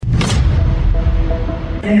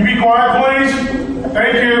Can you be quiet, please?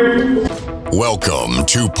 Thank you. Welcome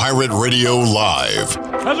to Pirate Radio Live.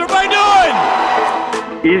 How's everybody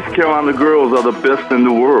doing? East Carolina girls are the best in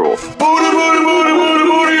the world. Booty, booty, booty, booty,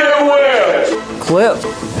 booty, everywhere. Clip.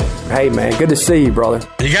 Hey, man, good to see you, brother.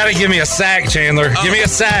 You got to give me a sack, Chandler. Give me a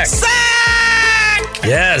sack. Sack!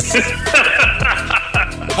 Yes.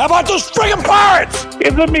 How about those friggin' Pirates?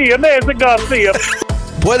 It's a me, Nancy Garcia.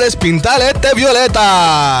 Puedes pintar este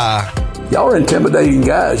violeta. Y'all are intimidating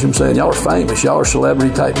guys. I'm saying y'all are famous. Y'all are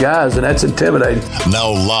celebrity type guys, and that's intimidating. Now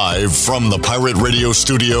live from the Pirate Radio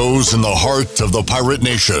studios in the heart of the Pirate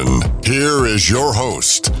Nation, here is your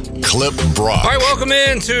host, Clip Brock. All right, welcome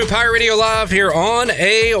in to Pirate Radio Live here on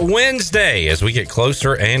a Wednesday as we get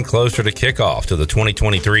closer and closer to kickoff to the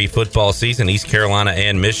 2023 football season. East Carolina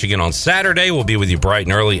and Michigan on Saturday. We'll be with you bright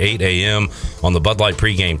and early, 8 a.m. on the Bud Light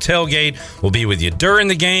pregame tailgate. We'll be with you during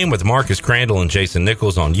the game with Marcus Crandall and Jason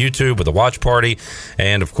Nichols on YouTube with a watch party,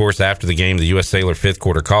 and of course after the game the U.S. Sailor fifth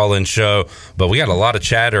quarter call-in show. But we got a lot of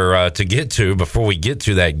chatter to get to before we get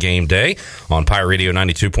to that game day on Pirate Radio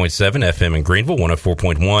 92.7 FM in Greenville,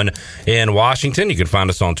 104.1 in Washington. You can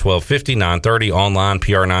find us on 1250, 930 online,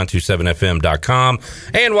 pr927fm.com,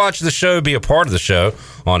 and watch the show, be a part of the show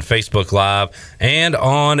on Facebook Live and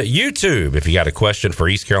on YouTube. If you got a question for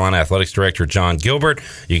East Carolina Athletics Director Jon Gilbert,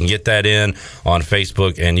 you can get that in on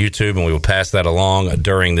Facebook and YouTube, and we will pass that along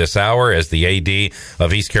during this hour as the AD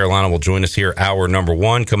of East Carolina will join us here, hour number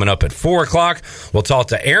one, coming up at 4 o'clock. We'll talk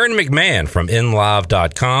to Aaron McMann from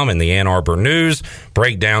NLive.com and the Ann Arbor News,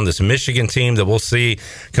 break down this Michigan team that we'll see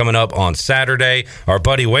coming up on Saturday. Our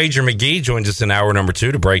buddy Wager McGhee joins us in hour number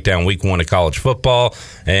two to break down week one of college football,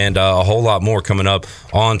 and a whole lot more coming up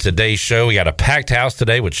on today's show. We got a packed house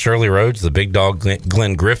today with Shirley Rhodes, the big dog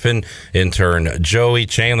Glenn Griffin, intern Joey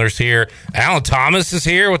Chandler's here. Alan Thomas is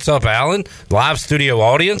here. What's up, Alan? Live studio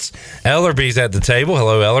audience. Ellerby's at the table.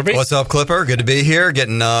 Hello, Ellerby. What's up, Clipper? Good to be here.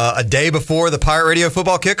 Getting a day before the Pirate Radio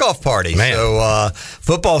football kickoff party. Man. So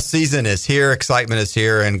football season is here. Excitement is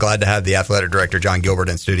here, and glad to have the athletic director, Jon Gilbert,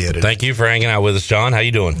 in studio today. Thank you for hanging out with us, John. How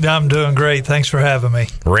you doing? I'm doing great. Thanks for having me.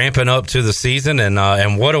 Ramping up to the season, and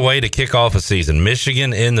what a way to kick off a season. Michigan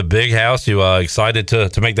in the big house. You excited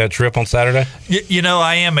to make that trip on Saturday? You know,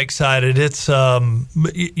 I am excited. It's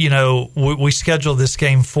we scheduled this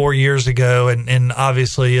game 4 years ago, and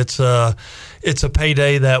obviously it's a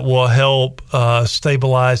payday that will help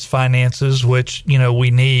stabilize finances, which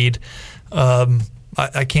we need.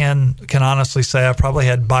 I can honestly say I probably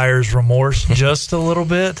had buyer's remorse just a little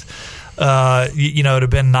bit. It'd have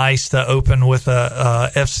been nice to open with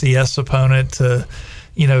a FCS opponent to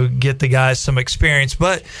get the guys some experience.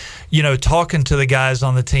 But, talking to the guys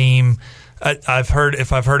on the team, if I've heard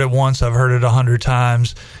it once, I've heard it 100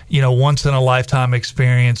 times. Once in a lifetime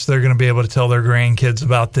experience. They're going to be able to tell their grandkids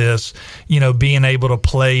about this. Being able to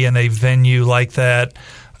play in a venue like that,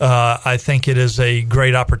 I think it is a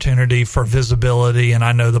great opportunity for visibility, and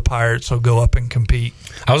I know the Pirates will go up and compete.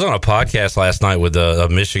 I was on a podcast last night with a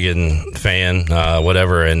Michigan fan,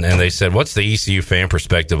 and they said, what's the ECU fan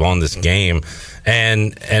perspective on this game?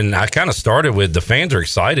 And I kind of started with the fans are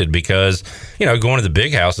excited because, going to the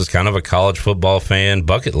big house is kind of a college football fan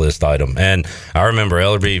bucket list item. And I remember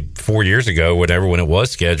Ellerby 4 years ago, when it was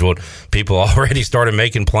scheduled, people already started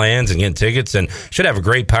making plans and getting tickets, and should have a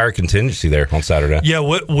great Pirate contingency there on Saturday. Yeah,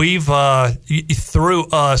 we've through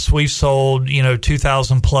us, we've sold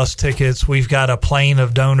 2,000 plus tickets. We've got a plane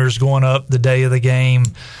of donors going up the day of the game.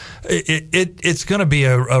 It's going to be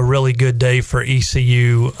a really good day for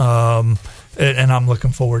ECU. And I'm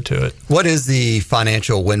looking forward to it. What is the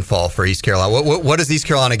financial windfall for East Carolina? What does East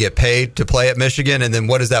Carolina get paid to play at Michigan, and then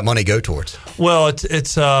what does that money go towards? Well,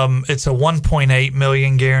 it's a $1.8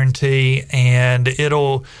 million guarantee, and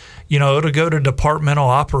it'll go to departmental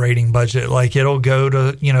operating budget. Like it'll go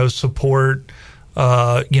to support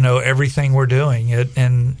everything we're doing.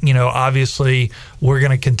 Obviously we're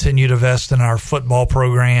going to continue to invest in our football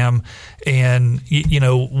program, and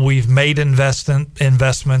we've made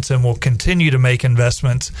investments and we'll continue to make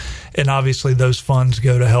investments, and obviously those funds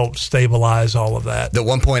go to help stabilize all of that. The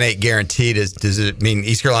 1.8 guaranteed, does it mean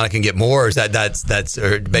East Carolina can get more, or is that's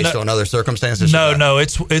based on other circumstances? No,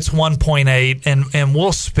 it's 1.8, and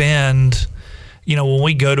we'll spend. When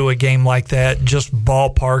we go to a game like that, just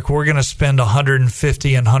ballpark, we're going to spend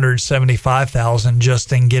 $150,000 and $175,000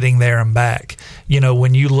 just in getting there and back.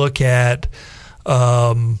 When you look at,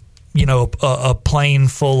 a plane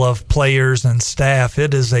full of players and staff,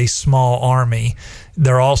 it is a small army.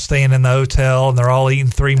 They're all staying in the hotel and they're all eating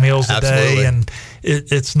 3 meals a day,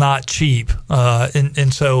 it's not cheap,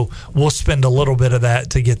 and so we'll spend a little bit of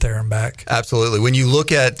that to get there and back. Absolutely. When you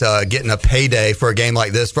look at getting a payday for a game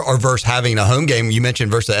like this, or versus having a home game, you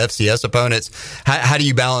mentioned versus FCS opponents, how do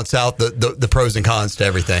you balance out the pros and cons to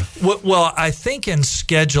everything? Well, I think in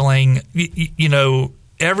scheduling,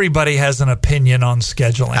 everybody has an opinion on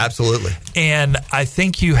scheduling. Absolutely. And I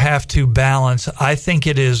think you have to balance. I think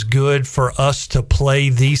it is good for us to play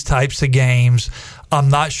these types of games. I'm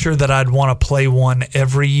not sure that I'd want to play one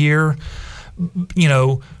every year.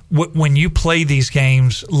 When you play these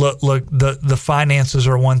games, look, the finances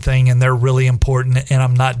are one thing, and they're really important, and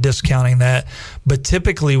I'm not discounting that. But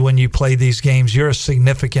typically when you play these games, you're a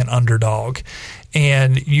significant underdog.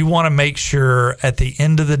 And you want to make sure at the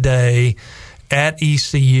end of the day, at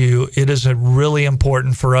ECU, it is really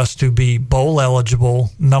important for us to be bowl eligible,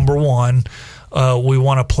 number one. We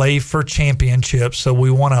want to play for championships, so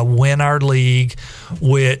we want to win our league,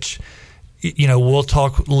 which, we'll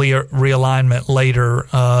talk realignment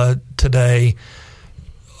later today.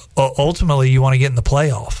 Ultimately, you want to get in the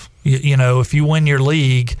playoff. If you win your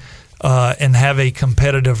league and have a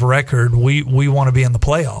competitive record, we want to be in the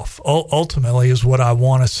playoff. Ultimately is what I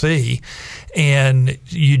want to see. And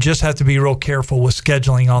you just have to be real careful with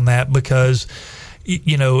scheduling on that, because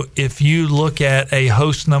if you look at a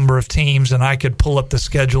host number of teams, and I could pull up the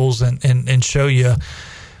schedules and show you,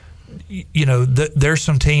 there's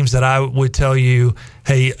some teams that I would tell you,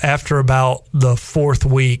 hey, after about the fourth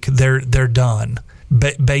week, they're done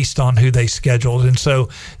based on who they scheduled. And so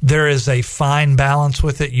there is a fine balance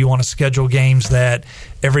with it. You want to schedule games that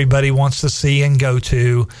everybody wants to see and go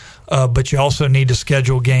to, but you also need to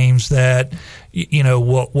schedule games that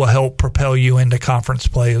will help propel you into conference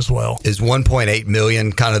play as well. Is 1.8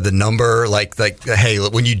 million kind of the number? Like, hey,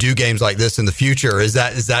 when you do games like this in the future, is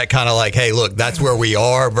that kind of like, hey, look, that's where we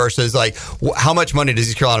are, versus like, how much money does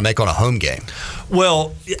East Carolina make on a home game?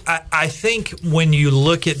 Well, I think when you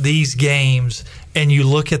look at these games and you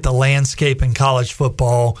look at the landscape in college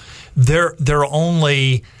football, they're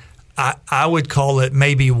only, I would call it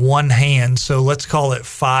maybe one hand. So let's call it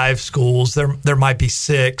 5 schools. There might be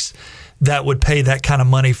 6 that would pay that kind of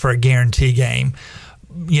money for a guarantee game.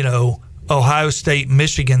 Ohio State,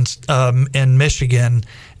 Michigan, and Michigan,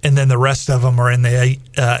 and then the rest of them are in the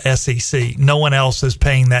SEC. No one else is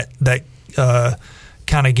paying that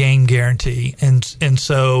kind of game guarantee, and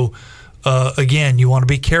so again, you want to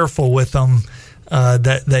be careful with them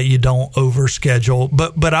that you don't overschedule.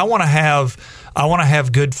 But I want to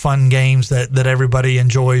have good, fun games that everybody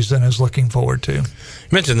enjoys and is looking forward to. You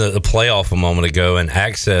mentioned the playoff a moment ago, and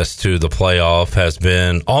access to the playoff has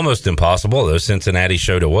been almost impossible, though Cincinnati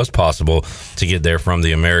showed it was possible to get there from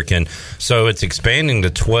the American. So it's expanding to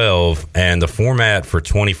 12, and the format for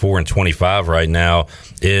 24 and 25 right now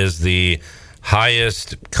is the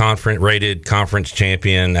highest rated conference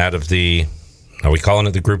champion out of the, are we calling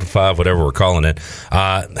it the group of 5, whatever we're calling it,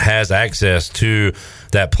 has access to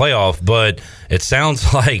that playoff. But it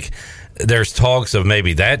sounds like there's talks of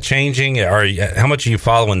maybe that changing. How much are you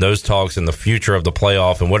following those talks in the future of the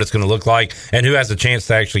playoff and what it's going to look like, and who has a chance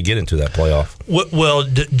to actually get into that playoff? Well,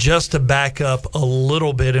 just to back up a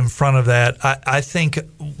little bit in front of that, I think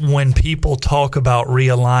when people talk about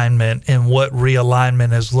realignment and what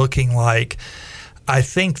realignment is looking like, I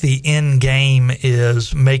think the end game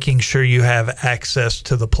is making sure you have access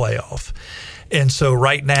to the playoff. And so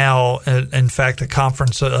right now, in fact, the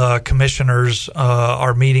conference commissioners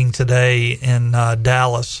are meeting today in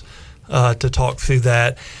Dallas to talk through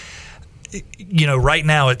that. Right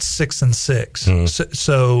now it's 6 and 6. Mm-hmm.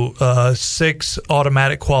 So 6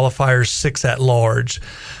 automatic qualifiers, 6 at large.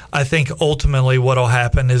 I think ultimately what will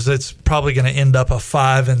happen is it's probably going to end up a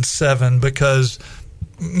 5 and 7 because,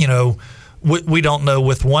 we don't know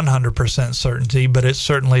with 100% certainty, but it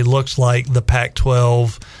certainly looks like the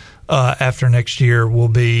Pac-12 after next year will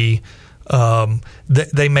be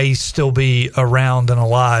they may still be around and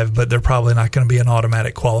alive, but they're probably not going to be an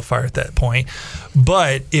automatic qualifier at that point.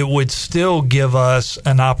 But it would still give us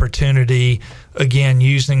an opportunity, again,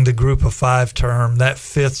 using the group of 5 term, that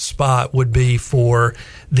 5th spot would be for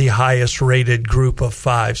the highest rated group of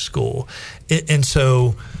 5 school. And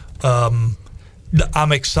so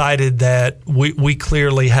I'm excited that we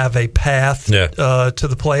clearly have a path to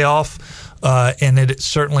the playoff. And it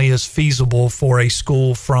certainly is feasible for a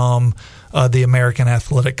school from the American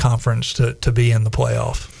Athletic Conference to be in the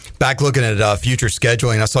playoff. Back looking at future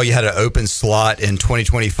scheduling, I saw you had an open slot in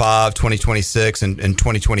 2025, 2026, and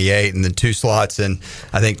 2028, and then 2 slots in,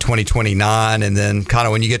 I think, 2029. And then kind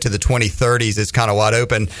of when you get to the 2030s, it's kind of wide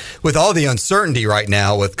open. With all the uncertainty right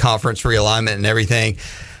now with conference realignment and everything,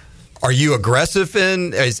 Are you aggressive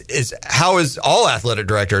how is all athletic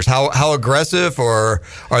directors? How aggressive, or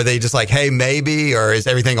are they just like, hey, maybe, or is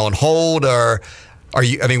everything on hold, or are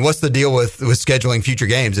you? I mean, what's the deal with scheduling future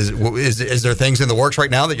games? Is there things in the works right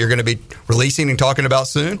now that you're going to be releasing and talking about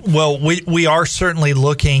soon? Well, we are certainly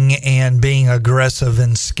looking and being aggressive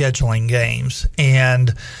in scheduling games,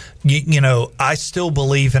 and I still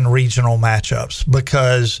believe in regional matchups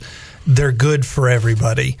because they're good for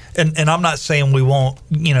everybody. And I'm not saying we won't,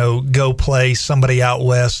 go play somebody out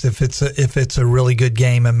west if it's a really good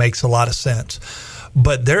game and makes a lot of sense.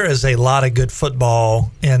 But there is a lot of good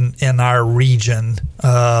football in our region.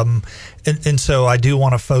 And so I do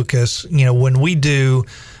want to focus, when we do,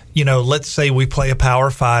 let's say we play a Power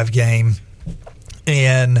 5 game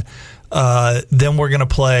and then we're going to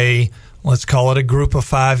play, let's call it a group of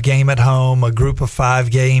 5 game at home, a group of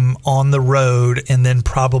 5 game on the road, and then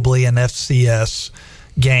probably an FCS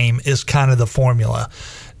game is kind of the formula.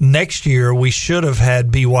 Next year, we should have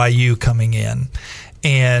had BYU coming in.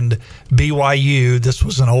 And BYU, this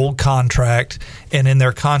was an old contract, and in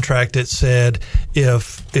their contract it said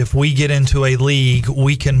if we get into a league,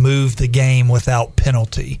 we can move the game without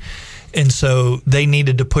penalty. And so they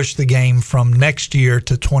needed to push the game from next year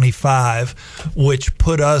to 25, which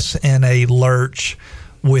put us in a lurch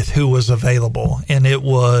with who was available. And it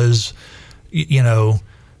was,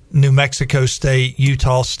 New Mexico State,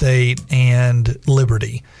 Utah State, and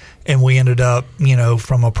Liberty. And we ended up,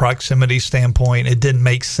 from a proximity standpoint, it didn't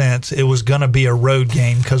make sense. It was going to be a road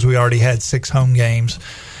game because we already had 6 home games.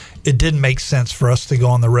 It didn't make sense for us to go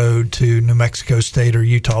on the road to New Mexico State or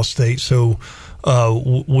Utah State. So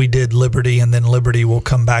we did Liberty, and then Liberty will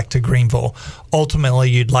come back to Greenville. Ultimately,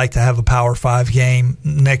 you'd like to have a Power 5 game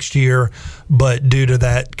next year, but due to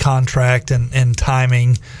that contract and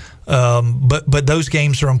timing, but those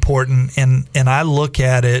games are important, and I look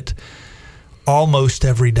at it almost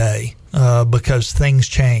every day because things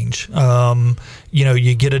change.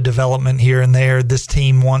 You get a development here and there. This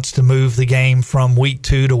team wants to move the game from week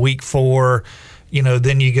 2 to week 4.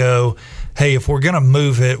 Then you go, hey, if we're going to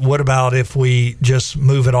move it, what about if we just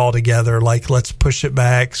move it all together? Like, let's push it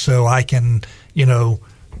back so I can,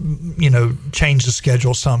 change the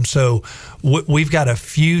schedule some. So we've got a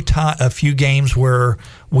few games where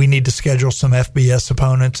we need to schedule some FBS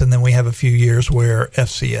opponents, and then we have a few years where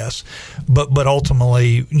FCS. But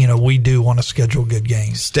ultimately, we do want to schedule good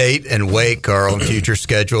games. State and Wake are on future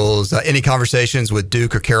schedules. Any conversations with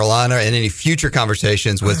Duke or Carolina, and any future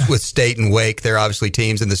conversations with State and Wake? They're obviously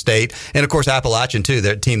teams in the state, and of course Appalachian too.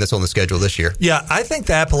 They're a team that's on the schedule this year. Yeah, I think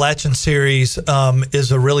the Appalachian series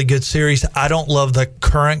is a really good series. I don't love the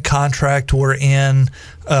current contract we're in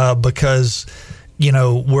because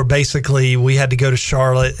we had to go to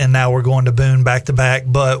Charlotte, and now we're going to Boone back to back,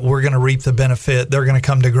 but we're going to reap the benefit. They're going to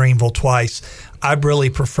come to Greenville twice. I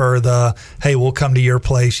really prefer hey, we'll come to your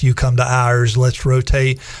place, you come to ours, let's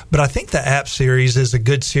rotate. But I think the App series is a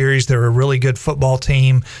good series. They're a really good football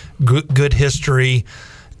team, good history.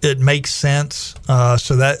 It makes sense.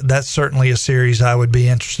 So that's certainly a series I would be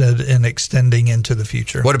interested in extending into the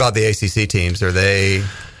future. What about the ACC teams? Are they...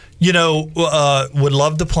 would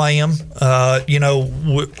love to play them.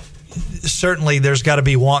 Certainly there's got to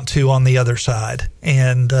be want to on the other side.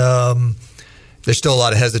 And there's still a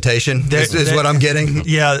lot of hesitation, is what I'm getting.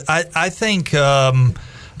 Yeah, I think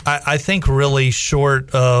I think really short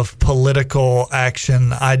of political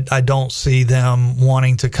action, I don't see them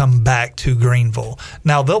wanting to come back to Greenville.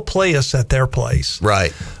 Now, they'll play us at their place.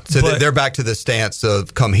 Right. So they're back to the stance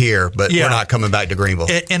of come here, but we're not coming back to Greenville.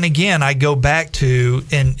 And again, I go back to,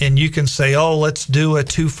 and you can say, oh, let's do a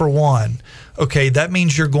 2-for-1. Okay, that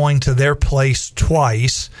means you're going to their place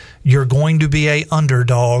twice. You're going to be a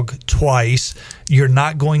underdog twice. You're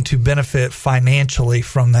not going to benefit financially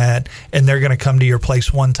from that, and they're going to come to your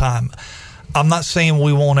place one time. I'm not saying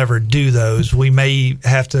we won't ever do those. We may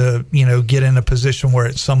have to, get in a position where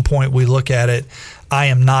at some point we look at it. I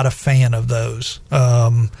am not a fan of those.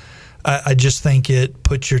 I just think it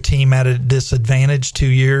puts your team at a disadvantage 2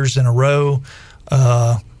 years in a row.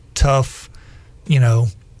 Tough,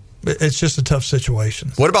 it's just a tough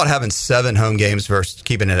situation. What about having 7 home games versus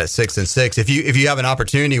keeping it at 6 and 6? If you have an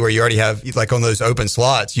opportunity where you already have, like on those open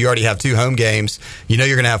slots, you already have 2 home games, you're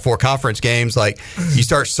going to have 4 conference games, like you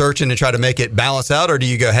start searching to try to make it balance out, or do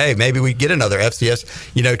you go, hey, maybe we get another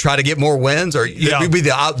FCS, try to get more wins, or would be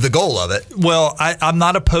the goal of it? Well, I'm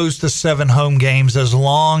not opposed to 7 home games as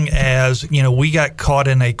long as, we got caught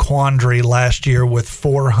in a quandary last year with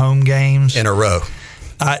 4 home games in a row.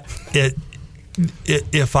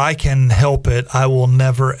 If I can help it, I will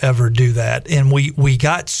never ever do that. And we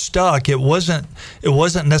got stuck. It wasn't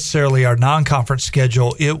necessarily our non-conference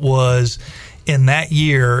schedule. It was in that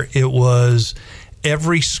year, it was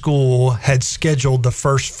every school had scheduled the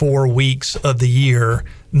first 4 weeks of the year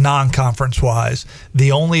non-conference wise.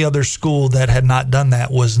 The only other school that had not done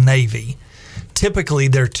that was Navy. Typically,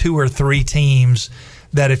 there are 2 or 3 teams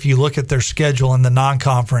that if you look at their schedule in the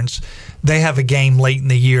non-conference, they have a game late in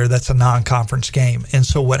the year that's a non-conference game. And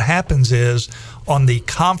so what happens is on the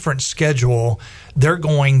conference schedule, they're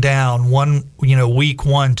going down week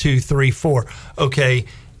 1, 2, 3, 4. Okay,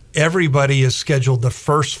 everybody is scheduled the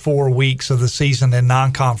first 4 weeks of the season in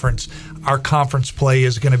non-conference. Our conference play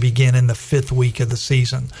is going to begin in the 5th week of the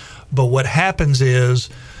season. But what happens is,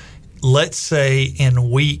 let's say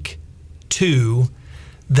in week 2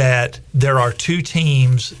 that there are 2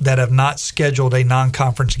 teams that have not scheduled a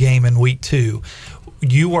non-conference game in week 2.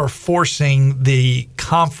 You are forcing the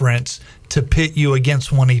conference to pit you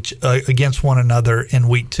against one another in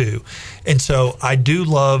week 2. And so I do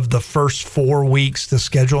love the first 4 weeks to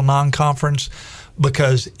schedule non-conference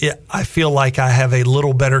because I feel like I have a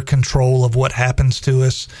little better control of what happens to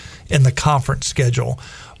us in the conference schedule.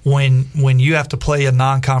 When you have to play a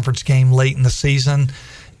non-conference game late in the season,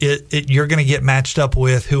 you're going to get matched up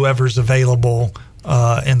with whoever's available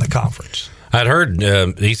in the conference. I'd heard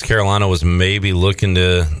East Carolina was maybe looking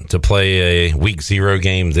to play a week 0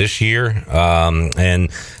 game this year, and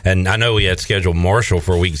I know we had scheduled Marshall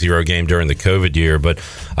for a week 0 game during the COVID year. But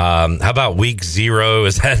how about week 0?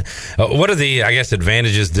 Is that what are the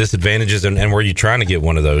advantages, disadvantages, and were you trying to get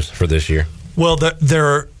one of those for this year? Well,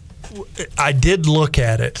 I did look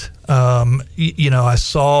at it. I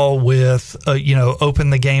saw with, open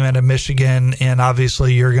the game out of Michigan, and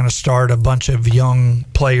obviously you're going to start a bunch of young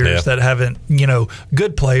players that haven't,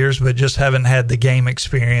 good players, but just haven't had the game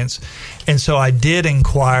experience. And so I did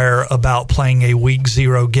inquire about playing a week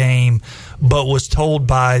 0 game, but was told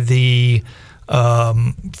by the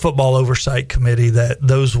football oversight committee that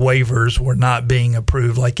those waivers were not being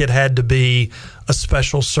approved. Like it had to be a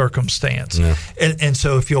special circumstance. Yeah. And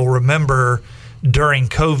so if you'll remember, during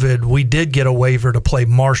COVID, we did get a waiver to play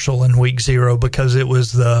Marshall in week 0 because it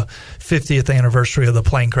was the 50th anniversary of the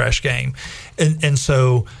plane crash game. And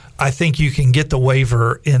so I think you can get the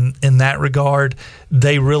waiver in that regard.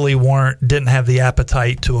 They really didn't have the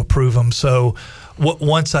appetite to approve them. So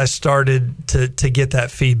once I started to get that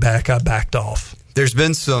feedback, I backed off. There's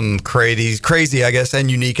been some crazy,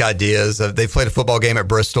 and unique ideas. They've played a football game at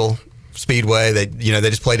Bristol Speedway. They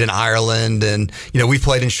just played in Ireland, and we've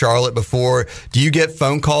played in Charlotte before. Do you get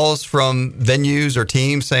phone calls from venues or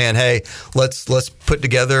teams saying, "Hey, let's put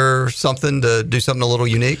together something to do something a little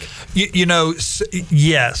unique"?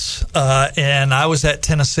 Yes. And I was at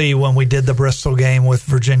Tennessee when we did the Bristol game with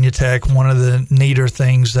Virginia Tech. One of the neater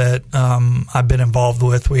things that I've been involved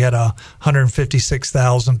with, we had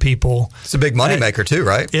 156,000 people. It's a big moneymaker too,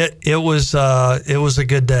 right? It was a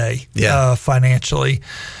good day financially.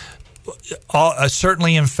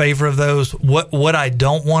 Certainly in favor of those. What I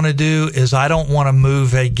don't want to do is I don't want to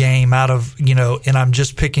move a game out of, and I'm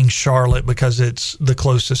just picking Charlotte because it's the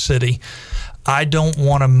closest city. I don't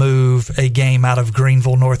want to move a game out of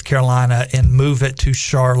Greenville, North Carolina and move it to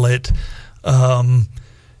Charlotte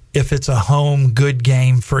if it's a home good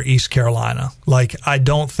game for East Carolina. Like, I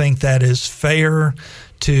don't think that is fair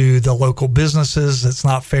to the local businesses. It's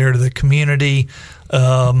not fair to the community.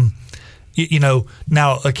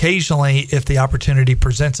 Now occasionally if the opportunity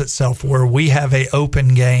presents itself where we have a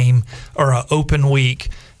open game or an open week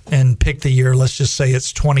and pick the year, let's just say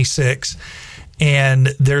it's 26, and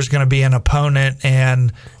there's going to be an opponent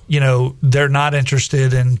and, they're not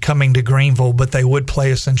interested in coming to Greenville, but they would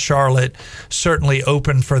play us in Charlotte, certainly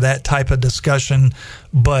open for that type of discussion.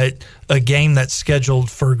 But a game that's scheduled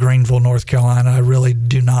for Greenville, North Carolina, I really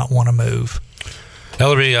do not want to move.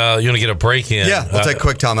 Ellerby, you want to get a break in? Yeah, we'll take a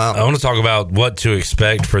quick timeout. I want to talk about what to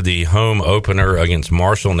expect for the home opener against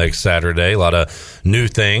Marshall next Saturday. A lot of new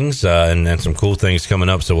things and some cool things coming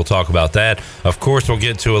up, so we'll talk about that. Of course, we'll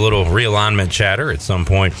get to a little realignment chatter at some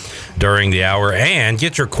point during the hour, and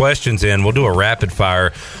get your questions in. We'll do a rapid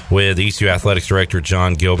fire with ECU Athletics Director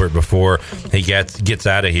Jon Gilbert before he gets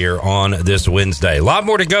out of here on this Wednesday. A lot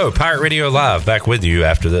more to go. Pirate Radio Live, back with you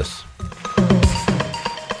after this.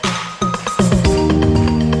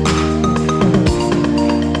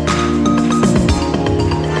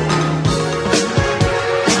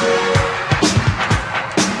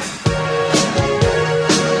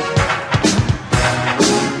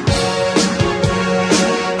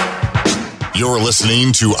 You're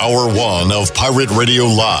listening to Hour 1 of Pirate Radio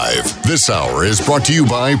Live. This hour is brought to you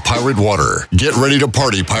by Pirate Water. Get ready to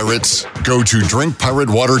party, pirates. Go to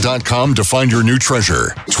drinkpiratewater.com to find your new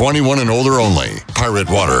treasure. 21 and older only. Pirate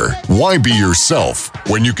Water. Why be yourself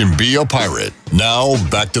when you can be a pirate? Now,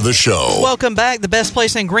 back to the show. Welcome back. The best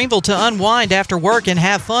place in Greenville to unwind after work and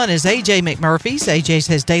have fun is AJ McMurphy's. AJ's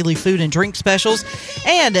has daily food and drink specials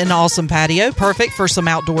and an awesome patio, perfect for some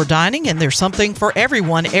outdoor dining, and there's something for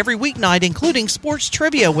everyone every weeknight, including sports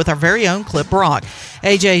trivia with our very own Clip Brock.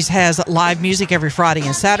 AJ's has live music every Friday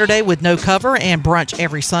and Saturday with no cover and brunch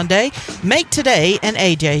every Sunday. Make today an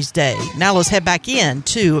AJ's day. Now let's head back in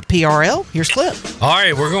to PRL. Here's Clip. All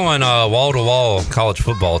right, we're going wall-to-wall college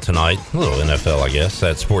football tonight. A little NFL, I guess.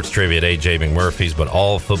 That's sports trivia at AJ McMurphy's, but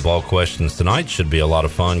all football questions tonight. Should be a lot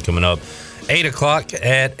of fun coming up. 8 o'clock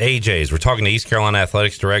at AJ's. We're talking to East Carolina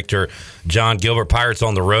Athletics Director Jon Gilbert. Pirates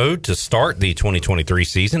on the road to start the 2023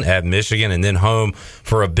 season at Michigan and then home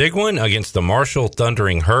for a big one against the Marshall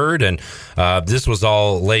Thundering Herd. And this was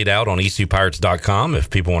all laid out on ECUPirates.com if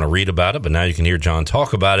people want to read about it. But now you can hear Jon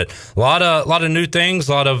talk about it. A lot of new things,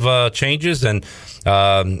 a lot of changes, and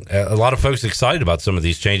a lot of folks excited about some of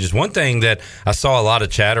these changes. One thing that I saw a lot of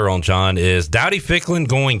chatter on, Jon, is Dowdy Ficklin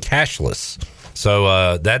going cashless.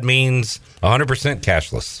 So that means 100%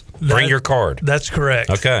 cashless. Bring your card. That's correct.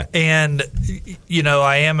 Okay. And,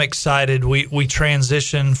 I am excited. We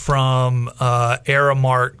transitioned from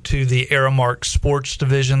Aramark to the Aramark Sports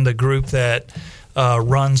Division, the group that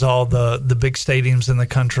runs all the big stadiums in the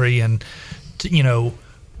country. And,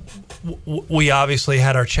 we obviously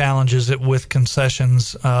had our challenges with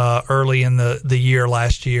concessions early in the year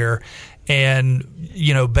last year. And,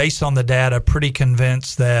 based on the data, pretty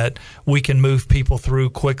convinced that we can move people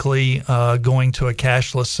through quickly going to a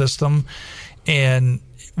cashless system. And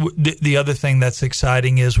the other thing that's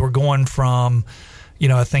exciting is we're going from,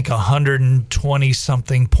 I think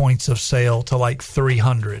 120-something points of sale to like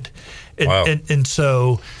 300. Wow. And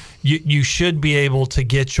so you should be able to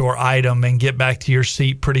get your item and get back to your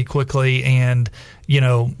seat pretty quickly. And,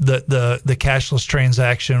 the cashless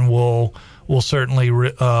transaction will certainly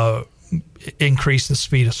increase the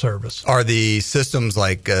speed of service. Are the systems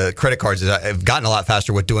like credit cards have gotten a lot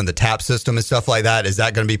faster with doing the tap system and stuff like that? Is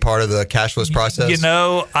that going to be part of the cashless process?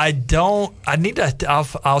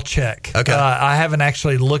 I'll check. Okay. I haven't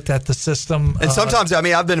actually looked at the system. And sometimes,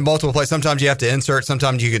 I've been in multiple places. Sometimes you have to insert.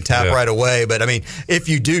 Sometimes you can tap right away. But if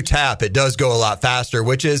you do tap, it does go a lot faster,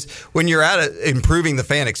 which is when you're at improving the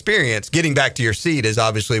fan experience, getting back to your seat is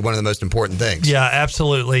obviously one of the most important things. Yeah,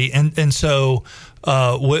 absolutely. And so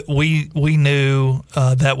we knew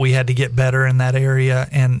that we had to get better in that area,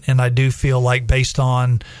 and I do feel like based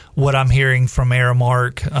on what I'm hearing from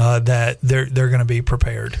Aramark that they're going to be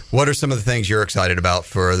prepared. What are some of the things you're excited about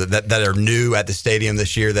for that are new at the stadium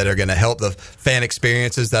this year that are going to help the fan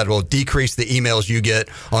experiences, that will decrease the emails you get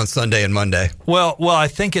on Sunday and Monday? Well, I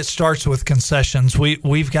think it starts with concessions.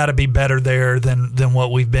 We've got to be better there than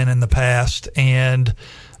what we've been in the past, and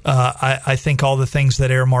I think all the things that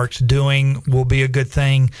Aramark's doing will be a good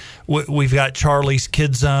thing. We've got Charlie's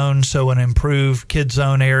Kid Zone, so an improved Kid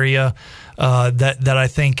Zone area that I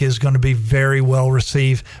think is going to be very well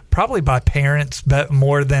received, probably by parents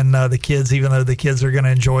more than the kids, even though the kids are going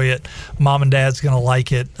to enjoy it. Mom and Dad's going to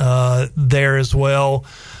like it there as well.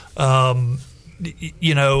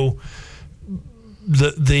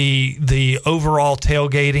 The overall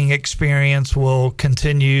tailgating experience will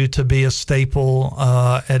continue to be a staple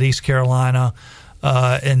at East Carolina,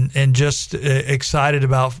 and just excited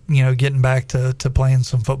about getting back to playing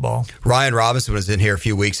some football. Ryan Robinson was in here a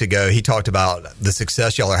few weeks ago. He talked about the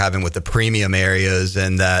success y'all are having with the premium areas,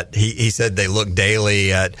 and that he said they look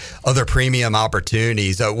daily at other premium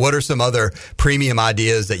opportunities. What are some other premium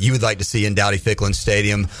ideas that you would like to see in Dowdy Ficklin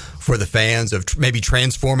Stadium for the fans, of maybe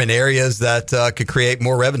transforming areas that could create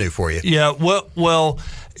more revenue for you? Yeah, well,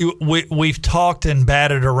 we've talked and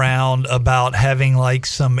batted around about having like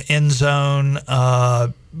some end zone,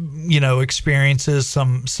 experiences,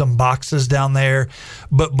 some boxes down there,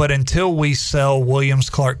 but until we sell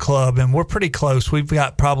Williams Clark Club, and we're pretty close, we've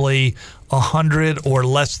got probably 100 or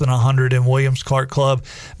less than 100 in Williams Clark Club,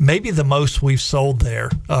 maybe the most we've sold there.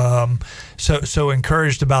 So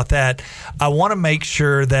encouraged about that. I want to make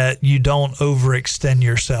sure that you don't overextend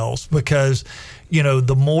yourselves, because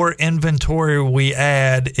the more inventory we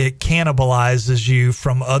add, it cannibalizes you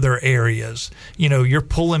from other areas. You're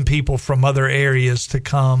pulling people from other areas to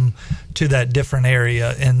come to that different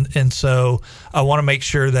area. And so I want to make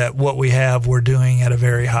sure that what we have, we're doing at a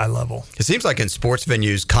very high level. It seems like in sports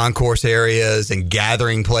venues, concourse area areas and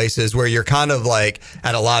gathering places where you're kind of like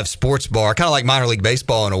at a live sports bar, kind of like minor league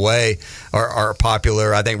baseball in a way, are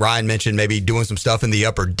popular. I think Ryan mentioned maybe doing some stuff in the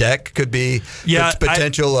upper deck could be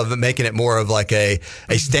potential of making it more of like a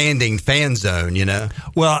standing fan zone, you know?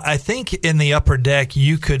 Well, I think in the upper deck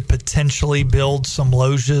you could potentially build some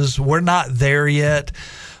loges. We're not there yet,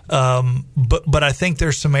 but I think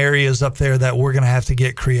there's some areas up there that we're going to have to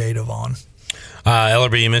get creative on.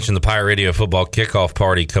 Ellerby, you mentioned the Pirate Radio football kickoff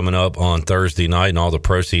party coming up on Thursday night, and all the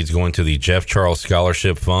proceeds going to the Jeff Charles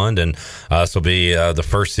Scholarship Fund. And this will be the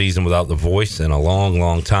first season without the voice in a long,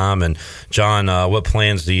 long time. And John, what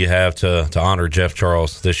plans do you have to honor Jeff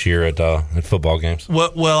Charles this year at football games?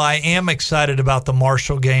 Well, I am excited about the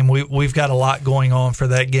Marshall game. We've got a lot going on for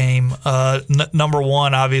that game. Number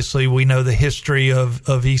one, obviously, we know the history of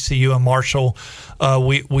ECU and Marshall.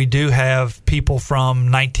 We do have people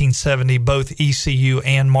from 1970, both ECU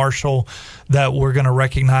and Marshall, that we're going to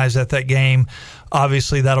recognize at that game.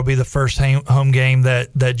 Obviously, that'll be the first home game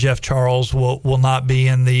that Jeff Charles will not be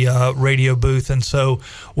in the radio booth. And so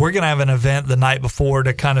we're going to have an event the night before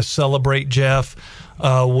to kind of celebrate Jeff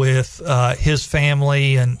with his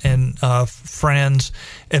family and friends.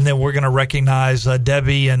 And then we're going to recognize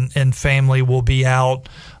Debbie and family will be out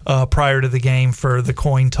prior to the game for the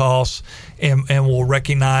coin toss, and we'll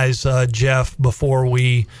recognize Jeff before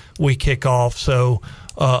we kick off. So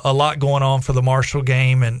a lot going on for the Marshall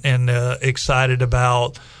game, and excited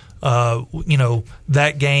about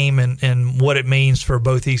that game and what it means for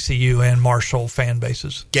both ECU and Marshall fan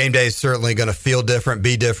bases. Game day is certainly going to feel different,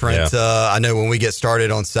 be different. Yeah. I know when we get started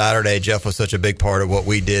on Saturday, Jeff was such a big part of what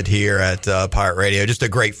we did here at Pirate Radio. Just a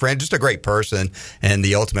great friend, just a great person, and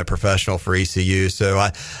the ultimate professional for ECU. So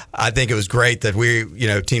I think it was great that we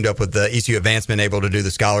teamed up with the ECU Advancement, able to do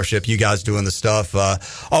the scholarship. You guys doing the stuff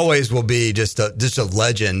always will be just a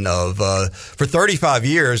legend of for 35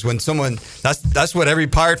 years. When someone that's what every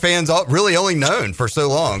Pirate fan's really only known for so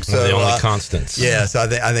long. So the only constants. Yeah, so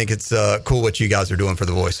I think it's cool what you guys are doing for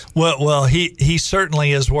the voice. Well, he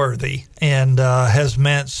certainly is worthy and has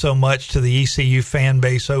meant so much to the ECU fan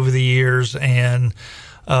base over the years. And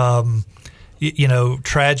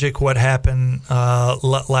tragic what happened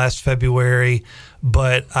last February.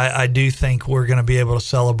 But I do think we're going to be able to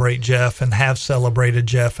celebrate Jeff and have celebrated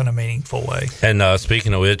Jeff in a meaningful way. And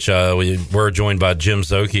speaking of which, we were joined by Jim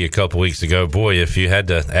Szoke a couple weeks ago. Boy, if you had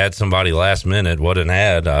to add somebody last minute, what an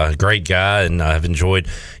ad. Great guy, and I've enjoyed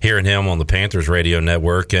hearing him on the Panthers radio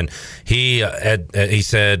network. And he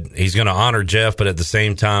said he's going to honor Jeff, but at the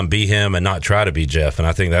same time be him and not try to be Jeff. And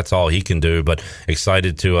I think that's all he can do, but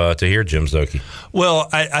excited to hear Jim Szoke. Well,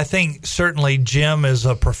 I think certainly Jim is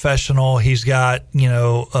a professional. He's got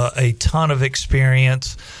a ton of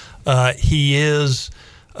experience. He is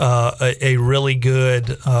a really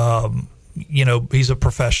good, he's a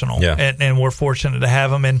professional, and we're fortunate to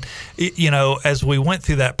have him. And, as we went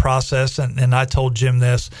through that process, and I told Jim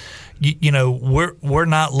this, we're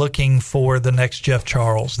not looking for the next Jeff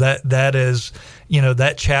Charles. That is,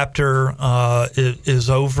 that chapter is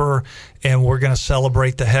over, and we're going to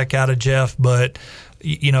celebrate the heck out of Jeff. But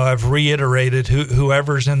I've reiterated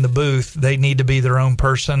whoever's in the booth, they need to be their own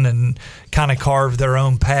person and kind of carve their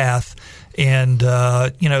own path. And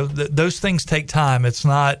those things take time. It's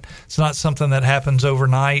not something that happens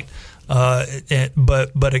overnight.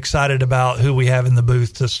 But excited about who we have in the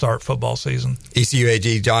booth to start football season. ECU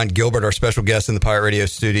AG Jon Gilbert, our special guest in the Pirate Radio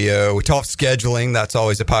studio. We talk scheduling. That's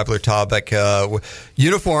always a popular topic.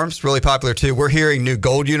 Uniforms, really popular too. We're hearing new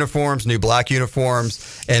gold uniforms, new black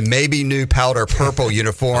uniforms, and maybe new powder purple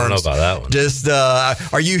uniforms. I don't know about that one. Just,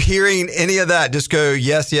 are you hearing any of that? Just go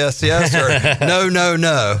yes, yes, yes, or no, no,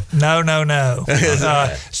 no. No, no, no.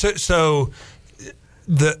 So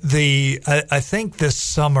I think this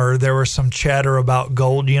summer there was some chatter about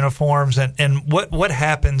gold uniforms, and what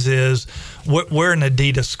happens is we're an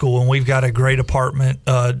Adidas school and we've got a great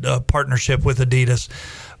partnership with Adidas,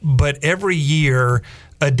 but every year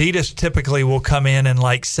Adidas typically will come in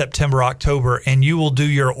like September, October, and you will do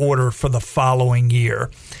your order for the following year.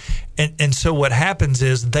 And so what happens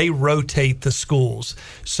is they rotate the schools.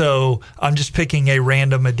 So I'm just picking a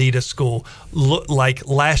random Adidas school. Like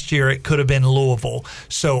last year, it could have been Louisville.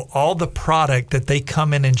 So all the product that they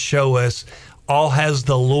come in and show us all has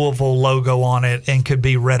the Louisville logo on it and could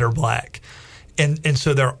be red or black. And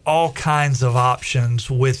so there are all kinds of options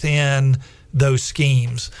within those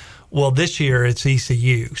schemes. Well, this year it's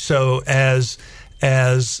ECU. So as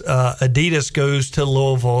Adidas goes to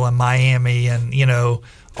Louisville and Miami and,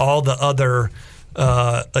 all the other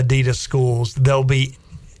Adidas schools, they'll be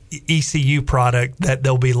ECU product that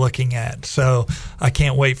they'll be looking at. So I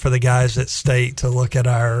can't wait for the guys at State to look at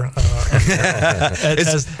our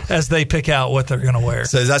as they pick out what they're going to wear.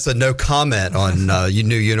 So that's a no comment on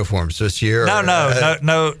new uniforms this year?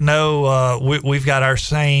 No. We've got our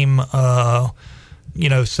same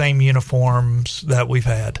same uniforms that we've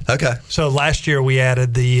had. Okay. So last year we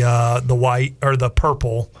added the white or the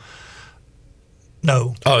purple.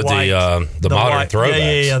 No. Oh, the modern white,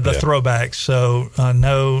 throwbacks. The throwbacks. So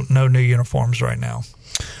no new uniforms right now.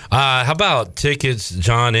 How about tickets,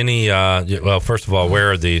 John? Any? Well, first of all,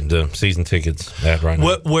 where are the season tickets at right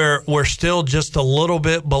now? We're still just a little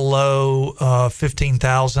bit below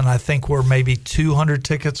 15,000. I think we're maybe 200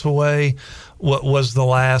 tickets away. What was the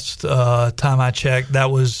last time I checked?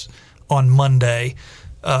 That was on Monday.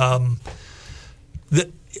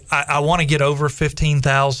 I want to get over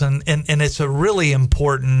 15,000, and it's a really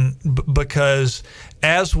important because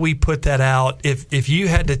as we put that out, if you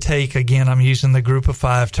had to take, again, I'm using the group of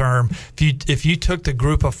five term, if you took the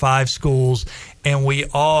group of five schools and we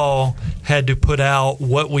all had to put out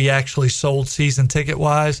what we actually sold season ticket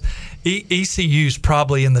wise, ECU's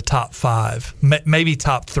probably in the top five, maybe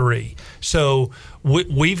top three. So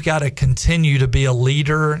we've got to continue to be a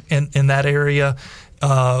leader in that area.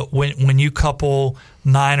 When you couple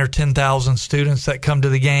 9,000 or 10,000 students that come to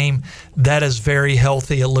the game, that is very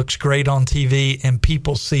healthy. It looks great on TV, and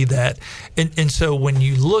people see that. And so when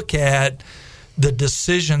you look at the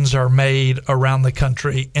decisions are made around the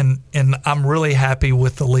country, and I'm really happy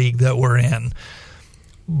with the league that we're in.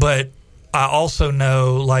 But I also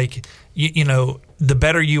know, the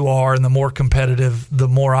better you are and the more competitive, the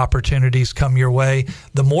more opportunities come your way.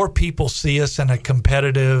 The more people see us in a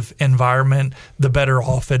competitive environment, the better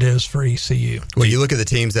off it is for ECU. Well, you look at the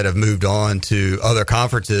teams that have moved on to other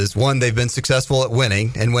conferences. One, they've been successful at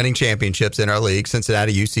winning championships in our league.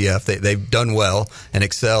 Cincinnati, UCF, they've done well and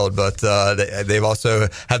excelled, but they've also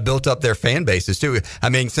have built up their fan bases too. I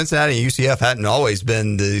mean, Cincinnati and UCF hadn't always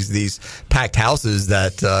been these packed houses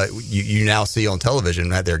that you now see on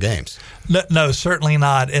television at their games. No, certainly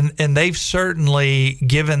not. And they've certainly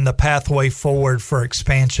given the pathway forward for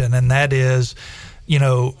expansion, and that is,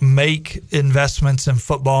 make investments in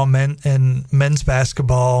football and men's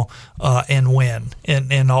basketball and win.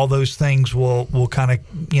 And all those things will kind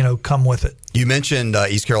of, come with it. You mentioned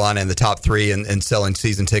East Carolina in the top three and selling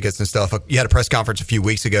season tickets and stuff. You had a press conference a few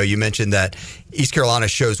weeks ago. You mentioned that East Carolina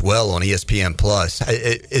shows well on ESPN Plus.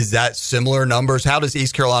 Is that similar numbers? How does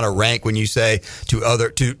East Carolina rank when you say to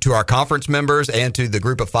our conference members and to the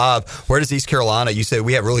group of five? Where does East Carolina? You say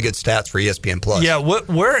we have really good stats for ESPN Plus. Yeah,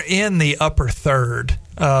 we're in the upper third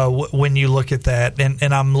when you look at that,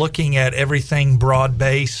 and I'm looking at everything broad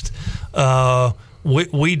based.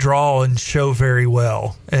 We draw and show very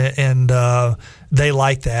well, and they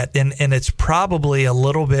like that, and it's probably a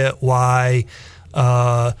little bit why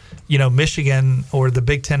Michigan or the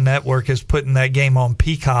Big Ten Network is putting that game on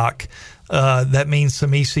Peacock. That means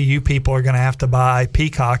some ECU people are going to have to buy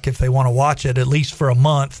Peacock if they want to watch it, at least for a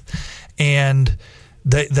month, and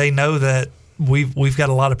they know that we've got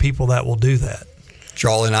a lot of people that will do that.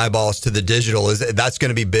 Drawing eyeballs to the digital, that's going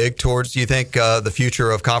to be big towards, you think, the future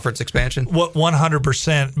of conference expansion?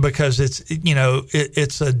 100%, because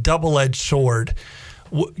it's a double-edged sword.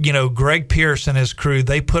 Greg Pierce and his crew,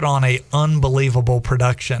 they put on a unbelievable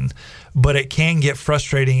production, but it can get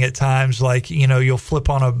frustrating at times. You'll flip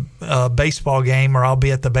on a baseball game, or I'll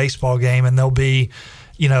be at the baseball game, and there'll be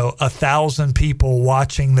 1,000 people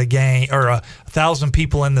watching the game, or 1,000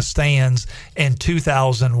 people in the stands and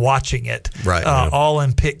 2,000 watching it, right? All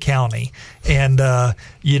in Pitt County. And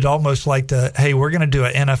you'd almost like to, hey, we're going to do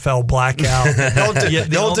an NFL blackout.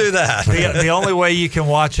 Don't do that. The only way you can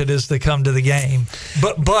watch it is to come to the game.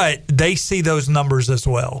 But they see those numbers as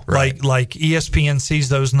well. Right. Like ESPN sees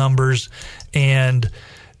those numbers, and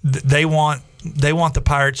they want the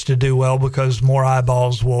Pirates to do well because more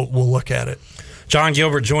eyeballs will look at it. Jon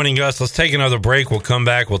Gilbert joining us. Let's take another break. We'll come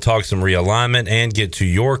back. We'll talk some realignment and get to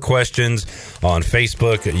your questions on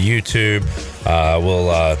Facebook, YouTube.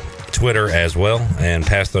 We'll Twitter as well, and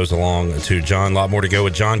pass those along to John. A lot more to go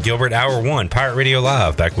with Jon Gilbert. Hour 1, Pirate Radio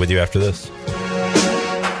Live. Back with you after this.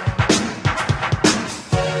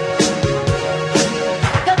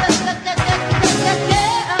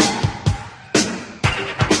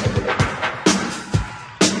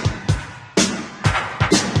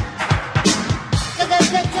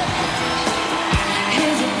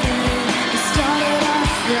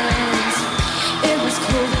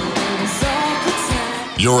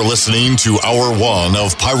 You're listening to Hour 1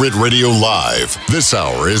 of Pirate Radio Live. This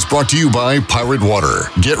hour is brought to you by Pirate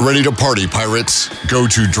Water. Get ready to party, pirates. Go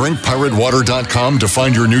to drinkpiratewater.com to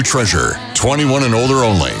find your new treasure. 21 and older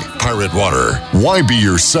only. Pirate Water. Why be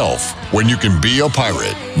yourself when you can be a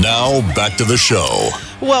pirate? Now, back to the show.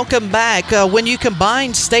 Welcome back. When you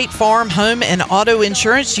combine State Farm home and auto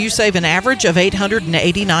insurance, you save an average of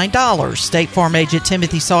 $889. State Farm agent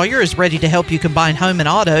Timothy Sawyer is ready to help you combine home and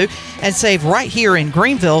auto and save right here in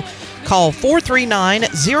Greenville. Call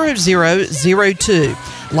 439-0002.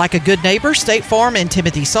 Like a good neighbor, State Farm and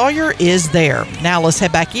Timothy Sawyer is there. Now let's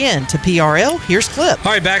head back in to PRL. Here's Clip.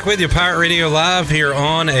 All right, back with you, Pirate Radio Live here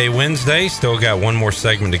on a Wednesday. Still got one more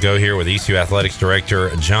segment to go here with ECU Athletics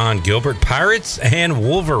Director Jon Gilbert. Pirates and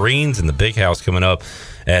Wolverines in the Big House coming up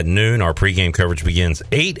at noon. Our pregame coverage begins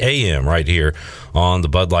 8 a.m. right here on the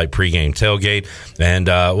Bud Light pregame tailgate. And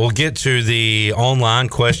we'll get to the online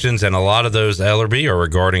questions, and a lot of those, Ellerby, are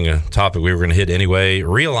regarding a topic we were going to hit anyway,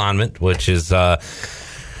 realignment, which is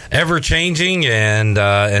ever changing and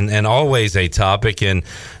always a topic. And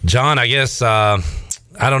John, I guess I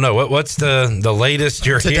don't know what's the latest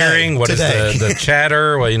you're hearing. What is the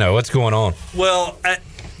chatter? Well, what's going on? Well,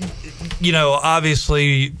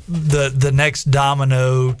 obviously the next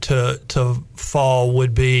domino to fall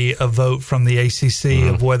would be a vote from the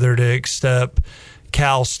ACC of whether to accept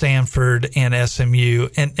Cal, Stanford, and SMU.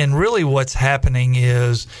 And really what's happening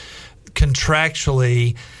is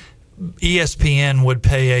contractually ESPN would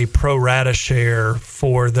pay a pro rata share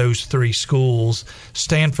for those three schools.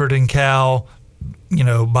 Stanford and Cal,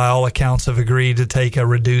 by all accounts have agreed to take a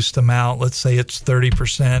reduced amount. Let's say it's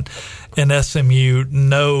 30%. And SMU,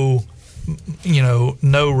 no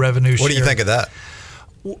revenue share. What do you think of that?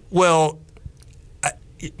 Well,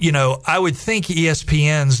 I would think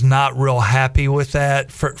ESPN's not real happy with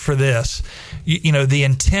that for this. The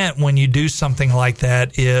intent when you do something like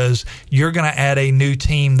that is you're going to add a new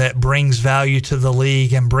team that brings value to the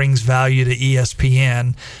league and brings value to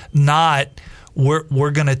ESPN, not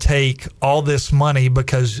we're going to take all this money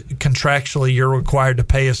because contractually you're required to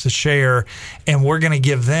pay us a share, and we're going to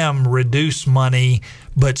give them reduced money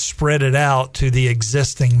but spread it out to the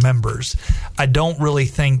existing members. I don't really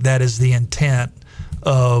think that is the intent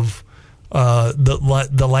of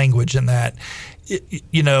the language in that.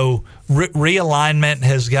 Realignment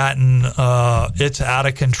has gotten it's out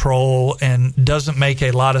of control and doesn't make a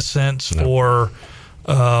lot of sense for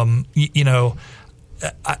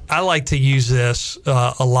I like to use this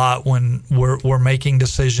a lot when we're making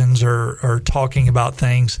decisions or talking about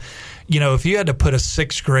things. If you had to put a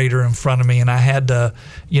sixth grader in front of me and I had to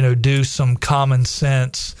do some common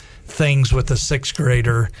sense things with a sixth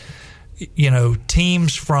grader,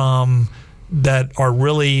 teams from that are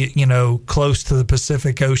really, close to the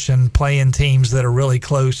Pacific Ocean playing teams that are really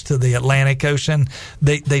close to the Atlantic Ocean,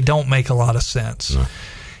 they don't make a lot of sense. No.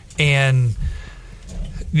 And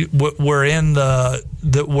we're in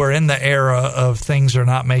the era of things are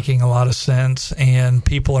not making a lot of sense, and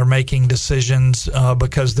people are making decisions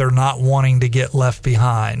because they're not wanting to get left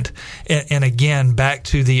behind. And again, back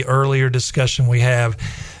to the earlier discussion we have,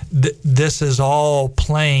 this is all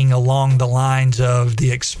playing along the lines of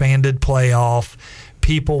the expanded playoff,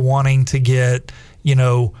 people wanting to get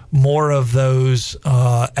more of those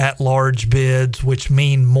at-large bids, which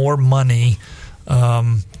mean more money.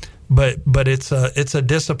 But it's a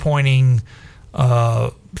disappointing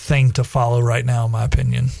thing to follow right now, in my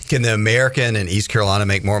opinion. Can the American and East Carolina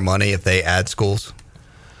make more money if they add schools?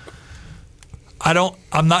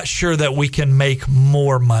 I'm not sure that we can make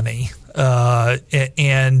more money.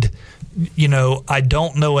 And I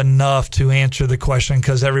don't know enough to answer the question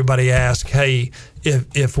because everybody asks, hey,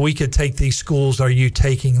 if we could take these schools, are you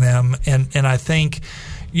taking them? And I think,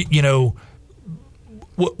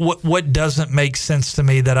 what doesn't make sense to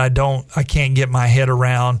me that I can't get my head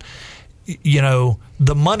around,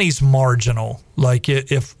 the money's marginal. Like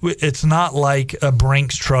if it's not like a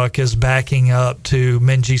Brinks truck is backing up to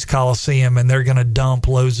Minges Coliseum and they're going to dump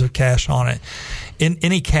loads of cash on it.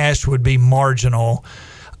 Any cash would be marginal.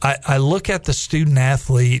 I look at the student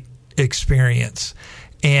athlete experience,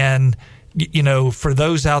 and for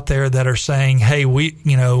those out there that are saying, hey,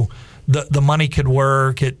 the money could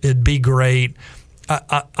work, it'd be great.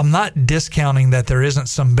 I'm not discounting that there isn't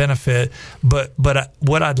some benefit, but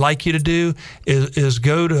what I'd like you to do is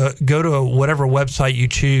go to whatever website you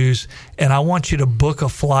choose, and I want you to book a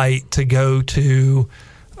flight to go to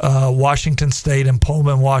Washington State and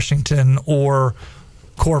Pullman, Washington, or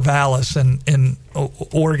Corvallis in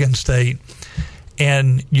Oregon State,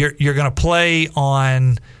 and you're going to play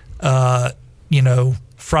on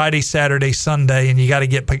Friday, Saturday, Sunday, and you got to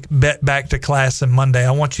get back to class on Monday.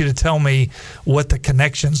 I want you to tell me what the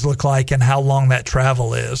connections look like and how long that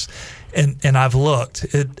travel is. And I've looked.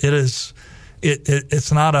 It's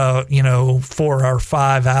not a 4 or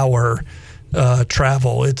 5 hour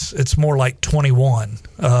travel. It's more like 21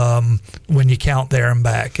 when you count there and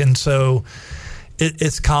back. And so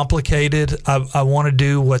it's complicated. I want to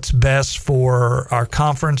do what's best for our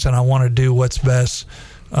conference, and I want to do what's best.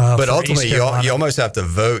 But ultimately, you almost have to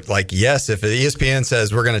vote. Like, yes, if ESPN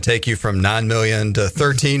says we're going to take you from $9 million to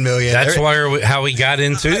 $13 million, that's how we got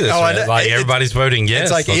into this. Everybody's voting yes.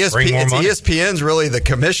 It's like ESPN's really the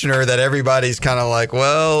commissioner that everybody's kind of like,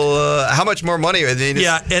 well, how much more money?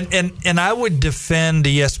 And I would defend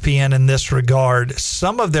ESPN in this regard.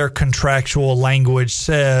 Some of their contractual language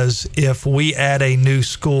says if we add a new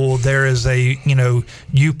school, there is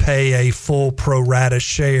you pay a full pro rata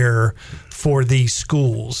share for these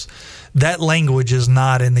schools. That language is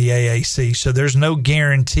not in the AAC, so there's no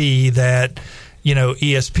guarantee that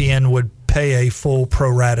ESPN would pay a full pro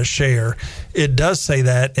rata share. It does say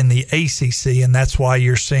that in the ACC, and that's why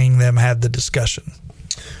you're seeing them have the discussion.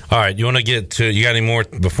 All right, you want to get to? You got any more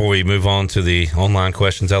before we move on to the online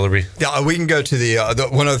questions, Ellerby? Yeah, we can go to the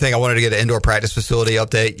one other thing. I wanted to get an indoor practice facility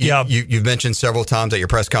update. You've mentioned several times at your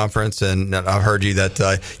press conference, and I've heard you that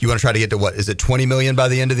you want to try to get to what is it, $20 million by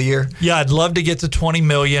the end of the year? Yeah, I'd love to get to $20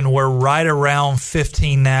 million. We're right around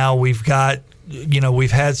 15 now. We've got.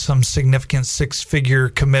 We've had some significant 6-figure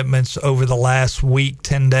commitments over the last week,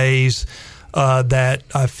 10 days. That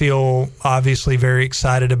I feel obviously very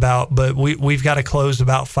excited about, but we've got to close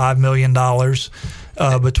about $5 million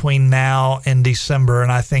between now and December,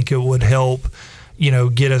 and I think it would help,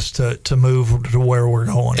 get us to move to where we're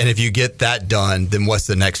going. And if you get that done, then what's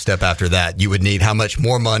the next step after that? You would need how much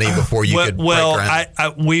more money before you could break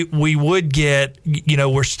ground? We would get,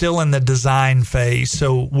 we're still in the design phase,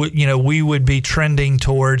 so we would be trending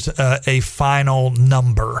towards a final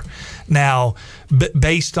number. Now,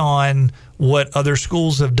 based on what other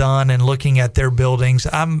schools have done and looking at their buildings,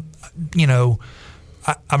 I'm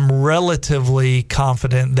relatively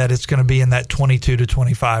confident that it's going to be in that 22 to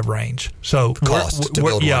 25 range. So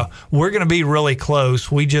we're going to be really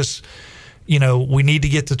close. We just, we need to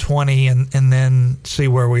get to 20 and then see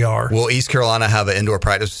where we are. Will East Carolina have an indoor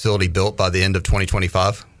practice facility built by the end of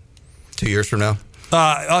 2025, 2 years from now?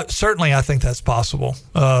 Certainly, I think that's possible.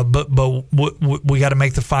 But we got to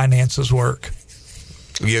make the finances work.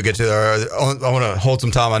 You'll get to there. I want to hold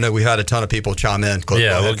some time. I know we've had a ton of people chime in.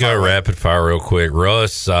 We'll go rapid fire real quick.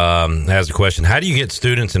 Russ has a question. How do you get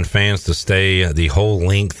students and fans to stay the whole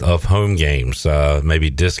length of home games?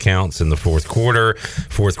 Maybe discounts in the fourth quarter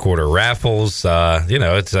raffles.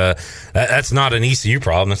 It's that's not an ECU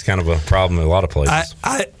problem. That's kind of a problem in a lot of places.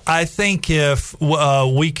 I think if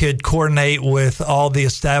we could coordinate with all the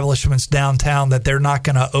establishments downtown that they're not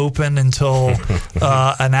going to open until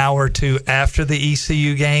an hour or two after the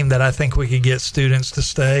ECU game, that I think we could get students to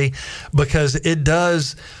stay, because it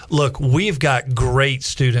does look, we've got great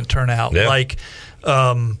student turnout. Yep.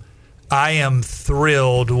 I am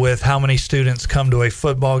thrilled with how many students come to a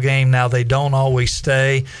football game. Now, they don't always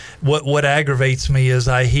stay. What aggravates me is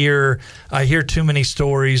I hear too many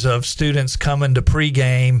stories of students coming to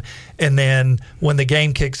pregame, and then when the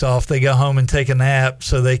game kicks off, they go home and take a nap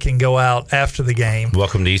so they can go out after the game.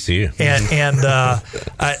 Welcome to ECU. And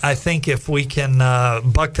I think if we can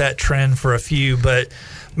buck that trend for a few, but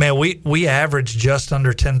man, we averaged just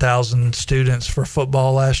under 10,000 students for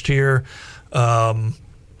football last year.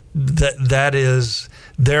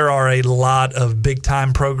 There are a lot of big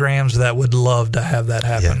time programs that would love to have that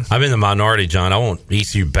happen. Yeah. I'm in the minority, John. I want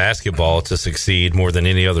ECU basketball to succeed more than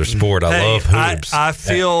any other sport. I love hoops. I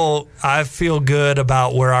feel good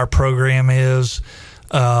about where our program is.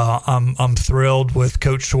 I'm thrilled with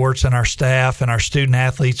Coach Schwartz and our staff and our student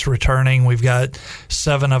athletes returning. We've got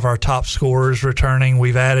 7 of our top scorers returning.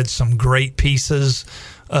 We've added some great pieces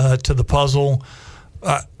to the puzzle.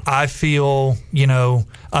 I feel,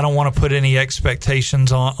 I don't want to put any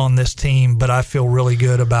expectations on this team, but I feel really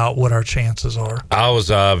good about what our chances are. I was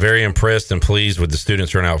very impressed and pleased with the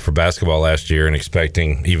students turnout for basketball last year, and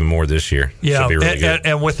expecting even more this year. Yeah, should be really good.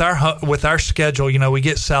 And with our schedule, we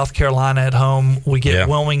get South Carolina at home, we get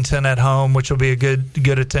Wilmington at home, which will be a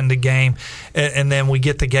good attended game, and then we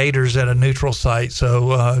get the Gators at a neutral site.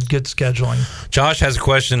 So good scheduling. Josh has a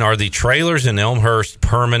question: are the trailers in Elmhurst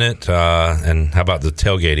permanent? And how about the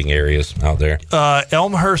tailgating areas out there?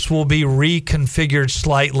 Elmhurst will be reconfigured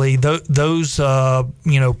slightly. Those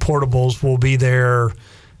portables will be there,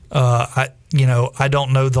 I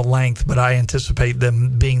don't know the length, but I anticipate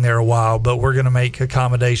them being there a while. But we're going to make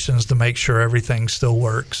accommodations to make sure everything still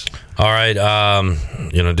works. All right.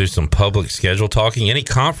 Do some public schedule talking. Any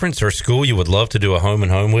conference or school you would love to do a home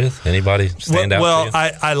and home with? Anybody stand out? Well, to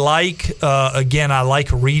you? I like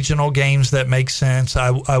regional games that make sense.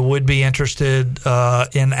 I would be interested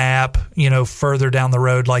in App, further down the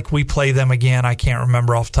road. Like we play them again. I can't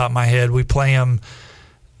remember off the top of my head. We play them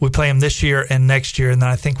this year and next year, and then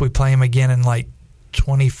I think we play them again in like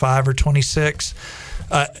 25 or 26.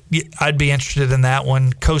 I'd be interested in that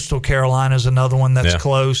one. Coastal Carolina is another one that's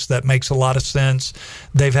close. That makes a lot of sense.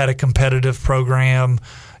 They've had a competitive program.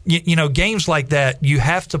 Games like that, you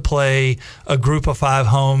have to play a group of 5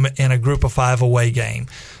 home and a group of 5 away game.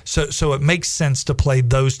 So it makes sense to play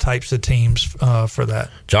those types of teams for that.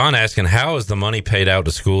 John asking, how is the money paid out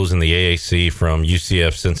to schools in the AAC from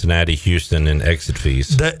UCF, Cincinnati, Houston, and exit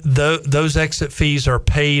fees? Those exit fees are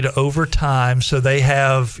paid over time, so they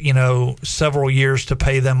have several years to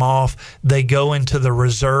pay them off. They go into the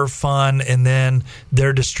reserve fund, and then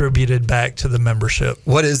they're distributed back to the membership.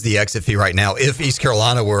 What is the exit fee right now? If East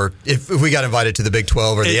Carolina if we got invited to the Big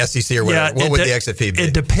 12 or the SEC or whatever, what would the exit fee be?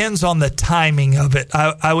 It depends on the timing of it.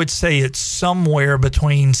 I would say it's somewhere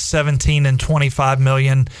between 17 and 25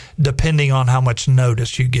 million, depending on how much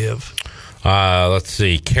notice you give. Let's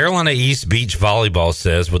see. Carolina East Beach Volleyball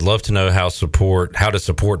says, would love to know how to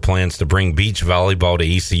support plans to bring beach volleyball to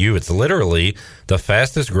ECU. It's literally the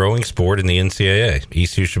fastest growing sport in the NCAA.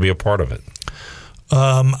 ECU should be a part of it.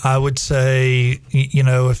 I would say,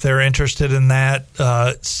 if they're interested in that,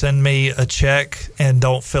 send me a check and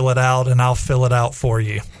don't fill it out, and I'll fill it out for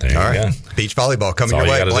you. There you all right. go. Beach volleyball coming your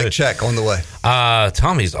way. Blank check on the way.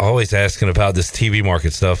 Tommy's always asking about this TV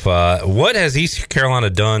market stuff. What has East Carolina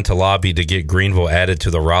done to lobby to get Greenville added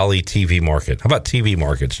to the Raleigh TV market? How about TV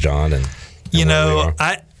markets, John?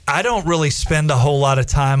 I don't really spend a whole lot of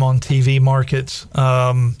time on TV markets.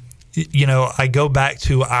 I go back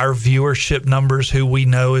to our viewership numbers, who we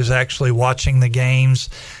know is actually watching the games,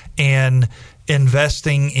 and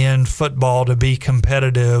investing in football to be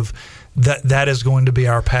competitive. That is going to be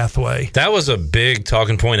our pathway. That was a big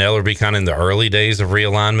talking point, Ellerby, kind of in the early days of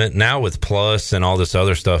realignment. Now with Plus and all this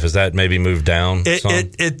other stuff, has that maybe moved down some?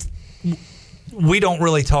 We don't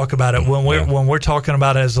really talk about it when we're talking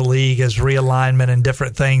about it as a league, as realignment and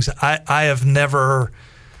different things. I have never.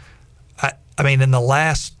 I mean, in the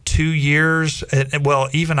last 2 years,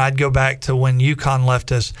 even I'd go back to when UConn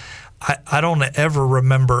left us. I don't ever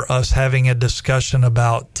remember us having a discussion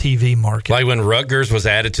about TV market. Like when Rutgers was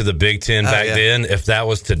added to the Big Ten back then, if that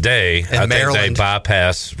was today, I think they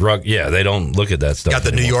bypass Rutgers. Yeah, they don't look at that stuff. Got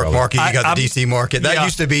the New York market, you got the DC market. That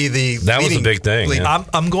used to be that was a big thing. Yeah.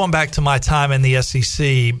 I'm going back to my time in the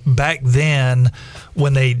SEC. Back then,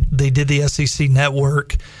 when they did the SEC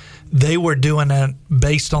network, they were doing it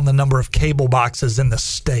based on the number of cable boxes in the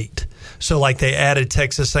state. So, like, they added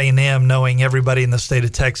Texas A&M, knowing everybody in the state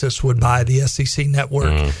of Texas would buy the SEC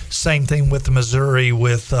network. Same thing with Missouri,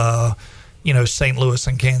 with St. Louis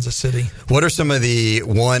and Kansas City. What are some of the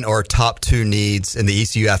one or top 2 needs in the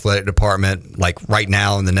ECU athletic department, like right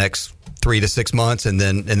now in the next 3 to 6 months, and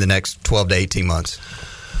then in the next 12 to 18 months?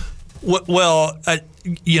 Well,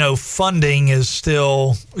 funding is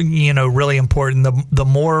still, really important. The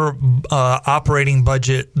more operating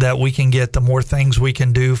budget that we can get, the more things we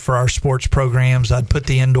can do for our sports programs. I'd put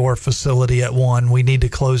the indoor facility at one. We need to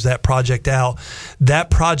close that project out. That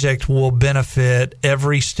project will benefit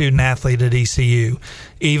every student athlete at ECU,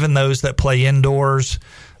 even those that play indoors.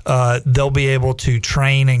 They'll be able to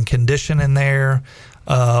train and condition in there.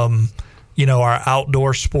 Our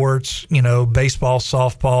outdoor sports, baseball,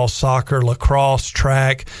 softball, soccer, lacrosse,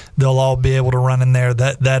 track, they'll all be able to run in there.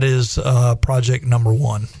 That is project number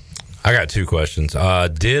 1. I got 2 questions.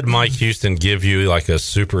 Did Mike Houston give you like a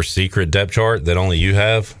super secret depth chart that only you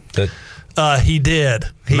have? He did.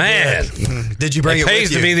 Did you bring it pays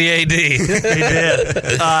with you? to be the AD. He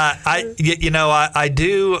did.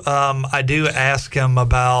 I do ask him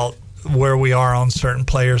about where we are on certain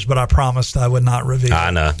players, but I promised I would not reveal. I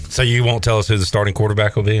know. So you won't tell us who the starting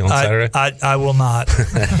quarterback will be on Saturday? I will not.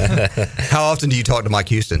 How often do you talk to Mike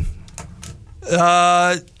Houston?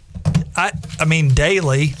 I mean,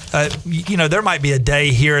 daily. There might be a day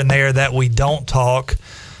here and there that we don't talk.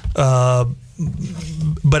 But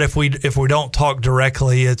if we don't talk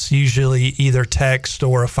directly, it's usually either text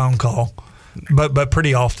or a phone call. But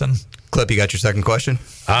pretty often. Clip, you got your second question?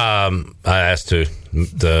 I asked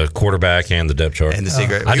the quarterback and the depth chart. And the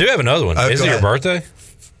secret. I do have another one. Is it your birthday?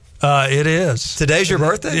 It is. Today's your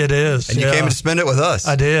birthday? It is. And you came to spend it with us.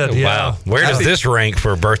 I did, yeah. Wow. Where does this rank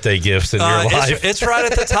for birthday gifts in your life? It's right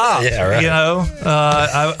at the top. Yeah, right. You know,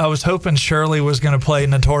 I was hoping Shirley was going to play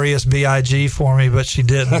Notorious B.I.G. for me, but she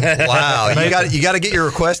didn't. Wow. You got to get your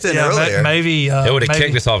request in earlier. Maybe it would have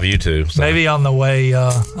kicked us off YouTube. So. Maybe on the way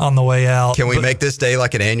out. Can we make this day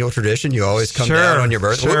like an annual tradition? You always come down on your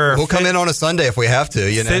birthday. Sure. We'll come in on a Sunday if we have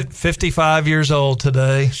to. You know, 55 years old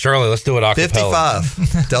today. Shirley, let's do it a cappella.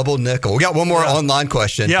 55, double nickel. We got one more online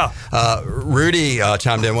question. Yeah. Rudy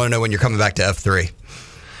chimed in. Want to know when you're coming back to F3?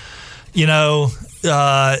 You know,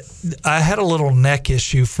 I had a little neck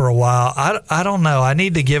issue for a while. I don't know. I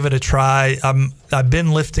need to give it a try. I've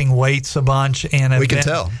been lifting weights a bunch, and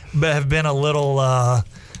have been a little. I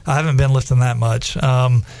haven't been lifting that much,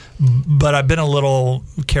 but I've been a little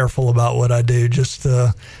careful about what I do. Just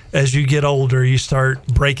as you get older, you start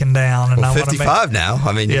breaking down. And well, 55 now.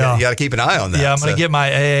 I mean, you got to keep an eye on that. Yeah, I'm going to get my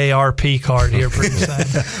AARP card here pretty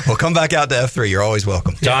soon. Well, come back out to F3. You're always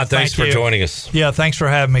welcome. John, thanks for joining us. Yeah, thanks for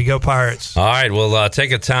having me. Go Pirates. All right, we'll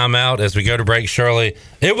take a timeout as we go to break. Shirley,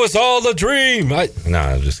 it was all a dream. No,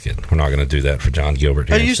 I'm just kidding. We're not going to do that for Jon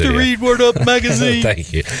Gilbert. I used to read Word Up magazine.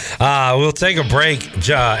 Thank you. We'll take a break.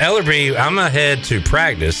 Ellerby, I'm going to head to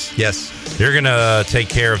practice. Yes. You're going to take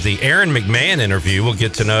care of the Aaron McMann interview. We'll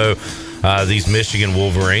get to know these Michigan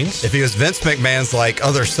Wolverines. If he was Vince McMahon's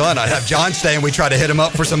other son, I'd have John stay and we try to hit him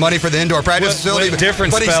up for some money for the indoor practice facility. But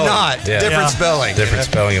different spelling. He's not. Yeah. Different spelling. Different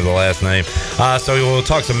spelling of the last name. So we'll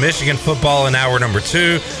talk some Michigan football in hour number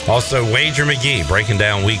 2. Also, Wager McGhee breaking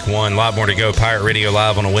down week 1. A lot more to go. Pirate Radio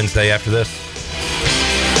Live on a Wednesday after this.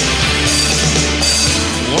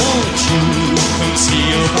 Won't you come see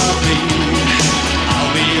about me?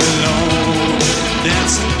 I'll be alone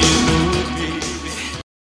dancing in the wood, baby.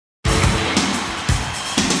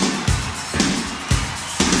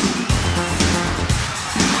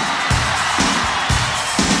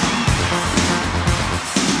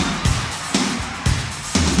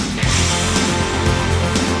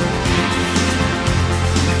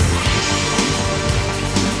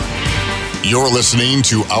 You're listening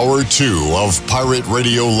to Hour 2 of Pirate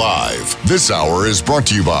Radio Live. This hour is brought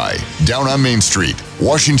to you by Down on Main Street,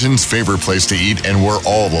 Washington's favorite place to eat and where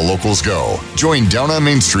all the locals go. Join Down on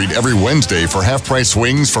Main Street every Wednesday for half-price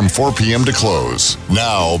wings from 4 p.m. to close.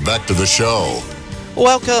 Now, back to the show.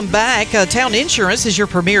 Welcome back. Town Insurance is your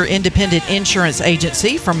premier independent insurance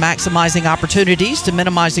agency. From maximizing opportunities to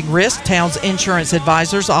minimizing risk, Town's insurance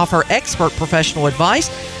advisors offer expert professional advice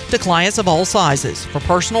to clients of all sizes. For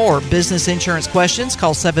personal or business insurance questions,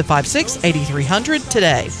 call 756-8300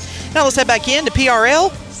 today. Now let's head back into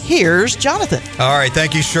PRL. Here's Jonathan. All right.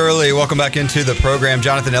 Thank you, Shirley. Welcome back into the program.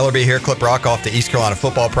 Jonathan Ellerby here, Clip Rock off to East Carolina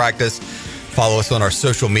football practice. Follow us on our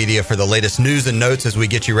social media for the latest news and notes as we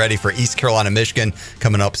get you ready for East Carolina, Michigan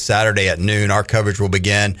coming up Saturday at noon. Our coverage will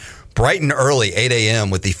begin bright and early, 8 a.m.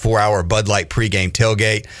 with the 4-hour Bud Light pregame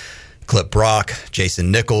tailgate. Clip Brock,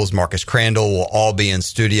 Jason Nichols, Marcus Crandall will all be in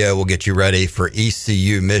studio. We'll get you ready for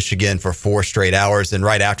ECU, Michigan for 4 straight hours. And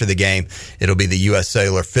right after the game, it'll be the U.S.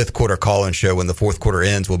 Cellular 5th quarter call-in show. When the 4th quarter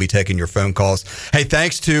ends, we'll be taking your phone calls. Hey,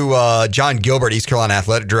 thanks to Jon Gilbert, East Carolina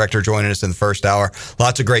Athletic Director, joining us in the first hour.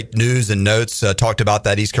 Lots of great news and notes. Talked about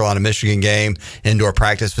that East Carolina, Michigan game, indoor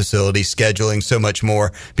practice facility, scheduling, so much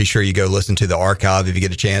more. Be sure you go listen to the archive if you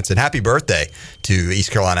get a chance. And happy birthday to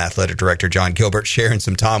East Carolina Athletic Director Jon Gilbert, sharing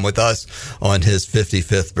some time with us on his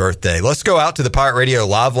 55th birthday. Let's go out to the Pirate Radio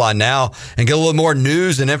Live line now and get a little more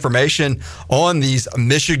news and information on these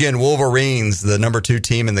Michigan Wolverines, the number 2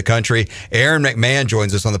 team in the country. Aaron McMann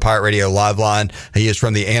joins us on the Pirate Radio Live line. He is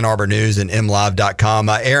from the Ann Arbor News and mlive.com.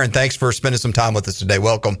 Aaron, thanks for spending some time with us today.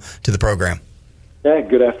 Welcome to the program. Yeah,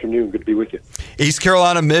 good afternoon. Good to be with you. East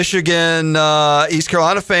Carolina, Michigan. East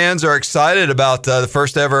Carolina fans are excited about the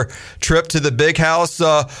first ever trip to the Big House.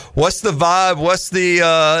 What's the vibe? What's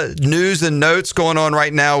the news and notes going on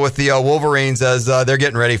right now with the Wolverines as they're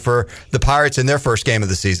getting ready for the Pirates in their first game of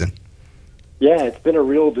the season? Yeah, it's been a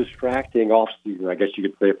real distracting offseason, I guess you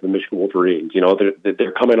could say, for the Michigan Wolverines. You know,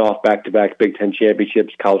 they're coming off back-to-back Big Ten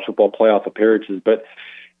championships, college football playoff appearances, but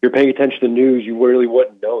you're paying attention to news, you really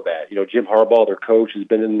wouldn't know that. You know, Jim Harbaugh, their coach, has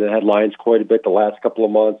been in the headlines quite a bit the last couple of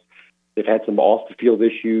months. They've had some off-the-field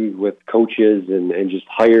issues with coaches and just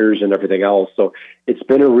hires and everything else. So it's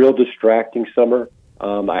been a real distracting summer.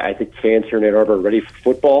 I think fans here in Ann Arbor are ready for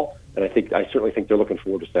football, and I certainly think they're looking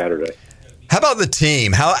forward to Saturday. How about the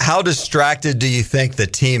team? How distracted do you think the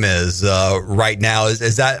team is right now?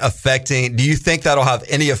 Is that affecting – do you think that'll have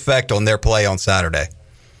any effect on their play on Saturday?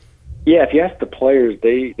 Yeah, if you ask the players,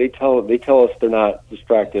 they tell us they're not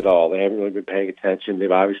distracted at all. They haven't really been paying attention.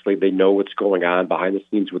 They know what's going on behind the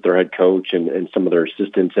scenes with their head coach and some of their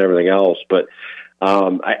assistants and everything else. But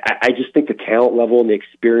I just think the talent level and the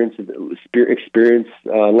experience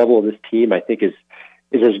level of this team, I think, is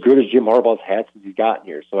as good as Jim Harbaugh's had since he's gotten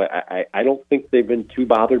here. So I don't think they've been too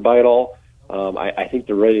bothered by it all. I think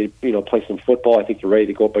they're ready to play some football. I think they're ready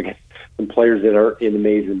to go up against some players that are in the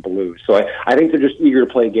maize and blue. So I think they're just eager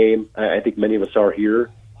to play a game. I think many of us are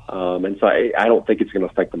here. And so I don't think it's going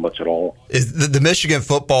to affect them much at all. Is the Michigan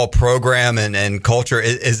football program and culture,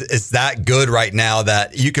 is that good right now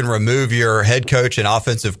that you can remove your head coach and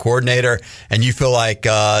offensive coordinator and you feel like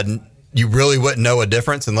you really wouldn't know a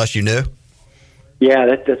difference unless you knew? Yeah,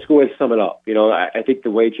 that's a good way to sum it up. I think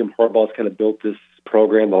the way Jim Harbaugh's kind of built this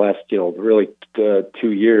program the last, really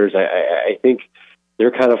 2 years, I think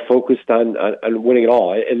they're kind of focused on winning it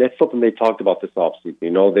all. And that's something they talked about this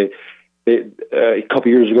offseason. A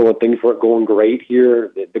couple years ago when things weren't going great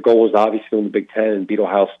here, the goal was obviously to win the Big Ten and beat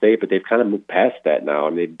Ohio State, but they've kind of moved past that now.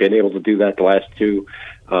 And they've been able to do that the last two.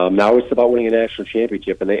 Now it's about winning a national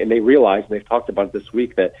championship. And they realize, and they've talked about it this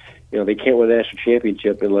week, that they can't win a national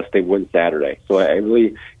championship unless they win Saturday. So I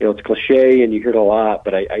really, it's cliche and you hear it a lot,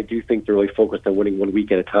 but I do think they're really focused on winning 1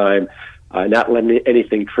 week at a time, not letting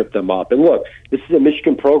anything trip them up. And look, this is a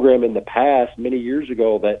Michigan program in the past, many years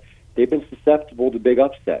ago, that they've been susceptible to big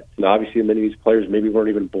upsets. And obviously many of these players maybe weren't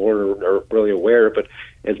even born or really aware, but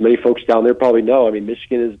as many folks down there probably know,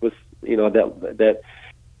 Michigan was that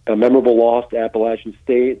a memorable loss to Appalachian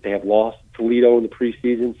State. They have lost to Toledo in the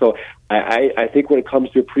preseason. So I think when it comes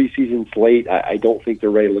to a preseason slate, I don't think they're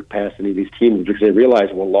ready to look past any of these teams because they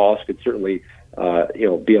realize one loss could certainly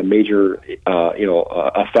be a major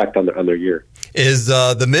effect on their year. Is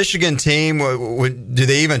the Michigan team, do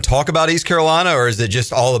they even talk about East Carolina, or is it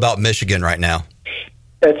just all about Michigan right now?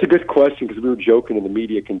 That's a good question because we were joking in the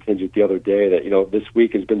media contingent the other day that, this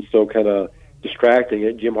week has been so kind of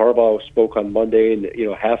distracting. Jim Harbaugh spoke on Monday, and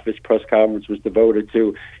half of his press conference was devoted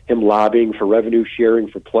to him lobbying for revenue sharing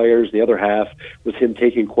for players. The other half was him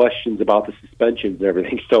taking questions about the suspensions and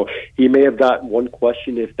everything. So he may have gotten one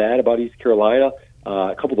question, if that, about East Carolina.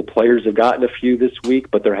 A couple of the players have gotten a few this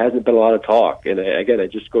week, but there hasn't been a lot of talk. And again,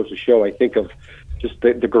 it just goes to show, I think, of just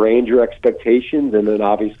the grandeur expectations and then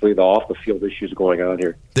obviously the off-the-field issues going on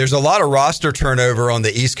here. There's a lot of roster turnover on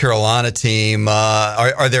the East Carolina team.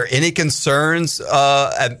 Are there any concerns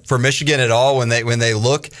for Michigan at all when they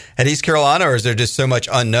look at East Carolina, or is there just so much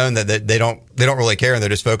unknown that they don't really care and they're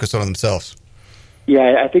just focused on themselves?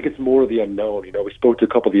 Yeah, I think it's more of the unknown. We spoke to a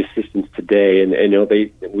couple of the assistants today, and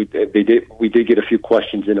we did get a few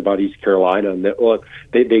questions in about East Carolina, and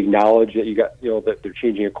they acknowledge that you got that they're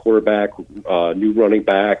changing a quarterback, new running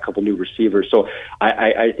back, a couple new receivers. So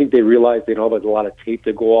I think they realize they don't have a lot of tape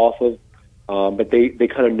to go off of, but they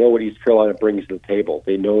kind of know what East Carolina brings to the table.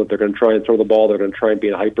 They know that they're going to try and throw the ball. They're going to try and be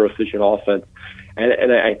a hyper efficient offense.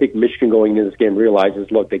 And I think Michigan going into this game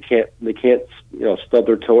realizes, look, they can't stub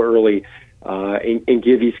their toe early. And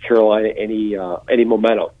give East Carolina any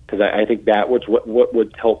momentum, because I think that was what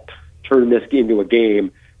would help turn this into a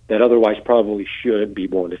game that otherwise probably should be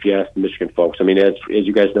won, if you ask the Michigan folks. As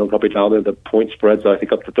you guys know, probably down there, the point spreads I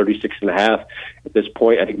think up to 36.5 at this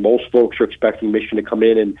point. I think most folks are expecting Michigan to come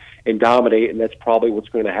in and dominate, and that's probably what's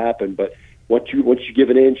going to happen. But once you give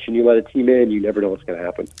an inch and you let a team in, you never know what's going to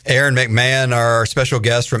happen. Aaron McMann, our special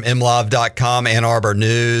guest from MLive.com, Ann Arbor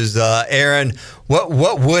News. Aaron,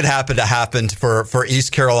 what would happen for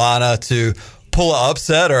East Carolina to pull an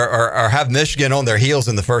upset or have Michigan on their heels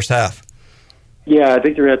in the first half? Yeah, I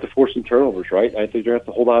think they're going to have to force some turnovers, right? I think they're going to have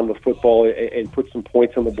to hold on to the football and put some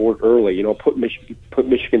points on the board early. Put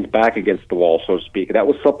Michigan's back against the wall, so to speak. That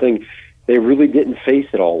was something they really didn't face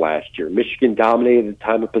at all last year. Michigan dominated the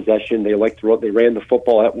time of possession. They ran the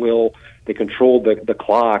football at will. They controlled the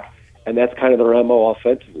clock, and that's kind of their MO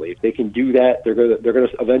offensively. If they can do that, they're going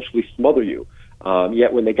to eventually smother you.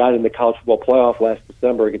 Yet when they got in the college football playoff last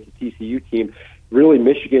December against the TCU team, really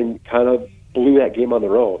Michigan kind of blew that game on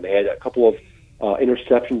their own. They had a couple of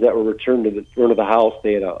interceptions that were returned to the front of the house.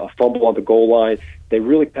 They had a fumble on the goal line. They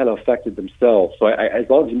really kind of affected themselves. So as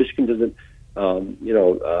long as Michigan doesn't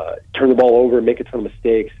turn the ball over and make a ton of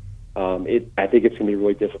mistakes, I think it's going to be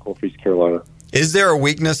really difficult for East Carolina. Is there a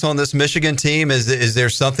weakness on this Michigan team? Is there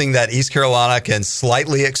something that East Carolina can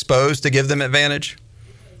slightly expose to give them advantage?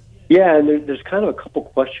 Yeah, and there's kind of a couple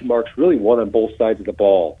question marks, really one on both sides of the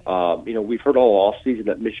ball. We've heard all offseason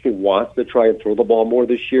that Michigan wants to try and throw the ball more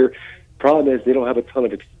this year. Problem is they don't have a ton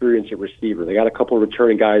of experience at receiver. They got a couple of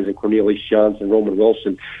returning guys in Cornelius Johnson, Roman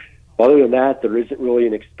Wilson. Other than that, there isn't really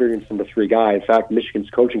an experienced number 3 guy. In fact,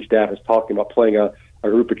 Michigan's coaching staff is talking about playing a a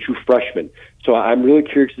group of true freshmen. So I'm really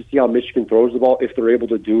curious to see how Michigan throws the ball, if they're able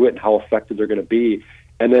to do it, and how effective they're going to be.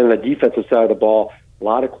 And then on the defensive side of the ball, a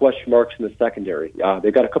lot of question marks in the secondary.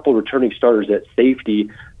 They've got a couple of returning starters at safety,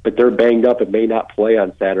 but they're banged up and may not play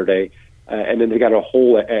on Saturday. And then they got a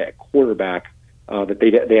hole at quarterback that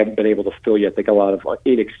they haven't been able to fill yet. They got a lot of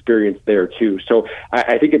inexperience there too. So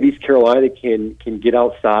I think if East Carolina can get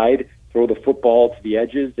outside, throw the football to the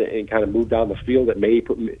edges, and kind of move down the field, it may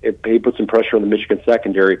put some pressure on the Michigan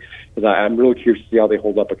secondary. Because I'm really curious to see how they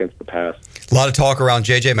hold up against the pass. A lot of talk around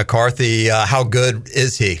J.J. McCarthy. How good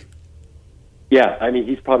is he? Yeah, I mean,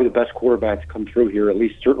 he's probably the best quarterback to come through here, at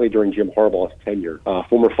least certainly during Jim Harbaugh's tenure.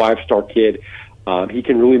 Former 5-star kid. He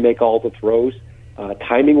can really make all the throws.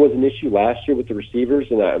 Timing was an issue last year with the receivers,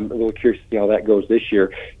 and I'm really curious to see how that goes this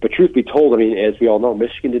year. But truth be told, I mean, as we all know,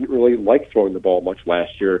 Michigan didn't really like throwing the ball much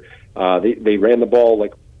last year. They ran the ball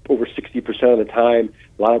like over 60% of the time.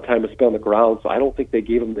 A lot of time was spent on the ground, so I don't think they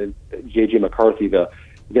gave him the J.J. McCarthy the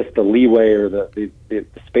leeway or the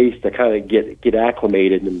space to kind of get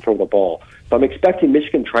acclimated and throw the ball. So I'm expecting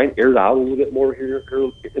Michigan to try and air it out a little bit more here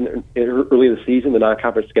early in the season, the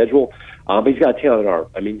non-conference schedule. But he's got a talented arm.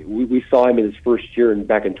 I mean, we saw him in his first year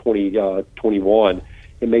back in 2021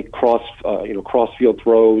 and make cross-field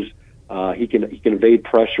throws. He can evade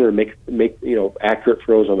pressure and make accurate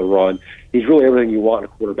throws on the run. He's really everything you want in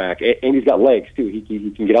a quarterback, and he's got legs too.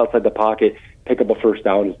 He can get outside the pocket, pick up a first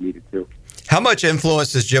down as needed too. How much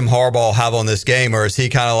influence does Jim Harbaugh have on this game, or is he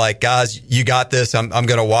kind of like, guys, you got this? I'm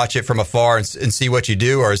going to watch it from afar and see what you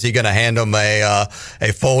do, or is he going to hand them a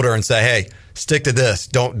folder and say, hey, stick to this,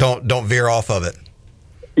 don't veer off of it?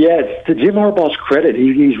 Yeah, to Jim Harbaugh's credit,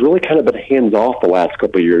 he's really kind of been hands-off the last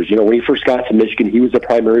couple of years. When he first got to Michigan, he was the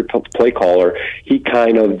primary play caller. He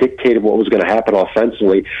kind of dictated what was going to happen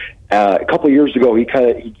offensively. A couple of years ago, he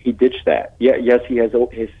ditched that. Yeah, yes, he has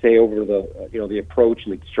his say over the approach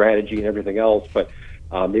and the strategy and everything else, but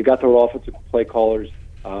they've got their offensive play callers.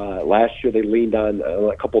 Last year, they leaned on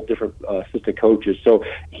a couple of different assistant coaches. So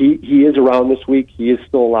he is around this week. He is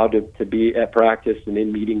still allowed to be at practice and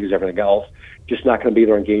in meetings and everything else. Just not going to be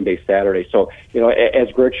there on game day Saturday. So, as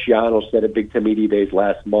Greg Schiano said at Big Ten Media Days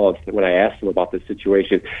last month, when I asked him about this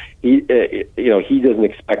situation, he doesn't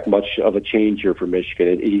expect much of a change here for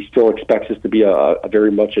Michigan. He still expects this to be a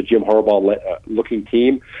very much a Jim Harbaugh looking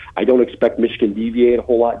team. I don't expect Michigan to deviate a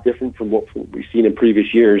whole lot different from what we've seen in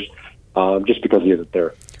previous years, just because he isn't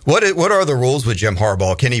there. What are the rules with Jim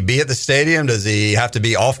Harbaugh? Can he be at the stadium? Does he have to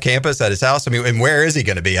be off campus at his house? I mean, and where is he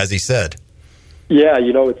going to be, as he said? Yeah,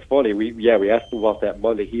 it's funny. We asked him about that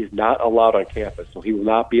Monday. He is not allowed on campus, so he will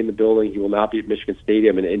not be in the building. He will not be at Michigan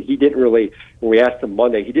Stadium, and he didn't really. When we asked him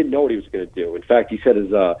Monday, he didn't know what he was going to do. In fact, he said his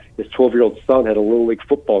 12-year-old son had a little league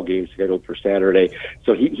football game scheduled for Saturday,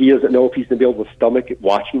 so he doesn't know if he's going to be able to stomach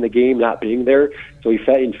watching the game, not being there. So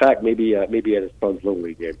in fact, maybe at his son's little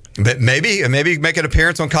league game. But maybe make an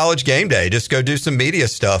appearance on College Game Day. Just go do some media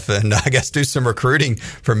stuff and I guess do some recruiting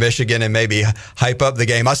for Michigan and maybe hype up the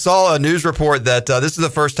game. I saw a news report that this is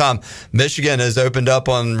the first time Michigan has opened up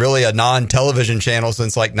on really a non-television channel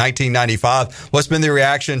since like 1995. What's been the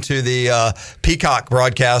reaction to the Peacock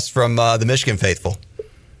broadcast from the Michigan faithful?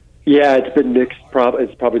 Yeah, it's been mixed.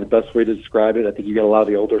 It's probably the best way to describe it. I think you got a lot of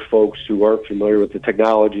the older folks who aren't familiar with the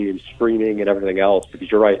technology and streaming and everything else,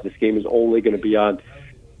 because you're right, this game is only going to be on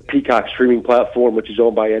Peacock streaming platform, which is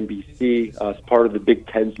owned by NBC. It's part of the Big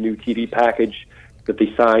Ten's new TV package that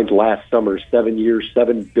they signed last summer, 7 years,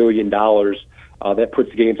 $7 billion. That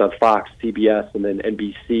puts the games on Fox, CBS, and then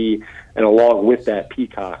NBC, and along with that,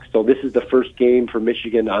 Peacock. So this is the first game for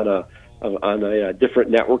Michigan on a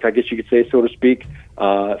different network, I guess you could say, so to speak.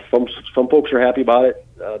 Some folks are happy about it.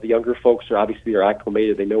 The younger folks are obviously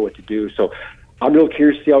acclimated; they know what to do. So I'm real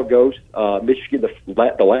curious to see how it goes. Michigan,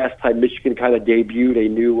 the last time Michigan kind of debuted a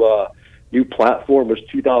new platform was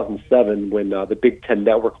 2007 when the Big Ten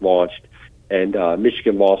Network launched, and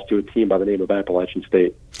Michigan lost to a team by the name of Appalachian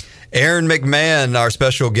State. Aaron McMann, our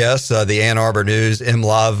special guest, the Ann Arbor News,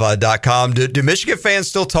 mlive.com. Do Michigan fans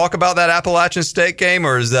still talk about that Appalachian State game,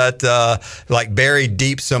 or is that like buried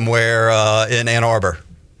deep somewhere in Ann Arbor?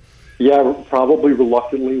 Yeah, probably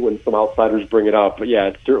reluctantly when some outsiders bring it up. But yeah,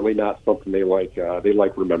 it's certainly not something they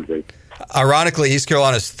like remembering. Ironically, East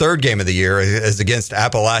Carolina's third game of the year is against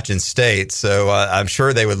Appalachian State, so I'm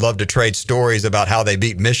sure they would love to trade stories about how they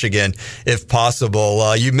beat Michigan if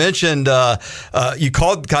possible. You mentioned you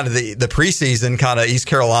called kind of the preseason kind of East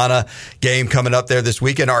Carolina game coming up there this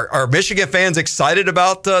weekend. Are Michigan fans excited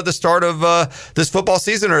about the start of this football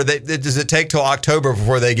season, or does it take till October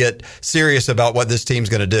before they get serious about what this team's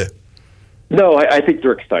going to do? No, I think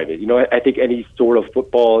they're excited. I think any sort of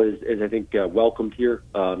football is I think, welcomed here.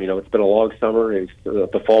 It's been a long summer, and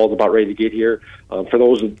the fall is about ready to get here. For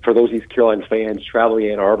those East Carolina fans traveling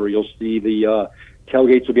to Ann Arbor, you'll see the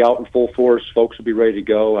tailgates will be out in full force. Folks will be ready to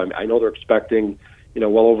go. I know they're expecting,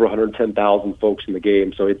 well over 110,000 folks in the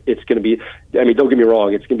game. So it's going to be, don't get me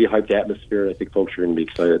wrong, it's going to be a hyped atmosphere, and I think folks are going to be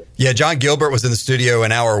excited. Yeah, Jon Gilbert was in the studio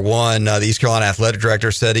in hour one. The East Carolina athletic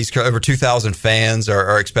director said over 2,000 fans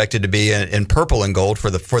are expected to be in purple and gold for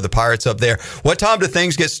the Pirates up there. What time do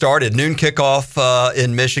things get started? Noon kickoff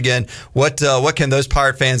in Michigan. What can those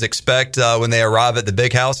Pirate fans expect when they arrive at the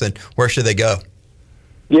Big House, and where should they go?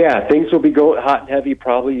 Yeah, things will be going hot and heavy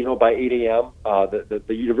probably, by 8 a.m.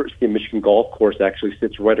 The University of Michigan golf course actually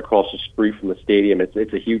sits right across the street from the stadium.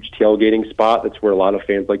 It's a huge tailgating spot. That's where a lot of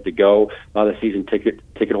fans like to go. A lot of season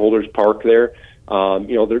ticket holders park there.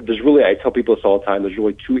 There's really, I tell people this all the time, there's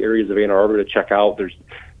really two areas of Ann Arbor to check out. There's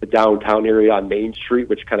the downtown area on Main Street,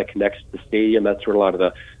 which kind of connects to the stadium. That's where a lot of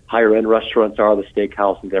the higher-end restaurants are, the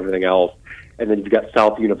steakhouse and everything else. And then you've got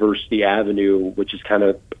South University Avenue, which is kind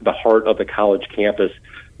of the heart of the college campus.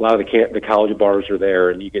 A lot of the college bars are there,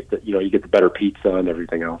 and you get the better pizza and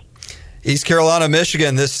everything else. East Carolina,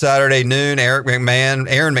 Michigan this Saturday noon. Aaron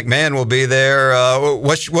McMann will be there.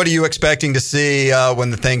 What are you expecting to see when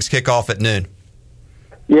the things kick off at noon?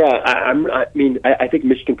 Yeah, I think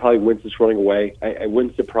Michigan probably wins this running away. It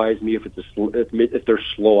wouldn't surprise me if if they're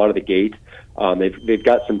slow out of the gate. They've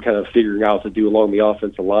got some kind of figuring out to do along the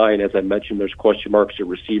offensive line. As I mentioned, there's question marks at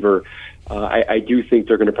receiver. I do think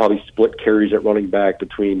they're going to probably split carries at running back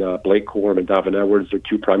between Blake Corum and Donovan Edwards, their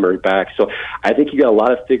two primary backs. So I think you got a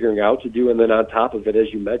lot of figuring out to do. And then on top of it,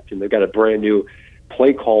 as you mentioned, they've got a brand new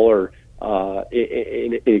play caller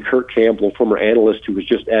in Kurt Campbell, former analyst who was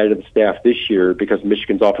just added to the staff this year because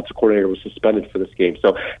Michigan's offensive coordinator was suspended for this game.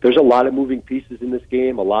 So there's a lot of moving pieces in this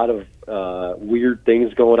game, a lot of weird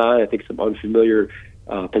things going on. I think some unfamiliar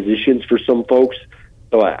positions for some folks.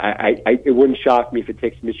 So it wouldn't shock me if it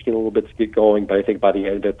takes Michigan a little bit to get going, but I think by the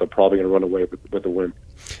end of it, they're probably going to run away with a win.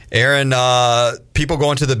 Aaron, people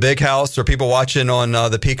going to the Big House or people watching on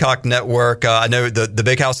the Peacock Network, I know the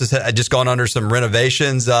Big House has just gone under some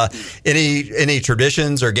renovations. Any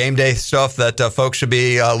traditions or game day stuff that folks should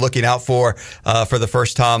be looking out for the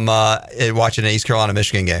first time watching an East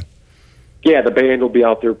Carolina-Michigan game? Yeah, the band will be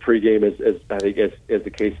out there pregame, as I think as the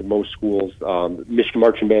case in most schools. Michigan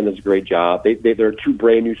Marching Band does a great job. There are two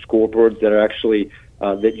brand new scoreboards that are actually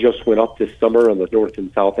that just went up this summer on the north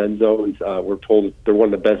and south end zones. We're told they're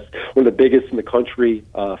one of the biggest in the country.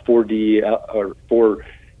 4D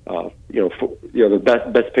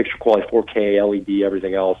the best picture quality, 4K, LED,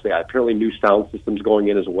 everything else. Yeah, apparently new sound systems going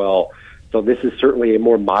in as well. So this is certainly a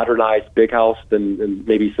more modernized Big House than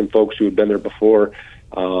maybe some folks who had been there before.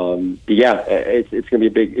 It's going to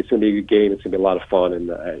be a good game. It's going to be a lot of fun,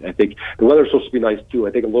 and I think the weather's supposed to be nice too.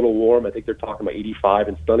 I think a little warm. I think they're talking about 85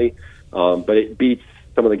 and sunny, but it beats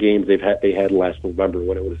some of the games they had last November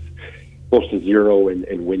when it was close to zero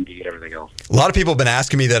and windy and everything else. A lot of people have been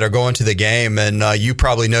asking me that are going to the game, and you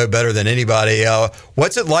probably know better than anybody.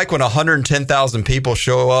 What's it like when 110,000 people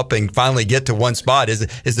show up and finally get to one spot?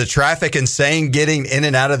 Is the traffic insane getting in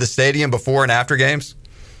and out of the stadium before and after games?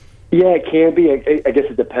 Yeah, it can be. I guess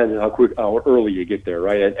it depends on how early you get there,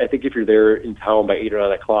 right? I think if you're there in town by 8 or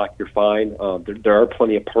 9 o'clock, you're fine. There are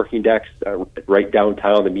plenty of parking decks right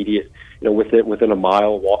downtown, immediate, within a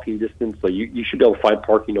mile walking distance. So you should be able to find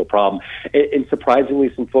parking, no problem. And surprisingly,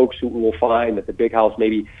 some folks who will find that the Big House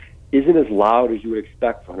maybe isn't as loud as you would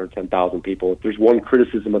expect for 110,000 people. If there's one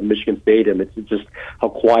criticism of Michigan Stadium, it's just how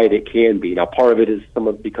quiet it can be. Now, part of it is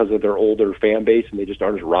because of their older fan base, and they just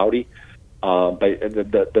aren't as rowdy. But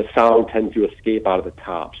the sound tends to escape out of the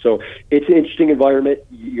top. So it's an interesting environment.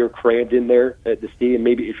 You're crammed in there at the stadium.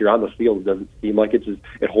 Maybe if you're on the field, it doesn't seem like it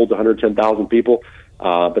holds 110,000 people.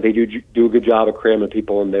 But they do a good job of cramming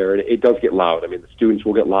people in there. And it does get loud. I mean, the students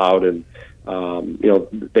will get loud, and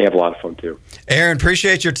they have a lot of fun too. Aaron,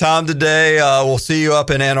 appreciate your time today. We'll see you up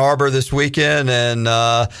in Ann Arbor this weekend, and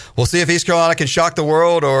we'll see if East Carolina can shock the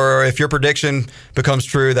world, or if your prediction becomes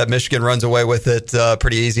true that Michigan runs away with it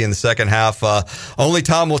pretty easy in the second half. Only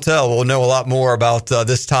time will tell. We'll know a lot more about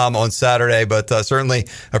this time on Saturday, but certainly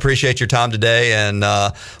appreciate your time today, and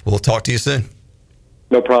we'll talk to you soon.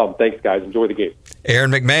 No problem. Thanks, guys. Enjoy the game.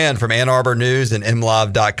 Aaron McMann from Ann Arbor News and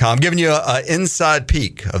MLive.com giving you an inside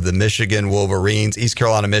peek of the Michigan Wolverines, East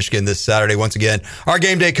Carolina, Michigan this Saturday. Once again, our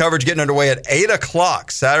game day coverage getting underway at 8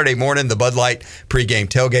 o'clock Saturday morning. The Bud Light pregame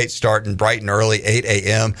tailgate starting bright and early, 8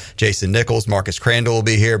 a.m. Jason Nichols, Marcus Crandall will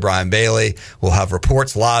be here. Brian Bailey will have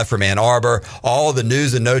reports live from Ann Arbor. All the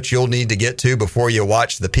news and notes you'll need to get to before you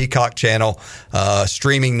watch the Peacock Channel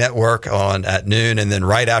streaming network on at noon. And then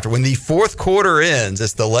right after, when the fourth quarter ends,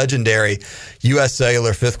 it's the legendary U.S.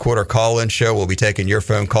 Cellular fifth quarter call-in show. We'll be taking your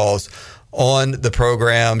phone calls on the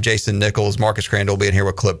program. Jason Nichols, Marcus Crandall will be in here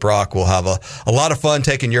with Clip Brock. We'll have a lot of fun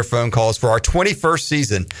taking your phone calls for our 21st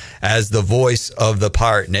season as the voice of the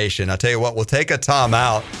Pirate Nation. I'll tell you what, we'll take a time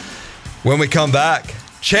out. When we come back,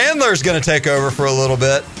 Chandler's going to take over for a little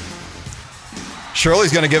bit.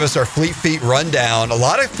 Shirley's going to give us our Fleet Feet rundown. A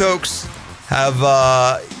lot of folks have,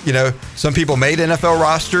 some people made NFL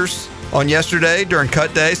rosters on yesterday during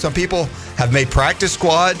cut day. Some people have made practice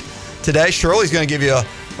squad today. Shirley's going to give you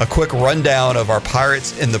a quick rundown of our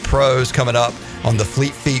Pirates in the pros coming up on the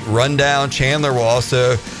Fleet Feet rundown. Chandler will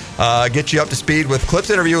also get you up to speed with Clip's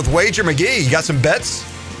interview with Wager McGhee. You got some bets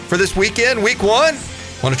for this weekend, week one?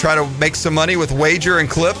 Want to try to make some money with Wager and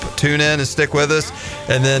Clip? Tune in and stick with us.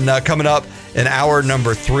 And then coming up in hour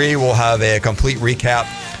number 3, we'll have a complete recap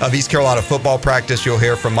of East Carolina football practice. You'll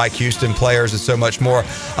hear from Mike Houston, players, and so much more.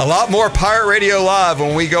 A lot more Pirate Radio Live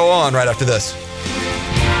when we go on right after this.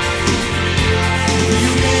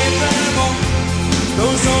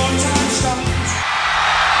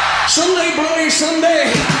 Sunday, bloody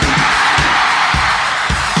Sunday.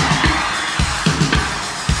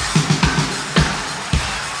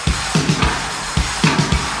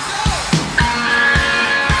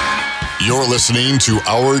 You're listening to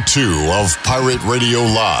Hour 2 of Pirate Radio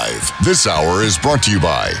Live. This hour is brought to you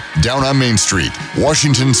by Down on Main Street,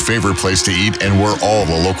 Washington's favorite place to eat and where all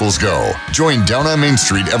the locals go. Join Down on Main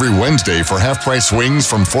Street every Wednesday for half-price wings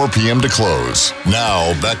from 4 p.m. to close.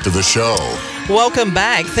 Now, back to the show. Welcome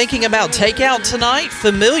back. Thinking about takeout tonight?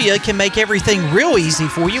 Familia can make everything real easy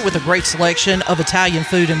for you with a great selection of Italian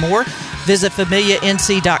food and more. Visit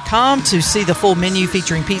FamiliaNC.com to see the full menu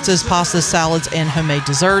featuring pizzas, pastas, salads, and homemade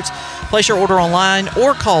desserts. Place your order online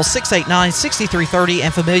or call 689-6330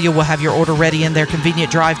 and Familia will have your order ready in their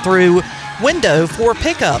convenient drive-thru window for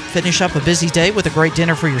pickup. Finish up a busy day with a great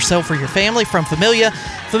dinner for yourself or your family from Familia.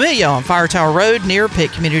 Familia on Fire Tower Road near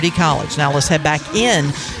Pitt Community College. Now let's head back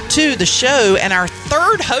in to the show and our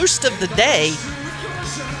third host of the day.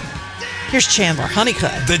 Here's Chandler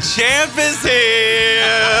Honeycutt. The champ is here.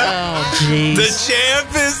 Oh, jeez. The champ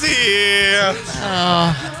is here.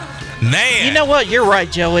 Oh. Man. You know what? You're right,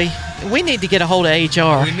 Joey. We need to get a hold of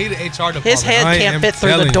HR. We need an HR department. His head can't fit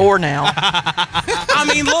through the door now. I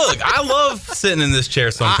mean, look, I love sitting in this chair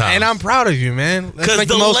sometimes. And I'm proud of you, man. Because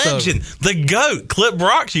the legend, the GOAT, Clip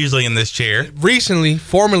Brock's usually in this chair. Recently,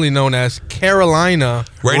 formerly known as Carolina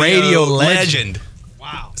Radio Legend.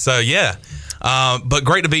 Wow. So, yeah. But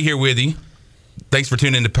great to be here with you. Thanks for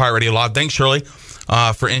tuning in to Pirate Radio Live. Thanks, Shirley,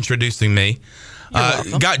 for introducing me.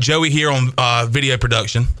 Got Joey here on video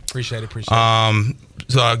production. Appreciate it.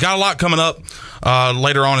 So I got a lot coming up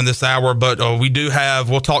later on in this hour, but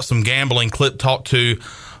we'll talk some gambling. Clip talk to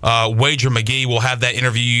Wager McGhee. We'll have that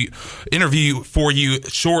interview for you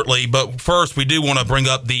shortly. But first, we do want to bring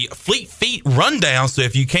up the Fleet Feet rundown. So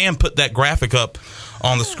if you can put that graphic up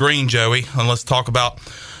on the screen, Joey, and let's talk about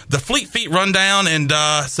the Fleet Feet rundown. And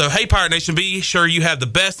so, hey, Pirate Nation, be sure you have the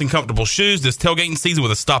best and comfortable shoes this tailgating season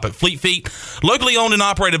with a stop at Fleet Feet. Locally owned and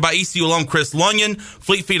operated by ECU alum Chris Lunyon,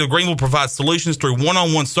 Fleet Feet of Greenville provides solutions through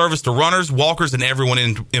one-on-one service to runners, walkers, and everyone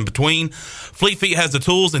in between. Fleet Feet has the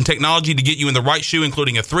tools and technology to get you in the right shoe,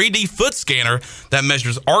 including a 3D foot scanner that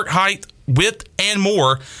measures arch height, width, and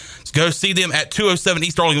more. So go see them at 207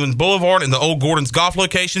 East Arlington Boulevard in the Old Gordon's Golf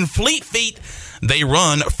location. Fleet Feet, they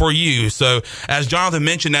run for you. So as Jonathan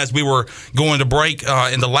mentioned, as we were going to break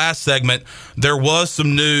in the last segment, there was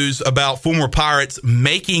some news about former Pirates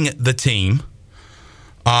making the team.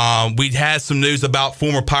 We had some news about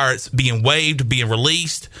former Pirates being waived, being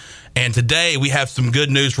released. And today we have some good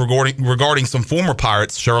news regarding some former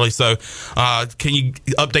Pirates, Shirley. So can you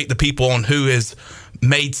update the people on who has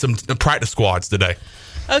made some practice squads today?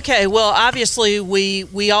 Okay, well, obviously,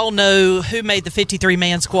 we all know who made the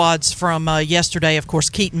 53-man squads from yesterday. Of course,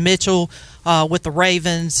 Keaton Mitchell with the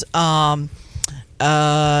Ravens, Jaquan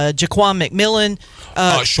McMillan.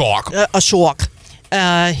 Shock. A shock.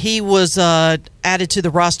 he was added to the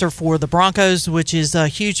roster for the Broncos, which is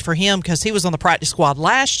huge for him because he was on the practice squad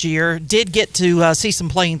last year. Did get to see some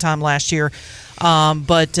playing time last year,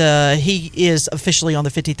 but he is officially on the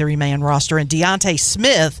 53-man roster. And Deontay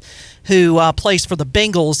Smith, who plays for the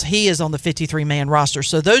Bengals, he is on the 53-man roster.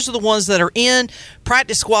 So those are the ones that are in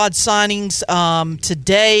practice squad signings.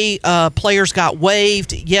 Today, players got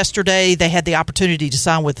waived. Yesterday, they had the opportunity to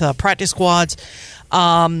sign with practice squads.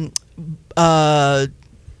 Holton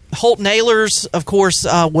Ahlers, of course,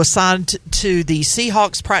 was signed to the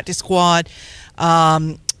Seahawks practice squad.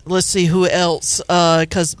 Let's see who else,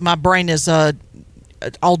 because my brain is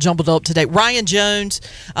all jumbled up today. Ryan Jones,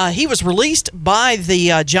 he was released by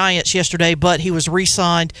the Giants yesterday, but he was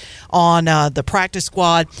re-signed on the practice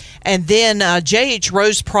squad. And then J.H.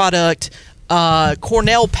 Rose product,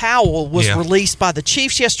 Cornell Powell was released by the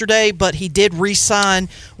Chiefs yesterday, but he did re-sign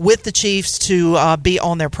with the Chiefs to be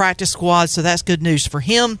on their practice squad, so that's good news for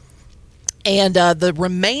him. And the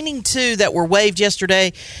remaining two that were waived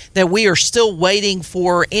yesterday that we are still waiting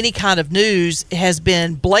for any kind of news has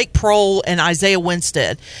been Blake Prohl and Isaiah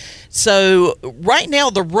Winstead. So right now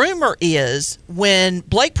the rumor is when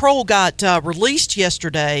Blake Prohl got released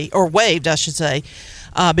yesterday, or waived, I should say,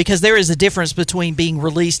 because there is a difference between being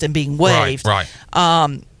released and being waived. Right.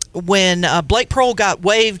 When Blake Prohl got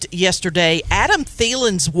waived yesterday, Adam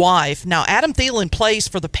Thielen's wife, now Adam Thielen plays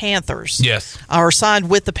for the Panthers. Yes. Or signed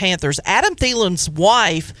with the Panthers. Adam Thielen's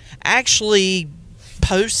wife actually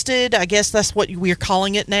posted, I guess that's what we're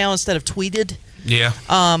calling it now instead of tweeted. Yeah.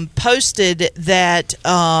 Posted that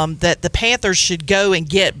that the Panthers should go and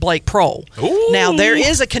get Blake Prohl. Ooh. Now, there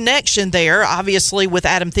is a connection there, obviously, with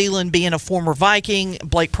Adam Thielen being a former Viking.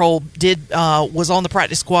 Blake Prohl was on the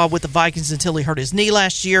practice squad with the Vikings until he hurt his knee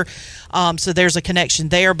last year. So there's a connection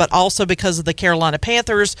there, but also because of the Carolina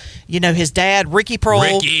Panthers, his dad, Ricky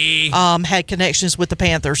Prohl, had connections with the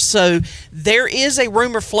Panthers. So there is a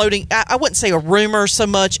rumor floating. I wouldn't say a rumor so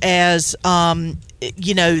much as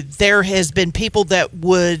there has been people that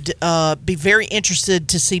would be very interested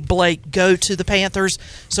to see Blake go to the Panthers.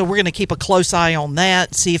 So we're going to keep a close eye on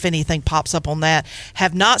that, see if anything pops up on that.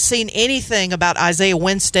 Have not seen anything about Isaiah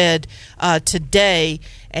Winstead today.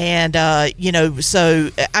 And, so,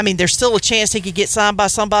 I mean, there's still a chance he could get signed by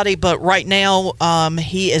somebody, but right now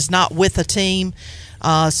he is not with a team.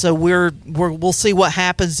 So we'll see what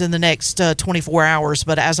happens in the next 24 hours.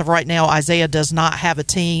 But as of right now, Isaiah does not have a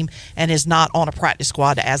team and is not on a practice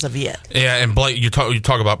squad as of yet. Yeah, and Blake, you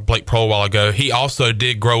talk about Blake Prohl a while ago. He also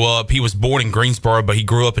did grow up. He was born in Greensboro, but he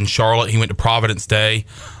grew up in Charlotte. He went to Providence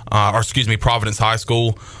Providence High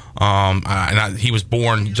School. He was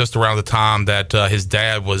born just around the time that his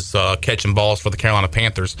dad was catching balls for the Carolina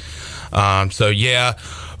Panthers.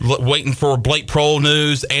 Waiting for Blake Prohl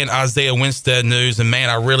news and Isaiah Winstead news. And, man,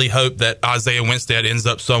 I really hope that Isaiah Winstead ends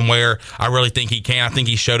up somewhere. I really think he can. I think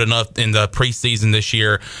he showed enough in the preseason this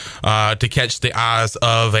year to catch the eyes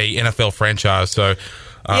of a NFL franchise. So,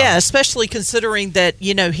 yeah, especially considering that,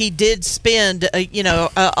 he did spend,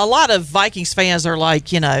 a lot of Vikings fans are like,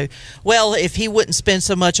 well, if he wouldn't spend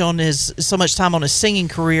so much time on his singing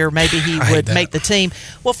career, maybe he would make the team.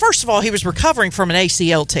 Well, first of all, he was recovering from an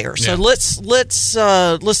ACL tear. So let's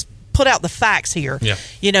put out the facts here. Yeah.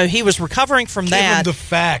 He was recovering from that. Give him the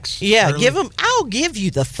facts. Yeah, I'll give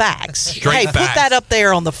you the facts. Put that up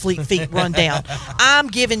there on the Fleet Feet rundown. I'm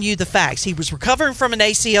giving you the facts. He was recovering from an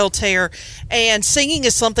ACL tear, and singing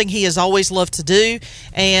is something he has always loved to do.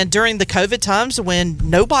 And during the COVID times when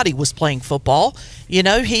nobody was playing football,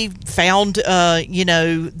 he found,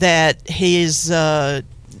 that his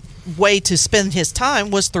way to spend his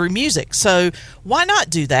time was through music. So why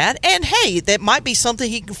not do that? And hey, that might be something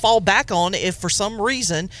he can fall back on if for some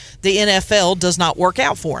reason the NFL does not work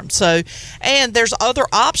out for him. So, and there's other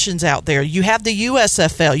options out there. You have the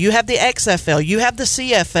USFL, you have the XFL, you have the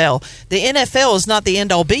CFL. The NFL is not the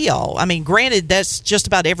end all be all. I mean, granted, that's just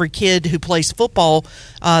about every kid who plays football.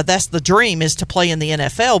 That's the dream, is to play in the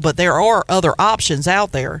NFL, but there are other options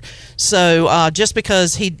out there. So just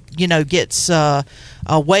because he, gets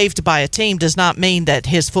waived by a team does not mean that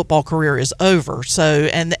his football career is over. So,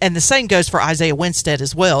 and the same goes for Isaiah Winstead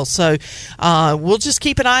as well. So, we'll just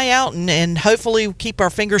keep an eye out and hopefully keep our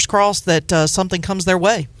fingers crossed that something comes their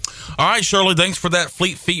way. All right, Shirley, thanks for that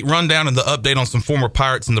Fleet Feet rundown and the update on some former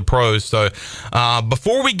Pirates in the pros. So,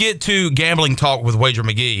 before we get to gambling talk with Wager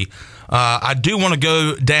McGhee, I do want to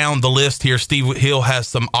go down the list here. Steve Hill has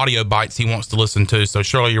some audio bites he wants to listen to. So,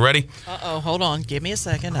 Shirley, you ready? Hold on. Give me a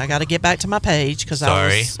second. I got to get back to my page because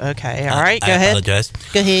Sorry. Okay, all right. Go ahead. I apologize.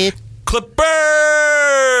 Go ahead. Clipper!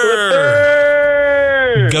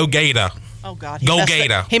 Go Gator. Oh, God. Go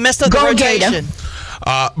Gator. He messed up the rotation.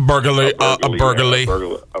 Burglary. A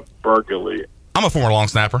burglary. I'm a former long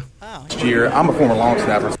snapper. I'm a former long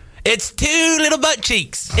snapper. It's two little butt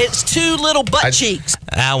cheeks. It's two little butt cheeks.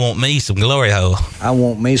 I want me some glory hole. I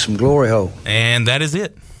want me some glory hole. And that is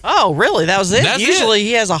it. Oh, really? That was it? That's Usually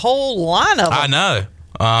he has a whole line of them. I know.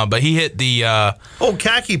 But he hit the... old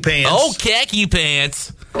khaki pants. Old khaki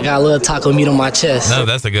pants. I got a little taco meat on my chest. No,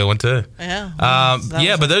 that's a good one, too. Yeah.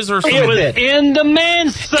 But those are some... It was in the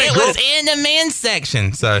men's section. It was in the men's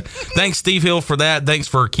section. So, thanks, Steve Hill, for that. Thanks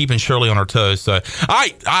for keeping Shirley on her toes. So, all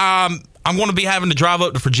right. I'm going to be having to drive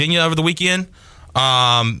up to Virginia over the weekend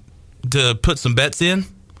to put some bets in.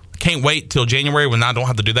 Can't wait till January when I don't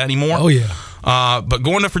have to do that anymore. Oh, yeah. But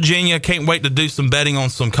going to Virginia, can't wait to do some betting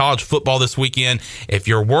on some college football this weekend. If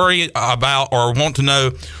you're worried about or want to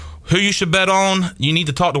know who you should bet on, you need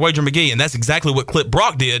to talk to Wager McGhee, and that's exactly what Clip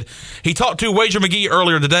Brock did. He talked to Wager McGhee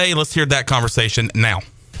earlier today, and let's hear that conversation now.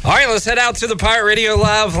 All right, let's head out to the Pirate Radio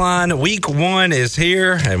Live line. Week 1 is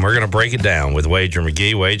here, and we're going to break it down with Wager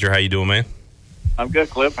McGhee. Wager, how you doing, man? I'm good,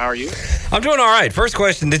 Clip. How are you? I'm doing all right. First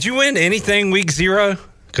question, did you win anything week 0?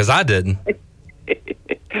 Because I didn't.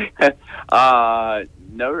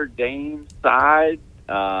 Notre Dame side,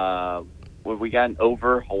 we got an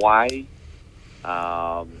over Hawaii.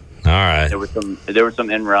 All right. There was some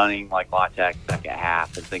in running like La Tech second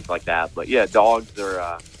half and things like that. But yeah, dogs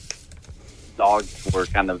were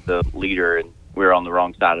kind of the leader, and we were on the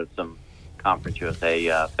wrong side of some Conference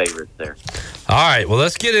USA favorites there. All right, well,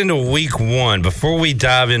 let's get into week 1 before we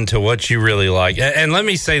dive into what you really like. And let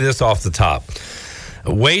me say this off the top.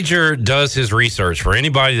 Wager does his research. For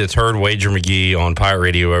anybody that's heard Wager McGhee on Pirate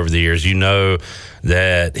Radio over the years, you know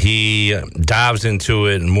that he dives into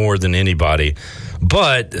it more than anybody.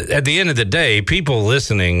 But at the end of the day, people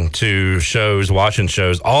listening to shows, watching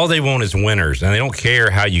shows, all they want is winners, and they don't care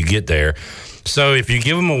how you get there. So if you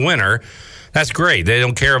give them a winner, that's great. They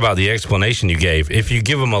don't care about the explanation you gave. If you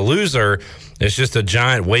give them a loser, it's just a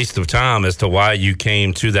giant waste of time as to why you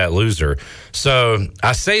came to that loser. So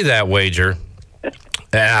I say that, Wager.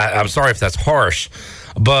 I'm sorry if that's harsh,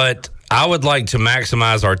 but I would like to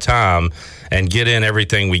maximize our time and get in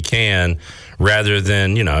everything we can rather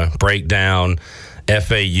than, break down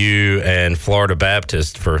FAU and Florida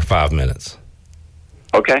Baptist for 5 minutes.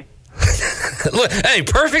 Okay. Look, hey,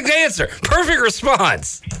 perfect answer. Perfect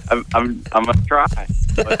response. I'm gonna try.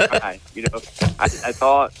 I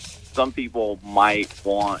thought some people might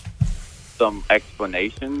want some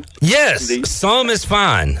explanations. Yes, some is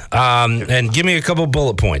fine. And give me a couple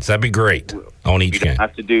bullet points. That'd be great on each game.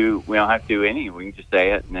 We don't have to do any. We can just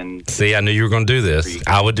say it and then. See, I knew you were going to do this.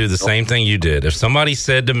 I would do the same thing you did. If somebody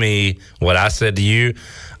said to me what I said to you,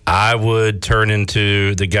 I would turn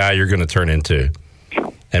into the guy you're going to turn into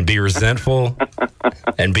and be resentful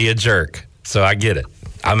and be a jerk. So I get it.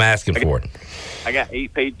 I'm asking for it. I got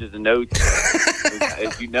 8 pages of notes.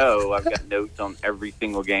 As you know, I've got notes on every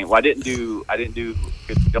single game. Well, I didn't do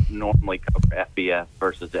because we don't normally cover FBS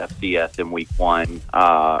versus FCS in week 1.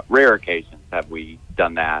 Rare occasions have we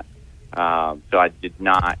done that. So I did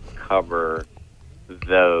not cover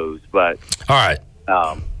those. But all right,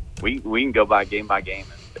 we can go by game,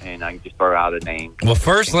 and I can just throw out a name. Well,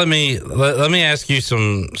 first let me ask you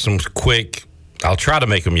some quick. I'll try to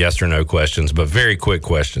make them yes or no questions, but very quick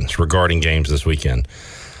questions regarding games this weekend.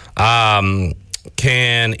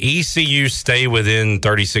 Can ECU stay within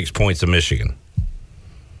 36 points of Michigan?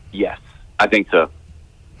 Yes, I think so.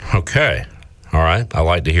 Okay. All right. I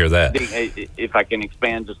like to hear that. If I can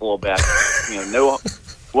expand just a little bit, no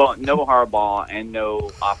Harbaugh and no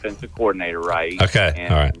offensive coordinator, right? Okay.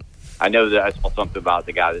 And all right. I know that I saw something about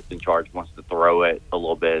the guy that's in charge wants to throw it a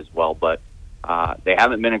little bit as well, but they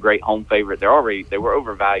haven't been a great home favorite. They were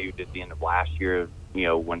overvalued at the end of last year.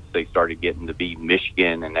 Once they started getting to be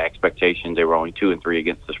Michigan and the expectations, they were only 2-3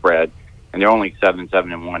 against the spread, and they're only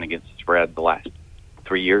 7-1 against the spread the last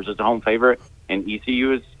 3 years as a home favorite. And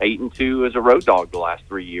ECU is 8-2 as a road dog the last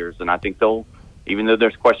 3 years. And I think they'll, even though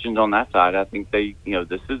there's questions on that side, I think they,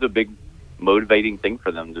 this is a big motivating thing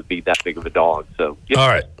for them to be that big of a dog. So yeah. All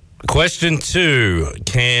right. Question 2,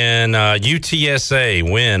 can UTSA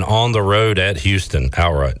win on the road at Houston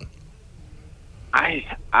outright?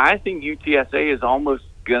 I think UTSA is almost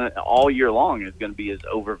gonna all year long is going to be as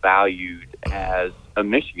overvalued as a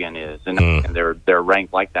Michigan is, and they're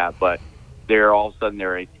ranked like that, but they're all of a sudden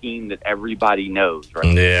they're a team that everybody knows,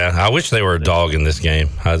 right? Yeah, I wish they were a dog in this game.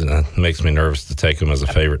 It makes me nervous to take them as a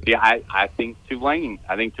favorite. Yeah, I think Tulane.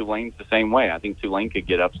 I think Tulane's the same way. I think Tulane could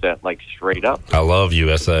get upset like straight up. I love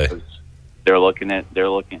USA. They're looking.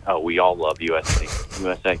 Oh, we all love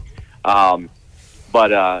USA.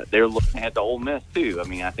 But they're looking at the Ole Miss too. I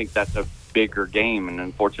mean, I think that's bigger game, and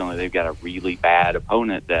unfortunately they've got a really bad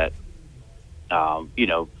opponent that,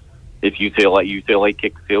 if UCLA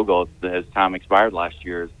kicked the field goal as time expired last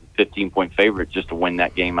year, is a 15-point favorite just to win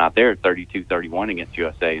that game out there, 32-31 against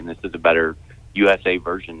USA, and this is a better USA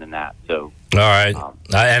version than that. So, all right,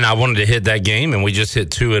 and I wanted to hit that game, and we just hit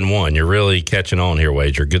 2-1. You're really catching on here,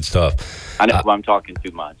 Wager. Good stuff. I know I'm talking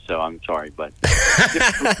too much, so I'm sorry, but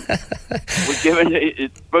we're giving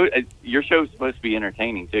your show's supposed to be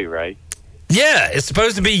entertaining too, right? Yeah, it's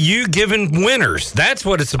supposed to be you giving winners. That's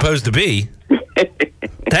what it's supposed to be.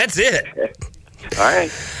 That's it. All right.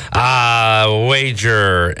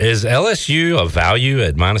 Wager, is LSU a value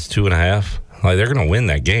at -2.5? Like, they're going to win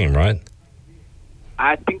that game, right?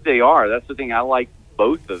 I think they are. That's the thing. I like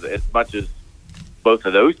both of them, as much as both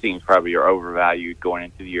of those teams probably are overvalued going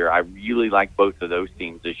into the year. I really like both of those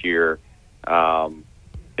teams this year.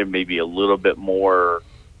 It may be a little bit more,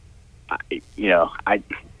 I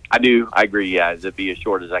do. I agree. Yeah, to be as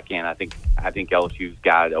short as I can. I think LSU's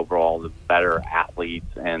got overall the better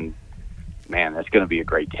athletes, and man, that's going to be a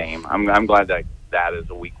great game. I'm glad that is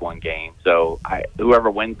a week 1 game. So whoever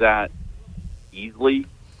wins that easily,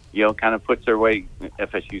 kind of puts their way.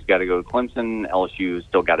 FSU's got to go to Clemson. LSU's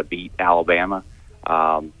still got to beat Alabama.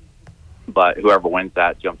 But whoever wins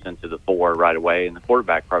that jumps into the 4 right away, and the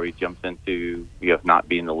quarterback probably jumps into, if not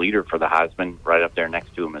being the leader for the Heisman, right up there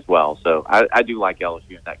next to him as well. So I do like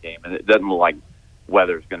LSU in that game, and it doesn't look like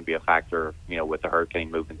weather is going to be a factor, with the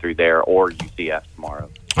hurricane moving through there or UCF tomorrow.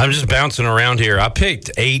 I'm just bouncing around here. I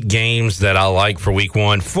picked 8 games that I like for week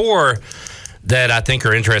 1, 4 that I think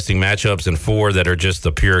are interesting matchups, and 4 that are just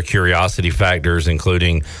the pure curiosity factors,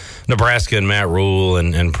 including Nebraska and Matt Rule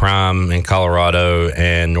and Prime in Colorado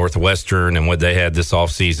and Northwestern and what they had this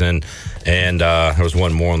offseason. And there was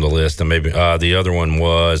one more on the list, and maybe the other one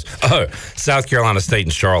was South Carolina State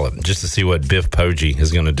and Charlotte, just to see what Biff Poggi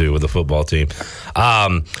is going to do with the football team.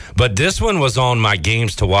 But this one was on my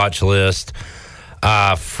games to watch list.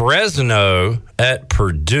 Fresno at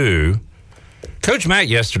Purdue. Coach Mack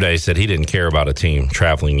yesterday said he didn't care about a team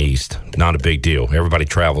traveling east. Not a big deal. Everybody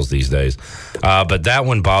travels these days. But that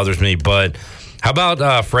one bothers me. But how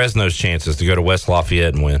about Fresno's chances to go to West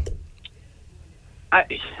Lafayette and win?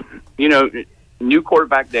 New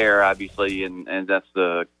quarterback there, obviously, and that's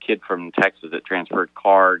the kid from Texas that transferred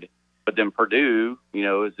Card. But then Purdue,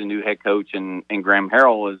 is the new head coach, and Graham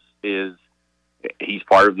Harrell is he's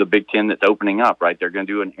part of the Big Ten that's opening up, right? They're going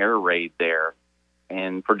to do an air raid there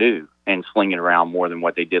in Purdue and sling it around more than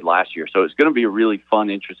what they did last year. So it's going to be a really fun,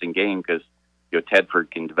 interesting game because Tedford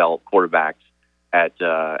can develop quarterbacks at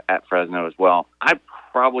Fresno as well. I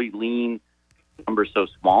probably lean numbers so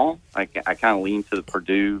small. I kind of lean to the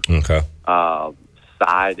Purdue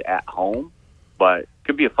side at home, but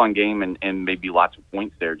could be a fun game and maybe lots of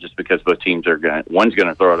points there just because both teams are one's going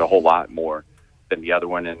to throw it a whole lot more than the other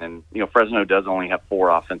one. And then, Fresno does only have 4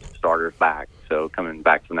 offensive starters back. So coming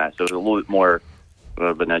back from that. So it's a little bit more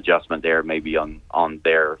of an adjustment there, maybe on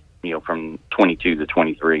their, from 22 to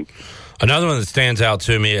 23. Another one that stands out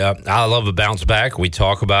to me, I love a bounce back. We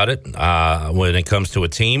talk about it when it comes to a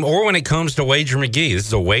team or when it comes to Wager McGhee. This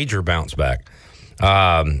is a wager bounce back.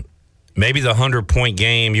 Maybe the 100-point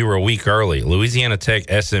game, you were a week early. Louisiana Tech,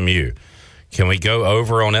 SMU. Can we go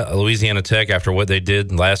over on Louisiana Tech after what they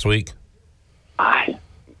did last week?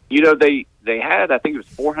 They had, I think it was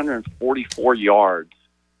 444 yards.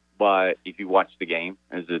 But if you watched the game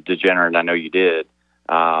as a degenerate, I know you did.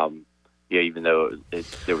 Even though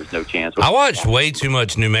there was no chance. I watched way too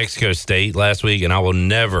much New Mexico State last week, and I will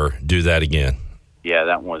never do that again. Yeah,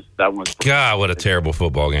 that was. God, what a terrible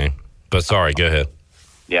football game. But sorry, go ahead.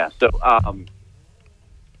 Yeah. So, what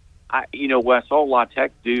I saw La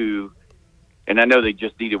Tech do, and I know they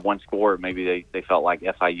just needed one score. Maybe they felt like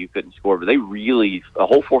FIU couldn't score, but they really the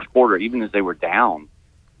whole fourth quarter, even as they were down.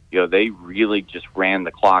 They really just ran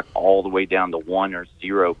the clock all the way down to 1 or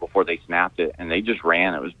 0 before they snapped it, and they just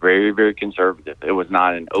ran. It was very, very conservative. It was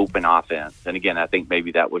not an open offense. And again, I think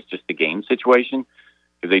maybe that was just the game situation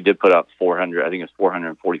because they did put up 400. I think it was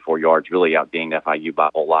 444 yards, really outgained FIU by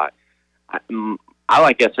a whole lot. I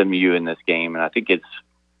like SMU in this game, and I think it's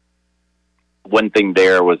one thing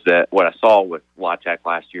there was that what I saw with La Tech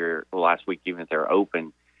last week, even if they're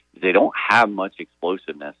open, they don't have much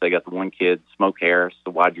explosiveness. They got the one kid, Smoke Harris,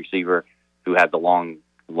 the wide receiver, who had the long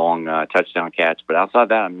touchdown catch. But outside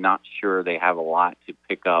that, I'm not sure they have a lot to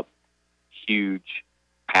pick up huge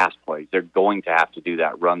pass plays. They're going to have to do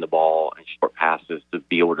that, run the ball and short passes to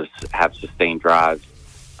be able to have sustained drives.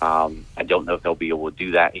 I don't know if they'll be able to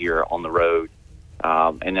do that here on the road.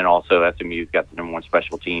 And then also SMU's got the number 1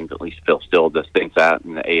 special teams, at least Phil Still does think that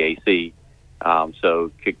in the AAC.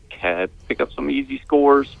 So could pick up some easy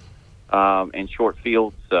scores. and short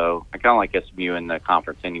field. So I kind of like SMU in the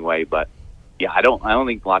conference anyway. But yeah, I don't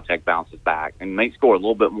think La Tech bounces back and may score a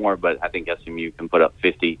little bit more, but I think SMU can put up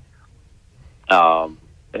 50.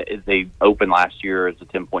 They opened last year as a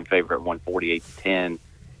 10-point favorite, won 48-10.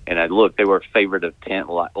 And I looked, they were a favorite of 10.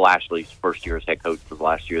 Lashley's first year as head coach was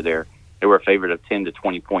last year there. They were a favorite of 10 to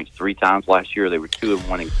 20 points 3 times last year. They were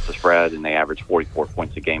 2-1 against the spread, and they averaged 44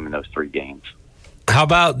 points a game in those 3 games. How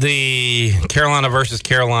about the Carolina versus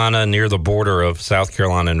Carolina near the border of South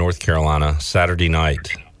Carolina and North Carolina Saturday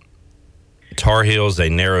night? Tar Heels, a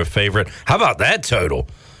narrow favorite. How about that total?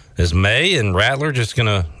 Is May and Rattler just going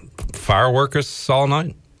to firework us all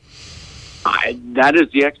night? That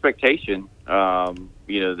is the expectation.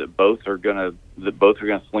 That both are going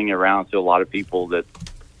to sling it around to a lot of people that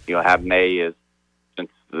have May as, since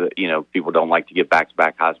people don't like to get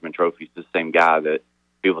back-to-back Heisman trophies. The same guy that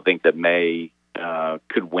people think that May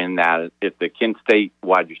could win that if the Kent State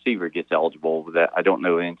wide receiver gets eligible. That I don't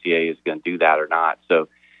know if NCAA is going to do that or not. So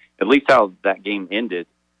at least how that game ended,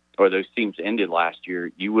 or those teams ended last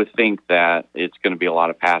year, you would think that it's going to be a lot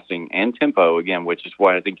of passing and tempo again, which is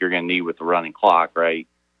what I think you're going to need with the running clock, right?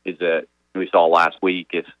 Is that we saw last week,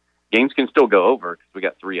 if games can still go over, because we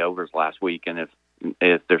got 3 overs last week, and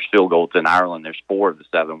if there's field goals in Ireland, there's 4 of the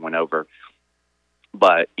 7 went over.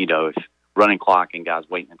 But, if running clock and guys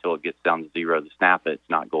waiting until it gets down to 0 to snap it, it's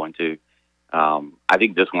not going to. I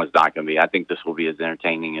think this one's not going to be. I think this will be as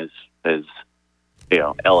entertaining as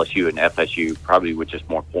LSU and FSU, probably with just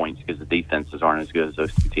more points because the defenses aren't as good as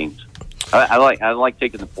those 2 teams. I like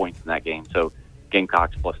taking the points in that game. So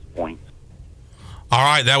Gamecocks plus the points. All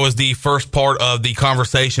right, that was the first part of the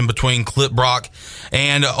conversation between Clip Brock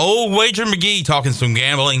and old Wager McGhee, talking some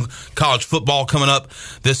gambling, college football coming up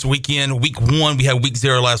this weekend. Week 1, we had week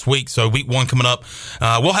 0 last week, so week 1 coming up.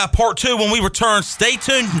 We'll have part 2 when we return. Stay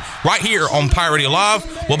tuned right here on Pirate Radio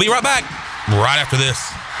Live. We'll be right back right after this.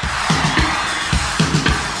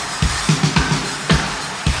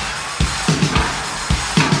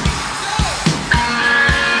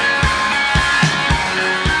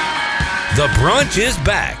 The brunch is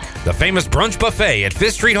back. The famous brunch buffet at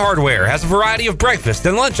Fifth Street Hardware has a variety of breakfast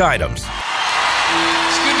and lunch items.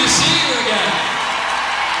 It's good to see you again.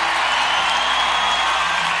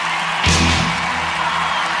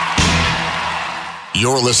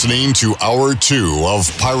 You're listening to Hour 2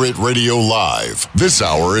 of Pirate Radio Live. This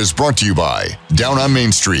hour is brought to you by Down on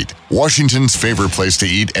Main Street, Washington's favorite place to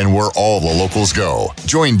eat and where all the locals go.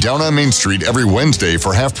 Join Down on Main Street every Wednesday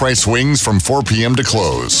for half-price wings from 4 p.m. to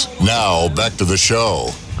close. Now, back to the show.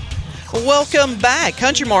 Welcome back.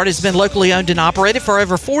 Country Mart has been locally owned and operated for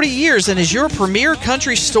over 40 years and is your premier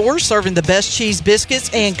country store serving the best cheese, biscuits,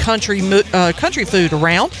 and country food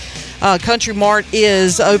around. Country Mart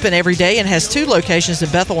is open every day and has 2 locations in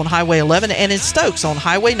Bethel on Highway 11 and in Stokes on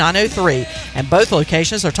Highway 903. And both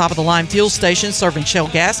locations are top-of-the-line fuel stations serving Shell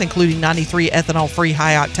gas, including 93 ethanol-free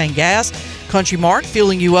high-octane gas. Country Mart,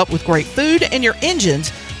 fueling you up with great food and your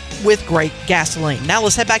engines with great gasoline. Now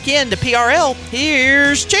let's head back into PRL.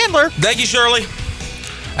 Here's Chandler. Thank you, Shirley.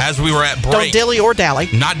 As we were at break. Don't dilly or dally.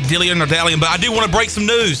 Not dilly or dally, but I do want to break some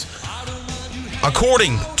news.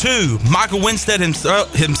 According to Michael Winstead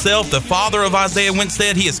himself, the father of Isaiah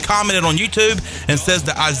Winstead, he has commented on YouTube and says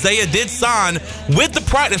that Isaiah did sign with the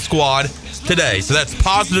practice squad today. So that's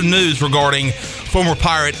positive news regarding former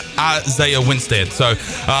Pirate Isaiah Winstead. So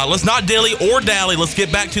let's not dilly or dally. Let's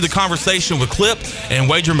get back to the conversation with Clip and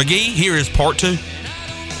Wager McGhee. Here is part 2.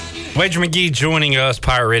 Wager McGhee joining us,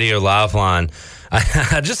 Pirate Radio Live Line.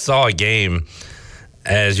 I just saw a game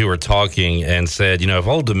as you were talking and said, if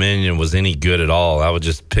Old Dominion was any good at all, I would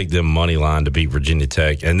just pick them money line to beat Virginia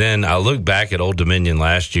Tech. And then I looked back at Old Dominion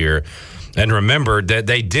last year and remembered that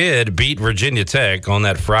they did beat Virginia Tech on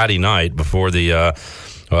that Friday night before the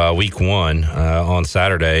week 1 on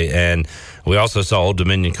Saturday. And we also saw Old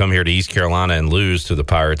Dominion come here to East Carolina and lose to the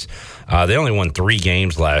Pirates. They only won 3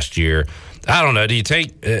 games last year. I don't know. Do you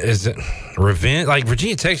take, is it revenge? Like,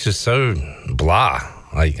 Virginia Tech's just so blah.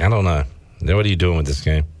 Like, I don't know. What are you doing with this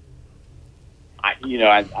game?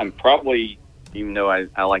 I'm probably, even though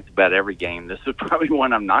I like to bet every game, this is probably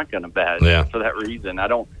one I'm not going to bet for that reason.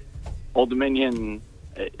 Old Dominion,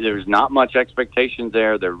 there's not much expectations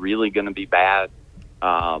there. They're really going to be bad.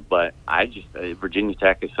 But Virginia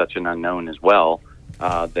Tech is such an unknown as well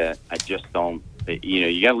that I just don't,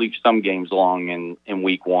 you got to leave some games along in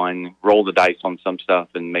week 1, roll the dice on some stuff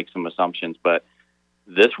and make some assumptions. But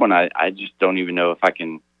this one, I just don't even know if I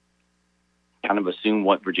can kind of assume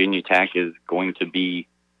what Virginia Tech is going to be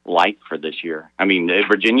like for this year. I mean,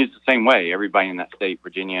 Virginia's the same way. Everybody in that state,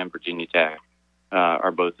 Virginia and Virginia Tech,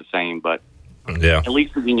 are both the same. But at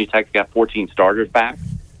least Virginia Tech's got 14 starters back.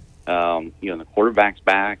 The quarterback's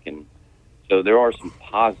back, and so there are some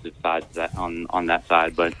positive sides to that on that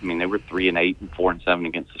side. But I mean, they were 3-8 and 4-7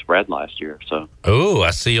 against the spread last year. So, oh,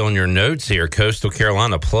 I see on your notes here, Coastal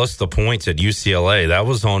Carolina plus the points at UCLA. That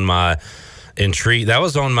was on my intrigue. That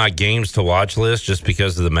was on my games to watch list just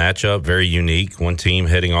because of the matchup. Very unique. One team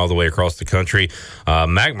heading all the way across the country.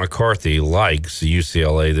 Mac McCarthy likes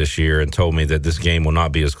UCLA this year and told me that this game will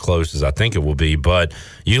not be as close as I think it will be. But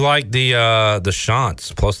you like the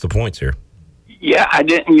Shants plus the points here. Yeah, I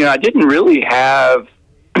didn't really have.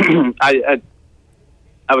 I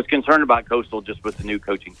was concerned about Coastal just with the new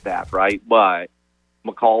coaching staff, right? But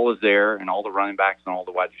McCall is there, and all the running backs and all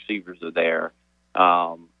the wide receivers are there.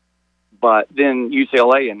 But then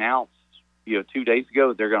UCLA announced, 2 days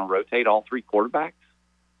ago, they're going to rotate all 3 quarterbacks,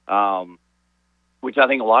 which I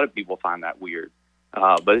think a lot of people find that weird.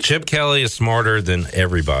 But Chip Kelly is smarter than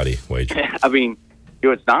everybody, Wager. I mean,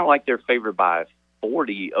 it's not like they're favored by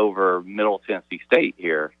 40 over Middle Tennessee State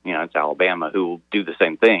here. It's Alabama who will do the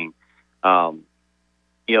same thing.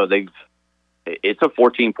 It's a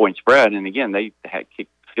 14-point spread, and again, they had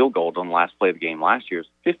kicked field goal on the last play of the game last year's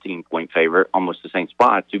 15-point favorite, almost the same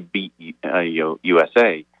spot to beat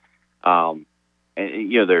USA.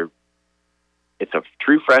 It's a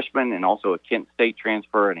true freshman and also a Kent State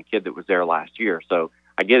transfer and a kid that was there last year. So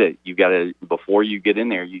I get it. You got to, before you get in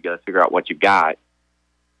there, you got to figure out what you got.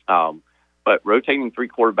 But rotating 3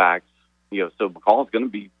 quarterbacks, so McCall is going to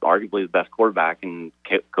be arguably the best quarterback, and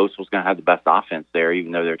Coastal's going to have the best offense there,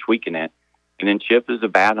 even though they're tweaking it. And then Chip is a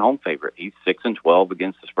bad home favorite. He's 6-12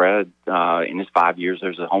 against the spread in his 5 years.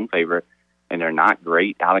 There's a home favorite, and they're not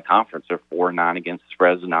great out of conference. They're 4-9 against the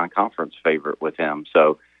spread as a non-conference favorite with him.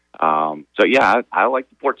 So yeah, I like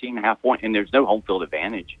the 14.5 point. And there's no home field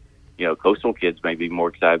advantage. Coastal kids may be more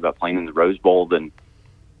excited about playing in the Rose Bowl than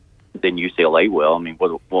UCLA will. I mean,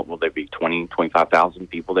 what will there be?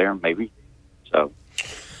 25,000 people there, maybe. So.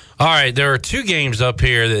 All right, there are 2 games up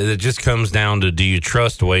here that just comes down to, do you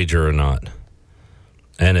trust Wager or not?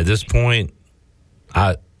 And at this point,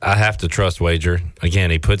 I have to trust Wager.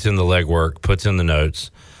 Again, he puts in the legwork, puts in the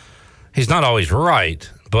notes. He's not always right,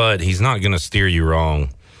 but he's not going to steer you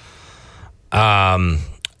wrong.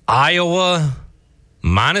 Iowa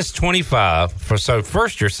minus 25. So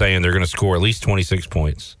first you're saying they're going to score at least 26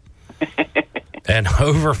 points. And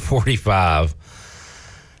over 45.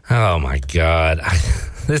 Oh, my God.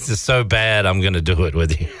 This is so bad, I'm going to do it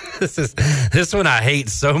with you. This one I hate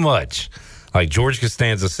so much. Like George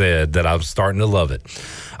Costanza said, that I'm starting to love it.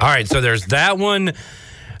 All right, so there's that one.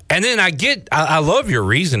 And then I love your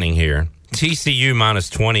reasoning here. TCU minus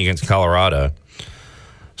 20 against Colorado.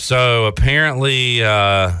 So apparently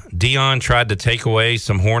Dion tried to take away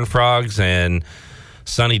some Horned Frogs, and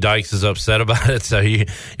Sonny Dykes is upset about it. So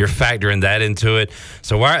you're factoring that into it.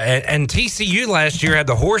 So and TCU last year had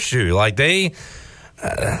the horseshoe. Like they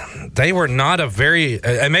were not a very,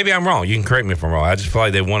 and maybe I'm wrong. You can correct me if I'm wrong. I just feel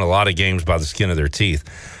like they won a lot of games by the skin of their teeth.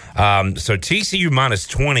 So TCU minus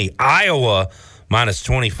 20, Iowa minus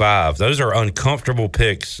 25. Those are uncomfortable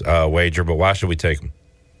picks, Wager, but why should we take them?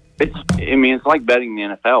 It's like betting the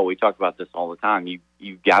NFL. We talk about this all the time.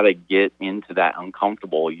 You've got to get into that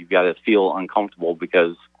uncomfortable. You've got to feel uncomfortable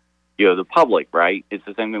because, the public, right? It's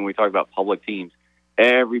the same thing we talk about public teams.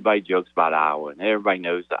 Everybody jokes about Iowa, and everybody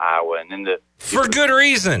knows the Iowa, and then for good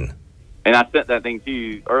reason. And I sent that thing to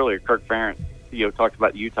you earlier. Kirk Ferentz, talked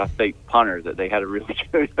about the Utah State punter, that they had a really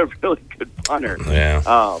good punter.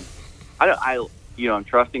 Yeah. I'm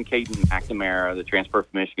trusting Caden McNamara, the transfer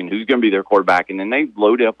from Michigan, who's going to be their quarterback, and then they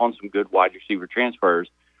loaded up on some good wide receiver transfers.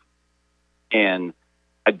 And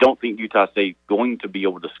I don't think Utah State's going to be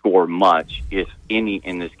able to score much, if any,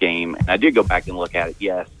 in this game. And I did go back and look at it.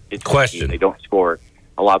 Yes, it's question. They don't score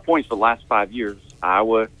a lot of points. For the last 5 years,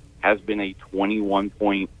 Iowa has been a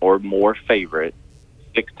 21-point or more favorite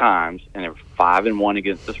 6 times, and they're 5-1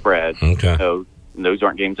 against the spread. Okay. So those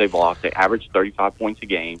aren't games they've lost. They average 35 points a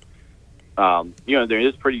game. There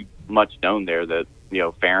is pretty much known there that,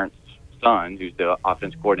 Ferentz' son, who's the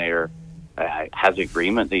offense coordinator, has an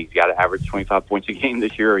agreement that he's got to average 25 points a game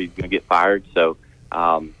this year or he's going to get fired. So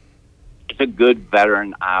it's a good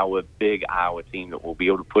veteran big Iowa team that will be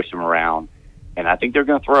able to push them around. And I think they're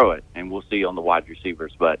going to throw it, and we'll see on the wide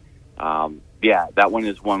receivers. But, that one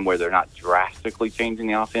is one where they're not drastically changing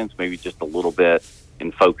the offense, maybe just a little bit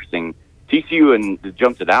and focusing. TCU, and to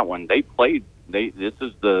jump to that one, they played. This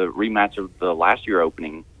is the rematch of the last year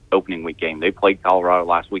opening week game. They played Colorado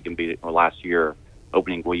last year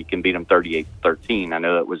opening week and beat them 38-13. I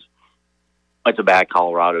know it's a bad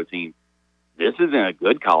Colorado team. This isn't a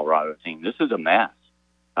good Colorado team. This is a mess.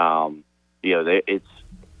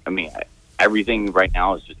 everything right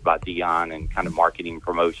now is just about Dion and kind of marketing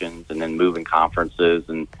promotions and then moving conferences.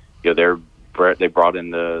 And, they brought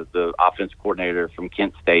in the offense coordinator from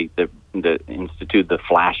Kent State that instituted the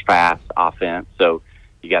flash pass offense. So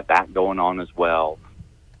you got that going on as well.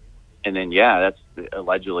 And then, that's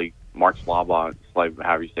allegedly Mark Slaubaugh,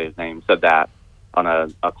 however you say his name, said that on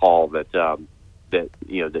a call that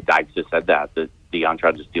Dykes just said that Dion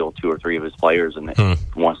tried to steal 2 or 3 of his players and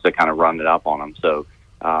wants to kind of run it up on them. So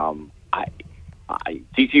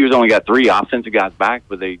TCU's only got 3 offensive guys back,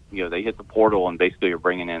 but they hit the portal and basically are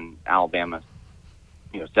bringing in Alabama,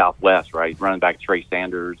 Southwest, right? Running back Trey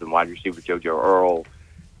Sanders and wide receiver JoJo Earl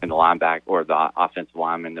and the linebacker or the offensive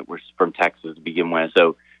lineman that was from Texas to begin with.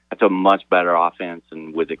 So that's a much better offense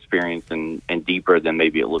and with experience and deeper than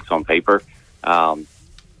maybe it looks on paper. And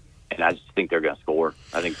I just think they're going to score.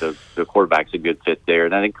 I think the quarterback's a good fit there.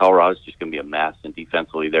 And I think Colorado's just going to be a mess. And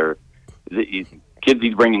defensively, the kids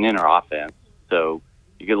he's bringing in are offense. So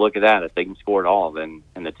you could look at that. If they can score at all, then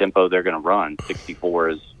in the tempo they're going to run, 64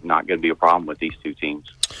 is not going to be a problem with these 2 teams.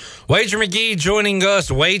 Wager McGhee joining us.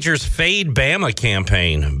 Wager's Fade Bama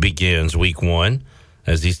campaign begins week 1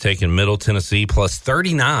 as he's taking Middle Tennessee plus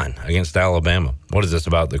 39 against Alabama. What is this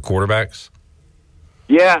about, the quarterbacks?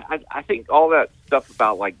 Yeah, I think all that stuff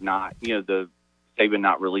about the Saban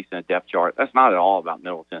not releasing a depth chart, that's not at all about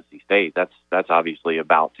Middle Tennessee State. That's obviously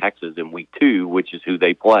about Texas in week 2, which is who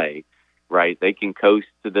they play, right? They can coast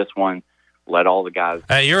to this one, let all the guys.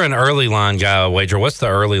 Hey, you're an early line guy, Wager. What's the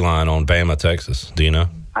early line on Bama, Texas? Do you know?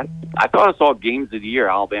 I thought I saw games of the year.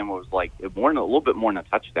 Alabama was a little bit more than a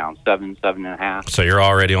touchdown, 7.5. So you're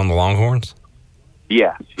already on the Longhorns?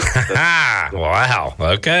 Yes. Wow.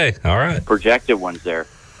 Okay. All right. Projected ones there.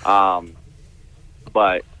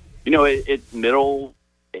 But, it's middle.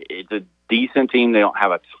 It's a decent team. They don't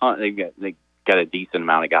have a ton. They got a decent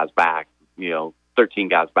amount of guys back, 13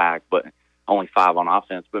 guys back, but only 5 on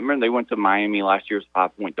offense. But remember, they went to Miami last year's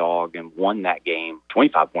 5-point dog and won that game,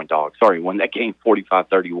 25-point dog. Sorry, won that game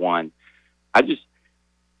 45-31.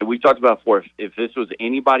 We talked about before, if this was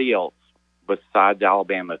anybody else besides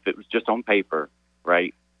Alabama, if it was just on paper,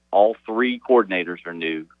 right, all 3 coordinators are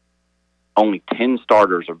new, only 10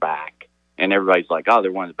 starters are back, and everybody's like, oh,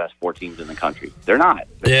 they're one of the best 4 teams in the country. They're not.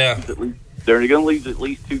 They're going to lose at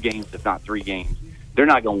least 2 games, if not 3 games. They're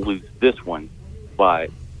not going to lose this one, but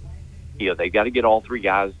they got to get all 3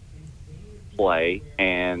 guys play,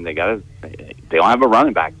 and they don't have a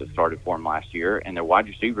running back that started for them last year, and their wide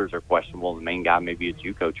receivers are questionable. The main guy may be a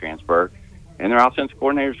JUCO transfer, and their offensive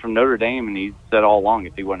coordinator's from Notre Dame, and he said all along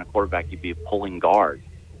if he wasn't a quarterback, he'd be a pulling guard.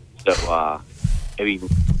 So,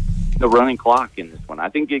 the running clock in this one, I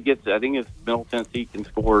think if Middle Tennessee can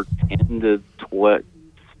score 10,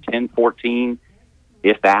 14,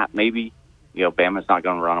 if that, maybe, Bama's not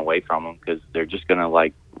going to run away from them because they're just going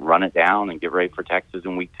to run it down and get ready for Texas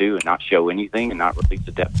in week 2 and not show anything and not release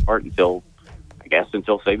the depth chart until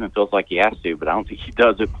Saban feels like he has to, but I don't think he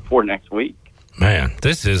does it before next week. Man,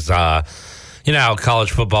 this is, how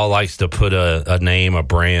college football likes to put a name, a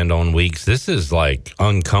brand on weeks. This is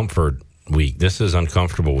uncomfort week. This is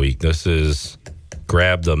uncomfortable week. This is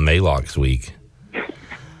grab the Maalox week.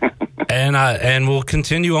 And we'll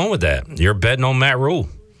continue on with that. You're betting on Matt Rule.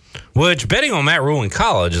 Which betting on Matt Rule in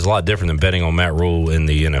college is a lot different than betting on Matt Rule in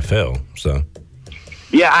the NFL. So,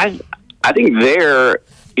 yeah, I think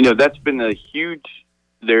that's been a huge.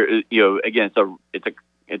 Again,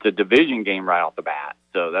 it's a division game right off the bat,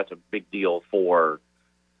 so that's a big deal for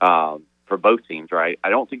both teams, right? I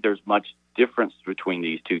don't think there's much difference between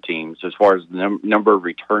these 2 teams as far as the number of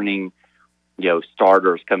returning,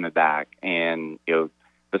 starters coming back, and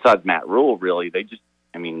besides Matt Rule, really,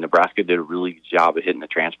 Nebraska did a really good job of hitting the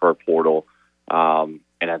transfer portal, and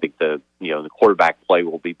I think the quarterback play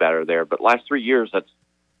will be better there. But last 3 years,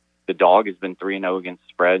 the dog has been 3-0 against the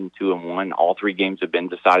spread and 2-1. All 3 games have been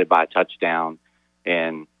decided by a touchdown.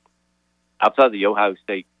 And outside of the Ohio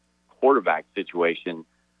State quarterback situation,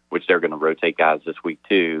 which they're going to rotate guys this week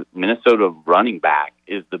too, Minnesota running back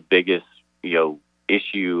is the biggest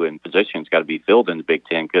issue and position's got to be filled in the Big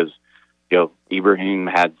Ten because Ibrahim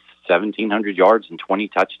had 1,700 yards and 20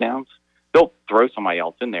 touchdowns. They'll throw somebody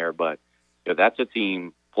else in there, but that's a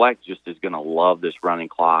team. Fleck just is going to love this running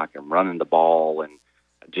clock and running the ball, and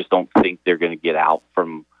I just don't think they're going to get out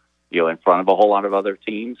from in front of a whole lot of other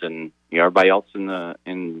teams. And everybody else in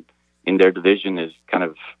their division is kind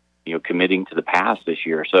of committing to the pass this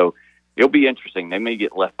year. So it'll be interesting. They may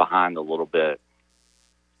get left behind a little bit,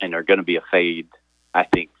 and they're going to be a fade, I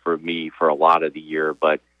think, for me for a lot of the year.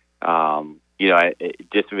 But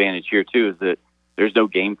disadvantage here too is that there's no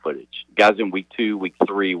game footage. Guys in week 2, week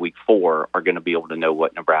 3, week 4 are going to be able to know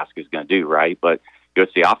what Nebraska is going to do, right? But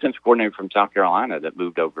it's the offensive coordinator from South Carolina that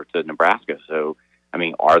moved over to Nebraska. So, I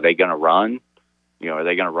mean, are they going to run? Are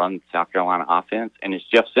they going to run South Carolina offense? And it's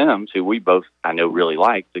Jeff Sims, who we both, I know, really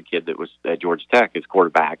like, the kid that was at Georgia Tech, as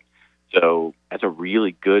quarterback. So that's a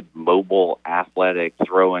really good, mobile, athletic,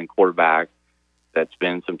 throwing quarterback that's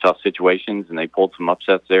been in some tough situations, and they pulled some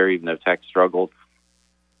upsets there, even though Tech struggled.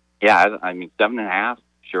 Yeah, I mean, 7.5,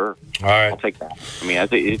 sure. All right. I'll take that. I mean, I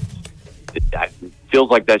think it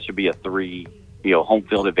feels like that should be a 3, home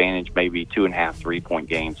field advantage, maybe 2.5, 3-point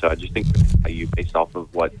game. So I just think you based off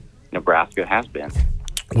of what Nebraska has been.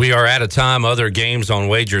 We are out of time. Other games on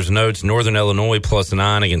Wagers Notes: Northern Illinois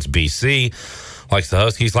 +9 against BC. Likes the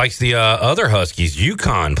Huskies. Likes the other Huskies.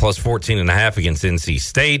 UConn +14.5 against NC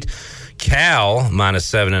State. Cal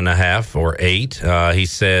 -7.5 or 8. He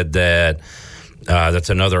said that that's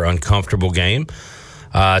another uncomfortable game.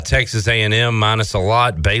 Texas A&M minus a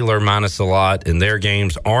lot. Baylor minus a lot in their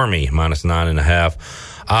games. Army -9.5.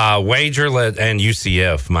 Wager and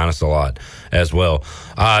UCF minus a lot as well.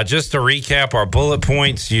 Just to recap our bullet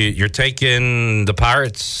points, you're taking the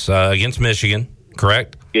Pirates against Michigan,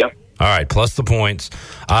 correct? Yep. All right, plus the points.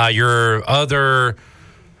 Your other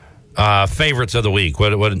favorites of the week,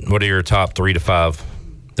 what are your top 3 to 5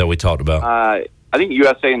 that we talked about? I think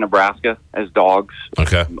USA and Nebraska as dogs.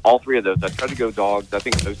 Okay. All 3 of those. I try to go dogs. I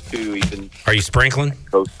think those 2 even. Are you sprinkling?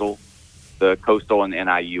 The Coastal and the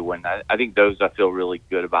NIU win. I think those I feel really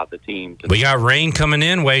good about the teams. We got rain coming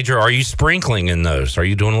in, Wager. Are you sprinkling in those? Are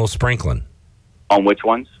you doing a little sprinkling? On which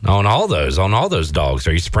ones? On all those dogs.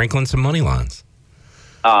 Are you sprinkling some money lines?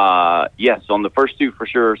 Yes, on the first 2 for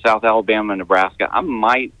sure, South Alabama and Nebraska. I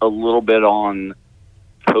might a little bit on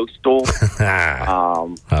Coastal.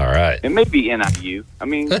 All right. It may be NIU. I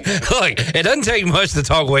mean, look, it doesn't take much to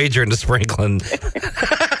talk wager into sprinkling.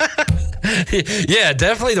 Yeah,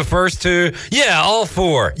 definitely the first 2. Yeah, all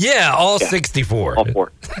 4. Yeah, all 64. All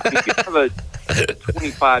 4. If you have a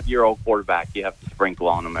 25-year-old quarterback, you have to sprinkle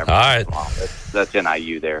on them every once in a while. That's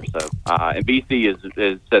NIU there. So, and BC is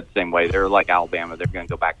said the same way. They're like Alabama. They're going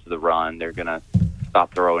to go back to the run. They're going to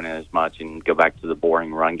stop throwing it as much and go back to the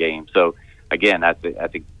boring run game. So, again, I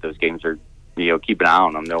think those games are, keep an eye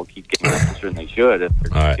on them. They'll keep getting closer than they should if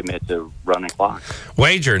they're going to commit to running clock.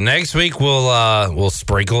 Wager, next week we'll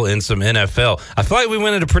sprinkle in some NFL. I feel like we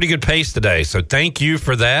went at a pretty good pace today, so thank you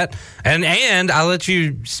for that. And I'll let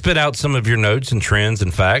you spit out some of your notes and trends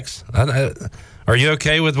and facts. Are you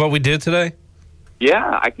okay with what we did today?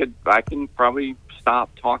 Yeah, I can probably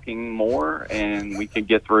stop talking more, and we could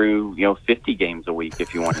get through 50 games a week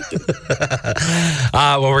if you wanted to.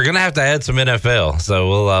 Well, we're gonna have to add some NFL, so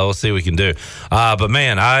we'll see what we can do. But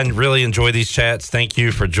man, I really enjoy these chats. Thank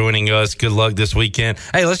you for joining us. Good luck this weekend.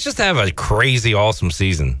 Hey, let's just have a crazy, awesome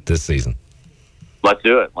season this season. Let's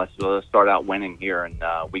do it. Let's start out winning here in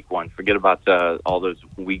week 1. Forget about all those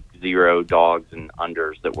week 0 dogs and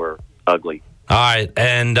unders that were ugly. All right,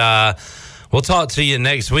 and we'll talk to you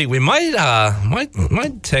next week. We might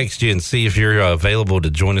text you and see if you're available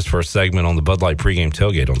to join us for a segment on the Bud Light pregame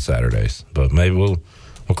tailgate on Saturdays. But maybe we'll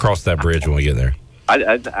cross that bridge when we get there.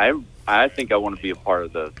 I think I want to be a part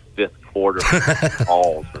of the 5th quarter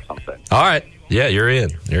calls or something. All right. Yeah, you're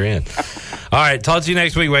in. All right. Talk to you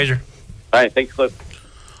next week, Wager. All right. Thanks, Clip.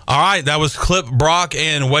 All right, that was Clip Brock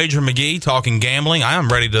and Wager McGhee talking gambling. I am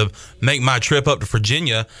ready to make my trip up to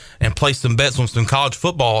Virginia and place some bets on some college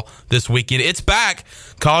football this weekend. It's back.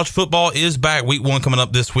 College football is back. Week 1 coming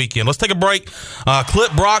up this weekend. Let's take a break.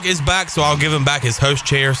 Clip Brock is back, so I'll give him back his host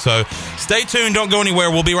chair. So stay tuned. Don't go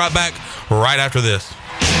anywhere. We'll be right back right after this.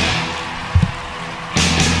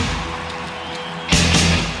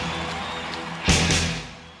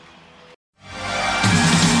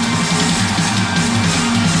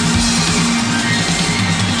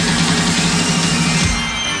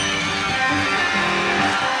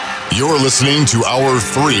 You're listening to Hour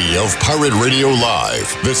 3 of Pirate Radio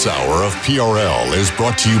Live. This hour of PRL is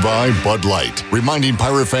brought to you by Bud Light, reminding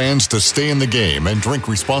Pirate fans to stay in the game and drink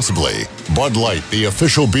responsibly. Bud Light, the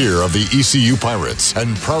official beer of the ECU Pirates,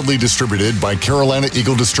 and proudly distributed by Carolina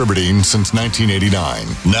Eagle Distributing since 1989.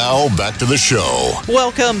 Now, back to the show.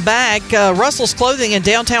 Welcome back. Russell's Clothing in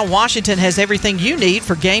downtown Washington has everything you need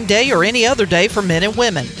for game day or any other day for men and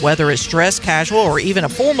women. Whether it's dress, casual, or even a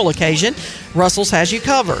formal occasion, Russell's has you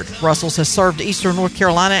covered. Russell's has served Eastern North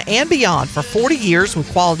Carolina and beyond for 40 years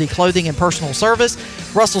with quality clothing and personal service.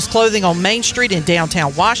 Russell's Clothing on Main Street in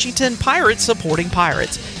downtown Washington. Pirates supporting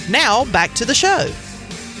Pirates. Now, back to the show.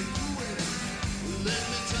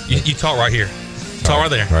 You talk right here. Talk right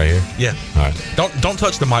there. Right here? Yeah. All right. Don't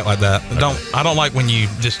touch the mic like that. Okay. I don't like when you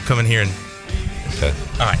just come in here and... Okay.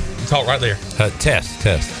 All right. Talk right there. Test.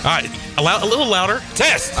 All right. A little louder.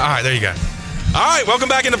 Test. All right. There you go. All right, welcome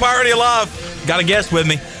back into Pirate Radio Live. Got a guest with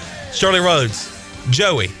me, Shirley Rhodes,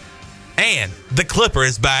 Joey, and the Clipper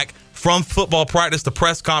is back from football practice, the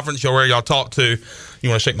press conference where y'all talked to. You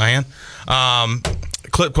want to shake my hand?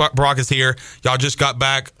 Clip Brock is here. Y'all just got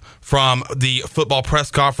back from the football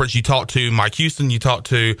press conference. You talked to Mike Houston. You talked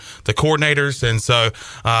to the coordinators. And so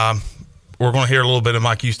we're going to hear a little bit of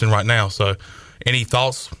Mike Houston right now. So any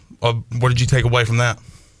thoughts? What did you take away from that?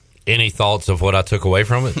 Any thoughts of what I took away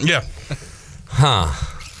from it? Yeah.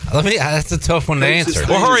 That's a tough one to answer.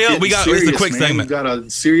 Well, hurry up. It's a quick segment. We've got a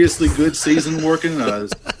seriously good season working.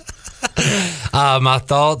 My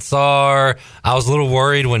thoughts are, I was a little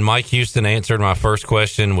worried when Mike Houston answered my first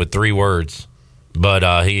question with 3 words, but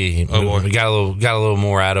we got a little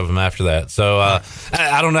more out of him after that. So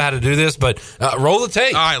I don't know how to do this, but roll the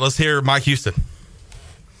tape. All right, let's hear Mike Houston.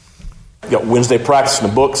 Got Wednesday practice in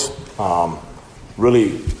the books.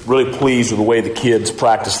 Really pleased with the way the kids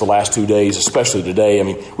practiced the last 2 days, especially today. I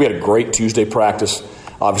mean, we had a great Tuesday practice.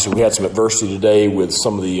 Obviously, we had some adversity today with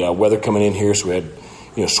some of the weather coming in here, so we had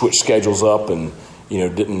switched schedules up, and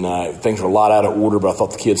things were a lot out of order. But I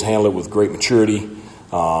thought the kids handled it with great maturity,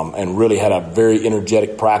 and really had a very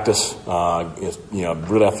energetic practice.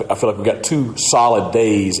 Really, I feel like we got 2 solid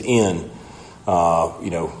days in.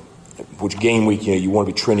 Which game week, you want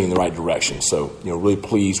to be trending in the right direction. So, really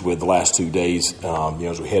pleased with the last 2 days,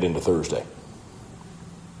 as we head into Thursday.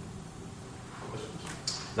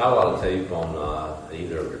 Not a lot of tape on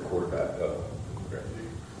either of your quarterback.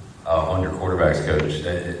 On your quarterbacks coach.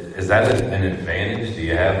 Is that an advantage? Do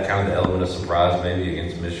you have kind of the element of surprise maybe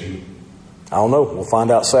against Michigan? I don't know. We'll find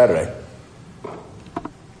out Saturday.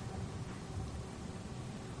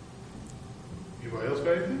 Anybody else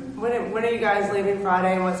got anything? When are you guys leaving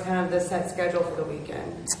Friday, and what's kind of the set schedule for the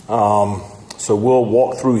weekend? So we'll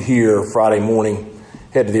walk through here Friday morning,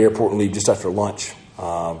 head to the airport and leave just after lunch,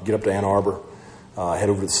 get up to Ann Arbor, head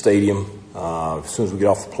over to the stadium as soon as we get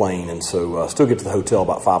off the plane, and so still get to the hotel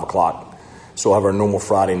about 5 o'clock. So we'll have our normal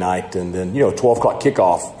Friday night, and then 12 o'clock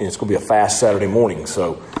kickoff, and it's going to be a fast Saturday morning.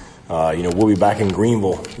 So we'll be back in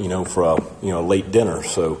Greenville, for a late dinner.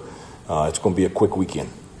 So it's going to be a quick weekend.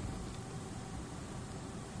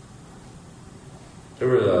 Who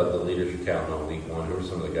are the leaders you're counting on week 1? Who are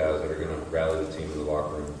some of the guys that are going to rally the team in the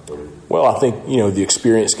locker room for you? Well, I think the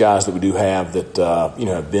experienced guys that we do have that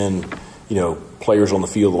have been players on the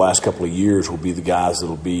field the last couple of years will be the guys that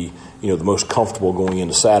will be the most comfortable going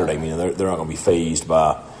into Saturday. I mean, they're not going to be fazed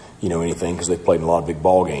by anything because they've played in a lot of big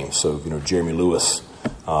ball games. So Jeremy Lewis,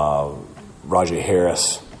 Rajay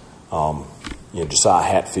Harris, Josiah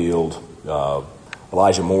Hatfield,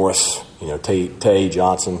 Elijah Morris, Tay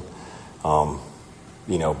Johnson.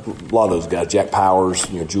 A lot of those guys, Jack Powers,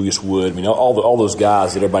 Julius Wood. I mean, all those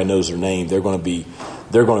guys that everybody knows their name. They're going to be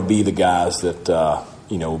the guys that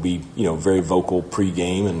will be very vocal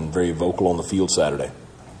pregame and very vocal on the field Saturday.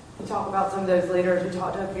 You talk about some of those leaders. We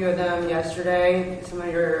talked to a few of them yesterday. Some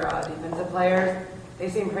of your defensive players. They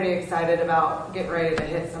seem pretty excited about getting ready to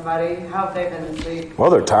hit somebody. How have they been this week? Well,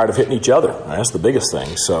 they're tired of hitting each other. That's the biggest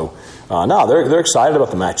thing. So, they're excited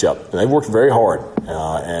about the matchup. And they've worked very hard.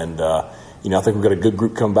 I think we've got a good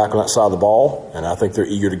group coming back on that side of the ball, and I think they're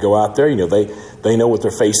eager to go out there. They know what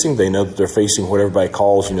they're facing. They know that they're facing what everybody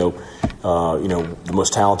calls, the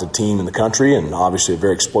most talented team in the country, and obviously a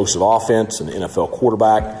very explosive offense and an NFL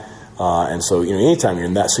quarterback. And so, anytime you're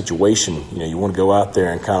in that situation, you want to go out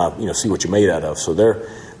there and kind of, see what you're made out of. So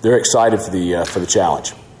they're excited for the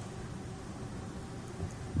challenge.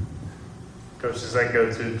 Coach, does that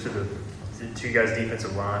go to you guys'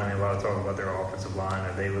 defensive line? I mean, a lot of talk about their offensive line.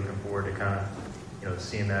 Are they looking forward to kind of,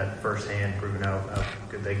 seeing that firsthand, proving how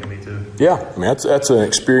good they can be too? Yeah, I mean that's an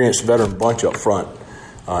experienced veteran bunch up front,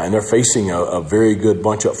 and they're facing a very good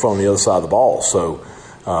bunch up front on the other side of the ball. So,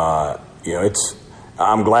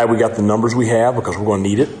 I'm glad we got the numbers we have because we're going to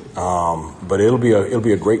need it. But it'll be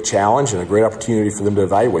a great challenge and a great opportunity for them to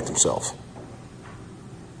evaluate themselves.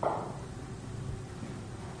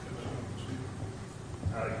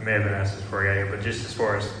 You may have been asked this before I got here, but just as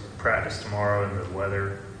far as practice tomorrow and the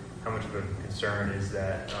weather, how much of a concern is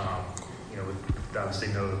that? With obviously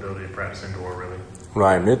no ability to practice indoor, really.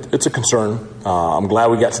 Right, it's a concern. I'm glad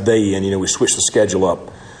we got today in. We switched the schedule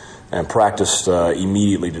up and practiced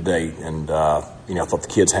immediately today, and I thought the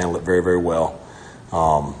kids handled it very, very well.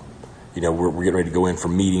 We're getting ready to go in for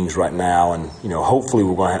meetings right now, and hopefully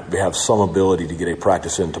we're going to have some ability to get a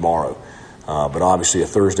practice in tomorrow. But obviously a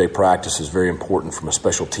Thursday practice is very important from a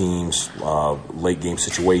special teams, late game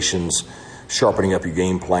situations, sharpening up your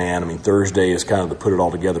game plan. I mean, Thursday is kind of the put it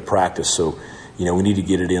all together practice, so we need to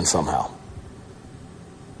get it in somehow.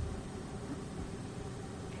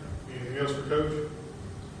 Anything else for Coach?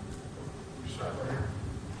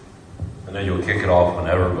 I know you'll kick it off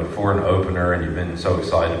whenever, but for an opener, and you've been so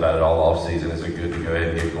excited about it all off season, is it good to go ahead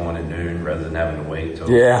and get going at noon rather than having to wait till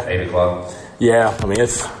 8 o'clock? Yeah, I mean,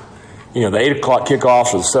 it's, the 8 o'clock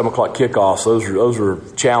kickoffs or the 7 o'clock kickoffs, those are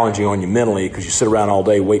challenging on you mentally because you sit around all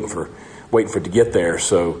day waiting for it to get there.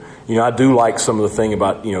 So, I do like some of the thing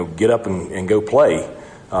about, get up and go play.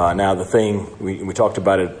 Now, the thing, we talked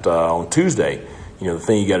about it on Tuesday, the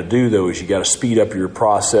thing you got to do, though, is you got to speed up your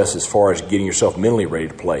process as far as getting yourself mentally ready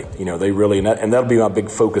to play. They really, and that'll be my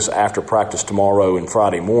big focus after practice tomorrow and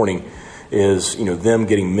Friday morning is, them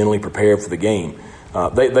getting mentally prepared for the game.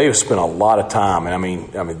 They have spent a lot of time, and I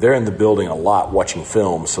mean, they're in the building a lot watching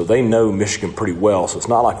film, so they know Michigan pretty well. So it's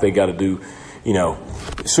not like they got to do,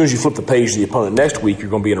 as soon as you flip the page to the opponent next week,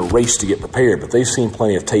 you're going to be in a race to get prepared. But they've seen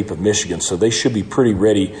plenty of tape of Michigan, so they should be pretty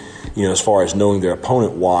ready, as far as knowing their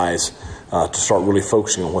opponent wise. To start really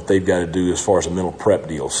focusing on what they've got to do as far as a mental prep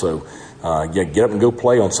deal. So, get up and go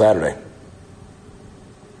play on Saturday.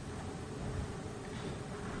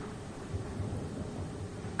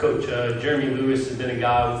 Coach, Jeremy Lewis has been a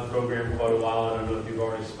guy with the program quite a while. I don't know if you've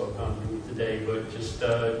already spoken on him today, but just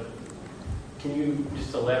can you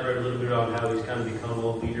just elaborate a little bit on how he's kind of become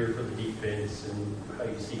a leader for the defense and how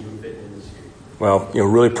you see him fitting in this year? Well,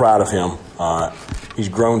 really proud of him. He's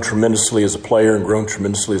grown tremendously as a player and grown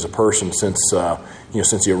tremendously as a person since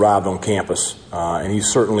he arrived on campus. And he's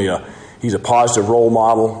certainly he's a positive role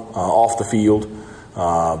model off the field.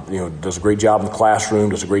 Does a great job in the classroom,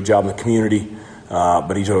 does a great job in the community.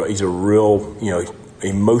 But he's a real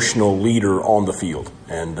emotional leader on the field.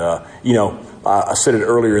 And I said it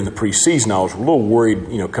earlier in the preseason. I was a little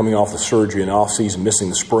worried, coming off the surgery and off season, missing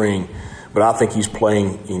the spring. But I think he's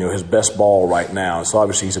playing, his best ball right now. And so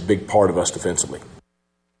obviously he's a big part of us defensively.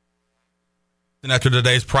 And after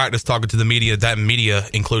today's practice, talking to the media, that media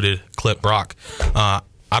included Clip Brock. I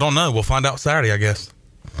don't know. We'll find out Saturday, I guess.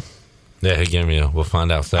 Yeah, we'll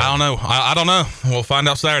find out Saturday. I don't know. I don't know. We'll find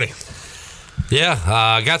out Saturday. Yeah,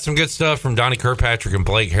 I got some good stuff from Donnie Kirkpatrick and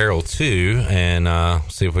Blake Harrell, too, and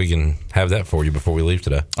see if we can have that for you before we leave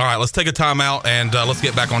today. All right, let's take a timeout, and let's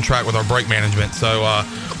get back on track with our break management. So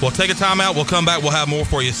we'll take a timeout. We'll come back. We'll have more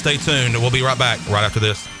for you. Stay tuned. We'll be right back right after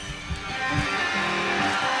this.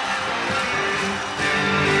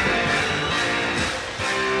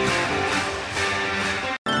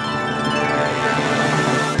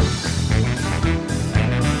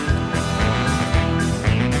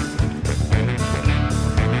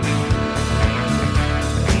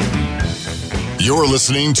 You're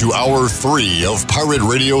listening to Hour 3 of Pirate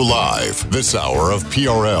Radio Live. This hour of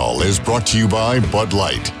PRL is brought to you by Bud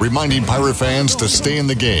Light, reminding Pirate fans to stay in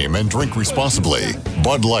the game and drink responsibly.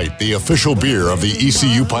 Bud Light, the official beer of the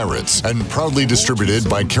ECU Pirates, and proudly distributed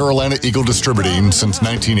by Carolina Eagle Distributing since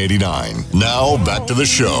 1989. Now, back to the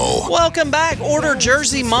show. Welcome back. Order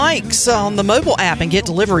Jersey Mike's on the mobile app and get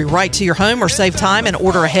delivery right to your home, or save time and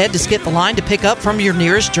order ahead to skip the line to pick up from your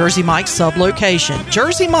nearest Jersey Mike's sub location.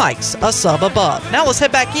 Jersey Mike's, a sub above. Now let's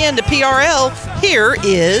head back into PRL. Here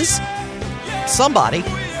is somebody.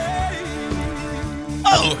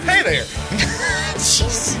 Oh, hey there.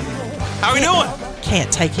 Jeez. How are we doing?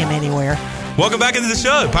 Can't take him anywhere. Welcome back into the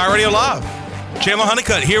show, Pirate Radio Live. Chandler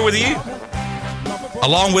Honeycutt here with you,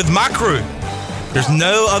 along with my crew. There's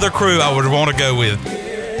no other crew I would want to go with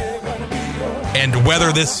and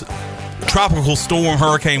weather this tropical storm,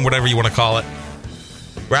 hurricane, whatever you want to call it,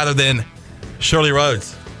 rather than Shirley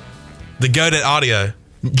Rhodes, the GOAT at audio,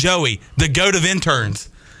 Joey, the GOAT of interns,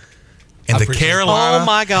 and the Carolina. Oh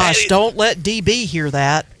my gosh! Don't let DB hear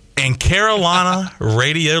that. And Carolina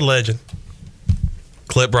radio legend,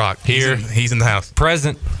 Clip Brock. Here, he's in the house.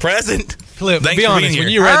 Present. Clip. To be honest, when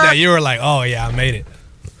you read that, you were like, "Oh yeah, I made it."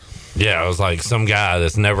 Yeah, I was like, some guy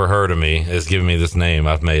that's never heard of me is giving me this name.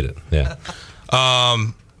 I've made it. Yeah.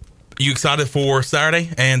 You excited for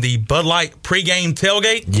Saturday and the Bud Light pregame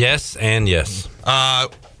tailgate? Yes and yes.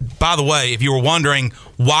 By the way, if you were wondering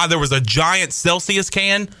why there was a giant Celsius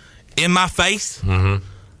can in my face,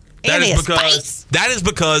 that is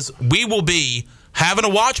because we will be having a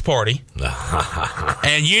watch party.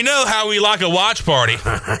 And you know how we like a watch party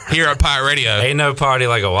here at Pirate Radio. Ain't no party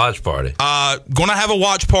like a watch party. Gonna have a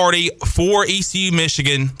watch party for ECU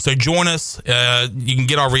Michigan, so join us. You can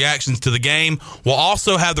get our reactions to the game. We'll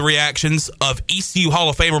also have the reactions of ECU Hall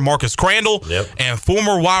of Famer Marcus Crandall and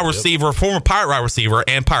former Pirate wide receiver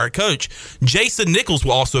and Pirate coach Jason Nichols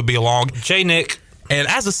will also be along. J-Nick. And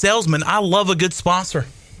as a salesman, I love a good sponsor.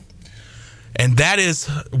 And that is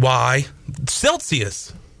why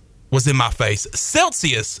Celsius was in my face.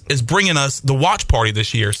 Celsius is bringing us the watch party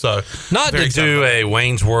this year. So not to do a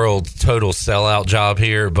Wayne's World total sellout job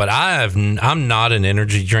here, but I'm not an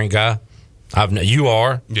energy drink guy. You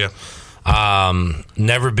are. Yeah.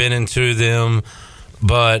 Never been into them,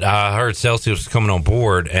 but I heard Celsius was coming on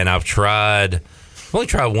board, and I've only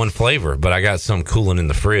tried one flavor, but I got some cooling in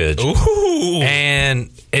the fridge. Ooh. And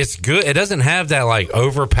it's good. It doesn't have that like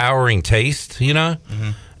overpowering taste, you know?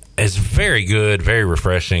 Mm-hmm. It's very good, very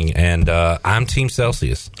refreshing, and I'm Team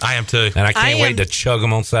Celsius. I am too. And I can't wait to chug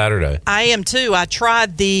them on Saturday. I am too. I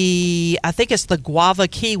tried I think it's the guava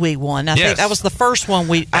kiwi one. I think that was the first one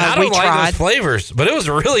we tried. I don't like those flavors, but it was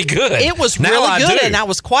really good. It was really good, and I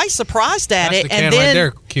was quite surprite at it. The can right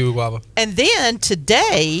there, kiwi guava. And then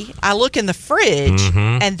today, I look in the fridge,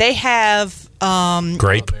 and they have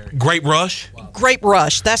Grape Rush. Grape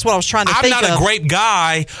Rush. That's what I was trying to think of. I'm not a grape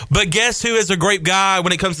guy, but guess who is a grape guy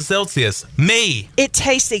when it comes to Celsius? Me. It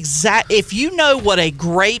tastes if you know what a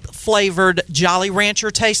grape-flavored Jolly Rancher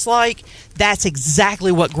tastes like, that's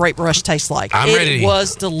exactly what Grape Rush tastes like. It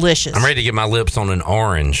was delicious. I'm ready to get my lips on an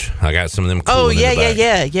orange. I got some of them cooling in the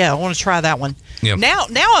back. Yeah. I want to try that one. Yep. Now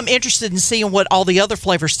I'm interested in seeing what all the other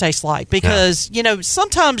flavors taste like because,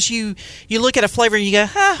 sometimes you look at a flavor and you go,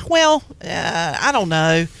 I don't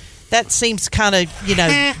know. That seems kind of,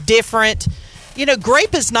 different.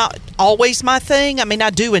 Grape is not always my thing. I mean,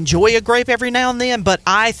 I do enjoy a grape every now and then, but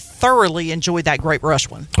I thoroughly enjoyed that Grape Rush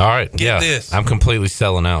one. All right. Get this. I'm completely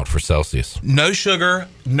selling out for Celsius. No sugar,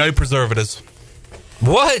 no preservatives.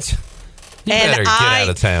 What? You better get out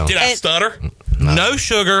of town. Did I stutter? No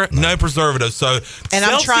sugar, no preservatives. So,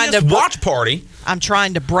 I'm trying to watch party. I'm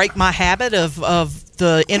trying to break my habit of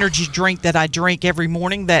the energy drink that I drink every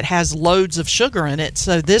morning that has loads of sugar in it.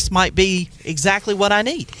 So this might be exactly what I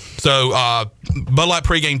need. So Bud Light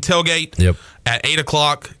pregame tailgate at 8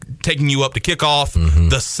 o'clock, taking you up to kickoff. Mm-hmm.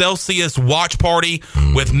 The Celsius watch party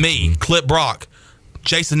with me, Clip Brock,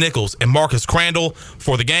 Jason Nichols, and Marcus Crandall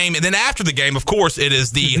for the game. And then after the game, of course, it is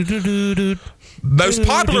the most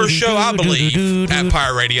popular show, I believe, at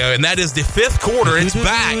Pirate Radio, and that is the fifth quarter. It's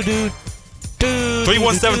back.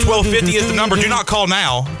 317-1250 is the number. Do not call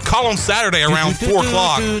now. Call on Saturday around 4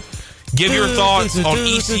 o'clock. Give your thoughts on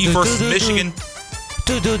ECU versus Michigan.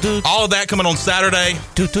 All of that coming on Saturday.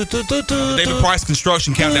 The David Price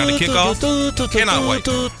Construction countdown to kickoff. Cannot wait.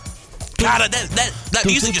 God, that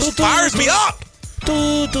music just fires me up.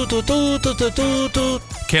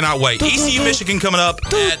 Cannot wait. ECU Michigan coming up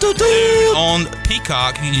at noon on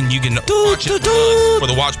Peacock. You can watch it for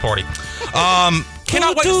the watch party.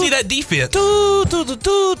 Cannot wait to see that defense.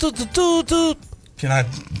 Can I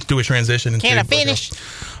do a transition? Can I finish?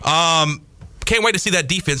 Can't wait to see that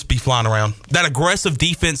defense be flying around. That aggressive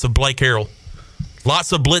defense of Blake Harrell.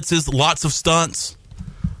 Lots of blitzes, lots of stunts.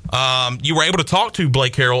 You were able to talk to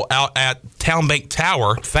Blake Harrell out at Town Bank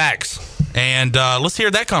Tower. Facts. And let's hear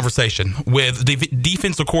that conversation with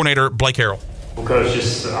defensive coordinator Blake Harrell. Well, Coach,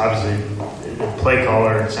 just obviously the play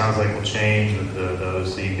caller, it sounds like will change with the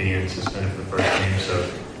OC being suspended for the first game. So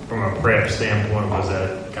from a prep standpoint, what does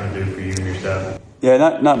that kind of do for you and your staff? Yeah,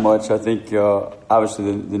 not much. I think obviously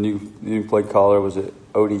the new play caller was at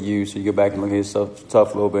ODU, so you go back and look at his stuff a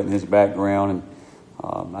little bit in his background. And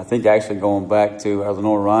I think actually going back to our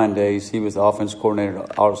Lenore Ryan days, he was the offensive coordinator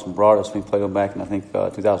at Alderson Broadus. We played him back in, I think,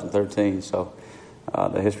 2013. So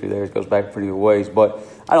the history there goes back pretty ways. But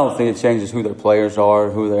I don't think it changes who their players are,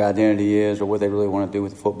 who their identity is, or what they really want to do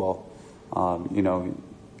with the football.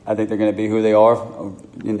 I think they're going to be who they are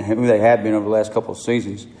and who they have been over the last couple of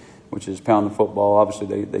seasons, which is pound the football.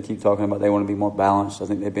 Obviously, they keep talking about they want to be more balanced. I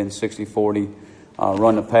think they've been 60-40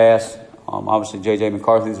 run to pass. Obviously, J.J.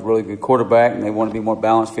 McCarthy is a really good quarterback, and they want to be more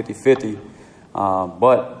balanced 50-50.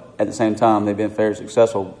 But at the same time, they've been very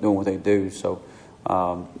successful doing what they do. So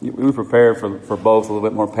we prepared for both, a little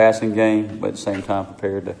bit more passing game, but at the same time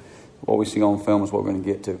prepared to what we see on film is what we're going to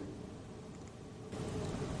get to.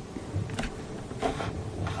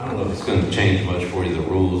 I don't know if it's going to change much for you, the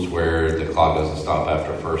rules where the clock doesn't stop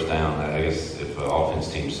after a first down. I guess if an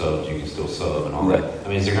offense team subs, you can still sub and all that. I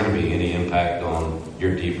mean, is there going to be any impact on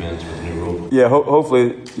your defense with the new rule? Yeah,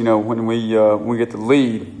 hopefully, when we get the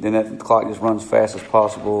lead, then that clock just runs as fast as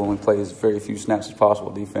possible and we play as very few snaps as possible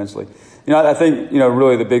defensively. I think,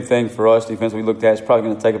 really the big thing for us defensively we looked at is probably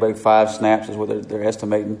going to take about 5 snaps is what they're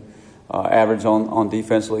estimating average on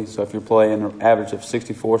defensively. So if you're playing an average of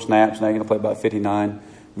 64 snaps, now you're going to play about 59.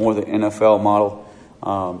 More the NFL model.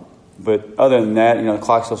 But other than that, the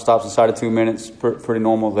clock still stops inside of 2 minutes, pretty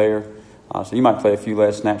normal there. So you might play a few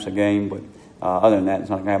less snaps a game, but other than that, it's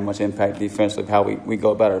not going to have much impact defensively of how we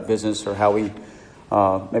go about our business or how we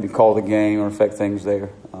maybe call the game or affect things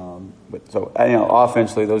there.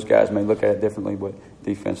 Offensively, those guys may look at it differently, but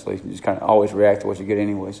defensively, you just kind of always react to what you get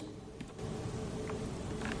anyways.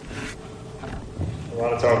 A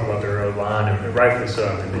lot of talk about their line, and rightfully so.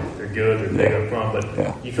 I mean, they're good, they're big up front,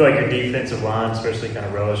 but you feel like your defensive line, especially, kind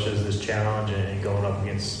of relishes this challenge and going up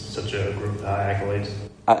against such a group with high accolades?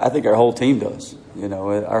 I think our whole team does.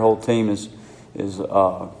 Our whole team is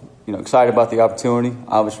excited about the opportunity.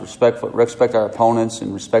 Obviously, respect our opponents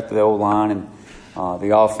and respect the O-line and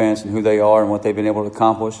the offense and who they are and what they've been able to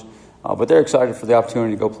accomplish. But they're excited for the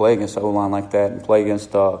opportunity to go play against the O-line like that and play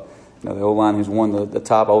against the O-line who's won the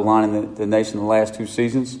top O-line in the nation the last 2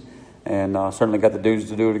 seasons, and certainly got the dudes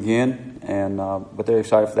to do it again. But they're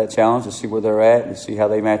excited for that challenge to see where they're at and see how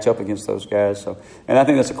they match up against those guys. And I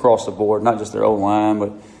think that's across the board, not just their O-line,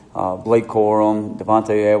 but Blake Corum,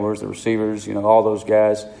 Devontae Edwards, the receivers, all those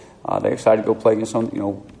guys. They're excited to go play against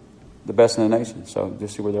the best in the nation. So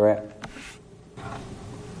just see where they're at.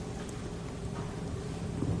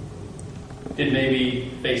 Did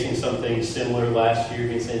maybe facing something similar last year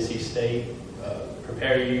against NC State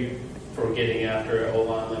prepare you for getting after an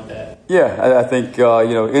O-line like that? Yeah, I think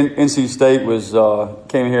NC State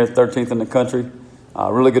came here 13th in the country.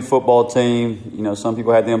 Really good football team. Some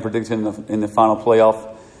people had them predicted in the final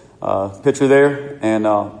playoff picture there, and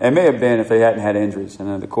it may have been if they hadn't had injuries.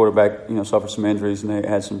 And the quarterback suffered some injuries, and they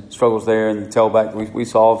had some struggles there. And the tailback we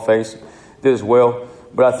saw face did as well.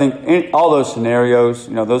 But I think in all those scenarios,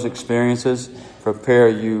 those experiences prepare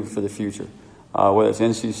you for the future. Whether it's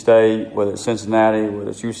NC State, whether it's Cincinnati, whether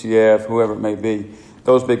it's UCF, whoever it may be,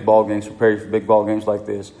 those big ball games prepare you for big ball games like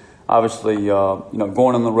this. Obviously,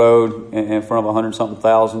 going on the road in front of 100-something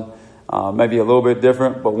thousand may be a little bit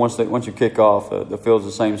different. But once you kick off, the field's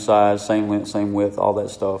the same size, same length, same width, all that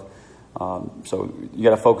stuff. So you got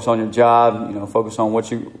to focus on your job. Focus on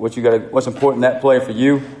what's important in that play for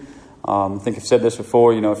you. I think I've said this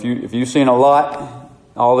before. If you've seen a lot,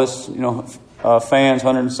 all this, fans,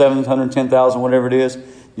 107, 110,000, whatever it is,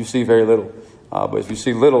 you see very little. But if you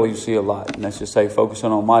see little, you see a lot. And that's just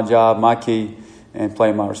focusing on my job, my key, and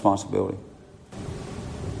playing my responsibility.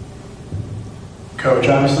 Coach,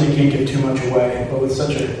 obviously you can't give too much away, but with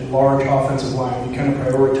such a large offensive line, you kind of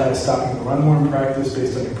prioritize stopping the run more in practice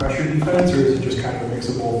based on your pressure defense, or is it just kind of a mix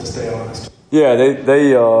of both, to stay honest? Yeah,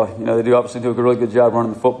 they obviously do a really good job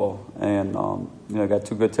running the football, and got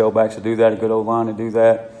 2 good tailbacks to do that, a good O-line to do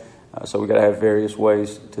that. So we got to have various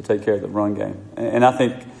ways to take care of the run game, and I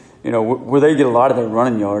think where they get a lot of their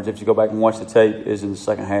running yards, if you go back and watch the tape, is in the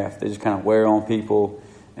second half. They just kind of wear on people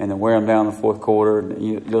and then wear them down in the fourth quarter. And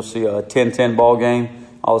you'll see a 10-10 ball game.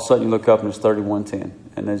 All of a sudden you look up and it's 31-10,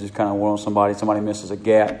 and they just kind of wear on somebody. Somebody misses a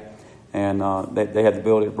gap, and they have the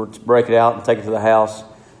ability to break it out and take it to the house.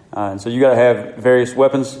 And so you got to have various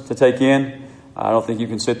weapons to take in. I don't think you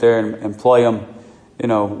can sit there and play them,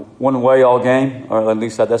 one way all game, or at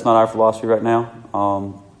least that's not our philosophy right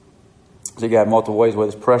now. So you got multiple ways, whether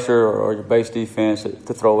it's pressure or your base defense,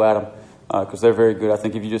 to throw at them, because they're very good. I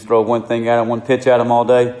think if you just throw one thing at them, one pitch at them all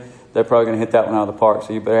day, they're probably going to hit that one out of the park.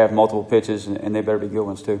 So you better have multiple pitches, and they better be good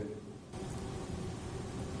ones too.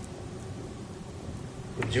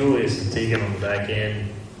 With Julius and Tegan on the back end,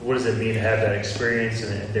 what does it mean to have that experience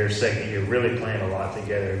in their second year, really playing a lot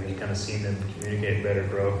together? Have you kind of seen them communicate better,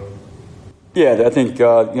 grow? Yeah, I think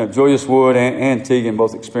Julius Wood and Tegan,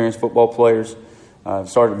 both experienced football players,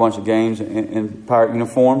 started a bunch of games in Pirate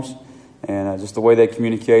uniforms, and just the way they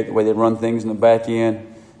communicate, the way they run things in the back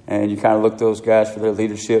end, and you kind of look to those guys for their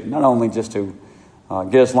leadership, not only just to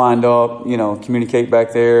get us lined up, communicate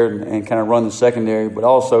back there and kind of run the secondary, but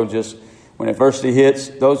also just when adversity hits,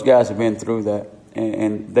 those guys have been through that.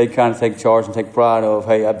 And they kind of take charge and take pride of,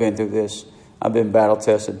 hey, I've been through this. I've been battle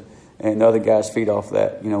tested. And the other guys feed off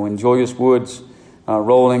that. When Julius Woods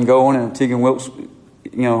rolling, going, and Tegan Wilkes,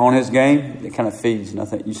 on his game, it kind of feeds. And I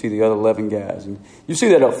think you see the other 11 guys. And you see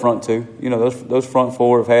that up front, too. Those front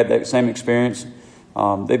four have had that same experience.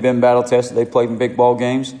 They've been battle tested. They've played in big ball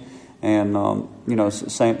games. And,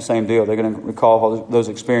 same deal. They're going to recall all those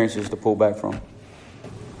experiences to pull back from.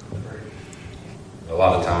 A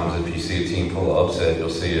lot of times if you see a team pull an upset, you'll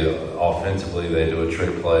see offensively they do a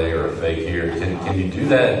trick play or a fake here. Can you do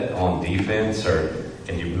that on defense, or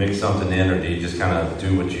can you mix something in, or do you just kind of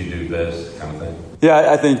do what you do best kind of thing? Yeah,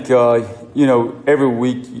 I think, every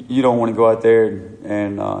week you don't want to go out there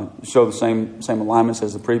and show the same alignments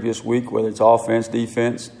as the previous week, whether it's offense,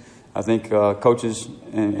 defense. I think coaches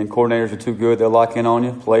and coordinators are too good. They'll lock in on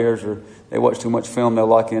you. Players, they watch too much film. They'll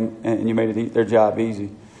lock in, and you made their job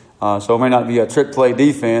easy. So it may not be a trick play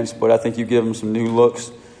defense, but I think you give them some new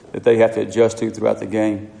looks that they have to adjust to throughout the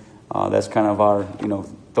game. That's kind of our,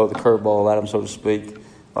 throw the curveball at them, so to speak.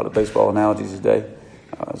 A lot of baseball analogies today.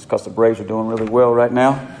 It's because the Braves are doing really well right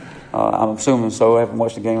now. I'm assuming so. I haven't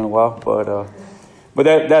watched the game in a while, but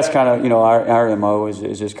that's kind of our MO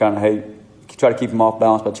is just kind of, hey, try to keep them off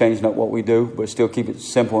balance by changing up what we do, but still keep it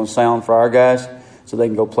simple and sound for our guys so they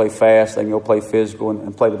can go play fast, they can go play physical,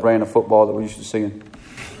 and play the brand of football that we're used to seeing.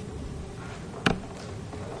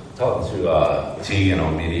 Talked to Teagan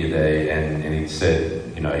on media day, and he said,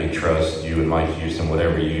 he trusts you and Mike Houston.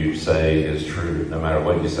 Whatever you say is true, no matter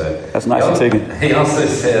what you say. That's nice of Teagan. He also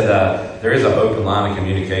said there is an open line of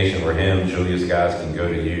communication where him, Julius guys can go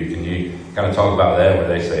to you. Can you kind of talk about that, where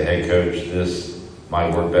they say, "Hey, coach, this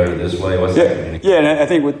might work better this way"? What's that communication? Yeah, and I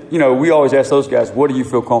think we always ask those guys, "What do you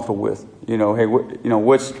feel comfortable with?" Hey,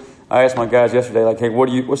 what's I asked my guys yesterday, like, hey,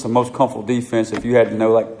 what's the most comfortable defense if you had to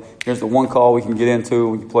know, like, here's the one call we can get into,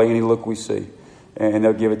 we can play any look we see, and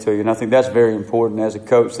they'll give it to you. And I think that's very important as a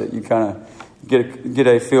coach, that you kind of get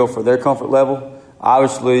a feel for their comfort level.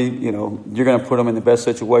 Obviously, you're going to put them in the best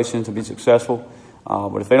situation to be successful.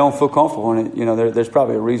 But if they don't feel comfortable in it, there's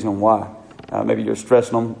probably a reason why. Maybe you're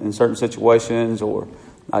stressing them in certain situations, or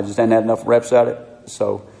I just didn't have enough reps at it.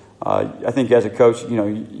 So I think as a coach,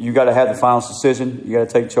 you got to have the final decision. You got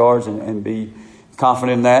to take charge and be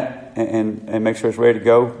confident in that, and make sure it's ready to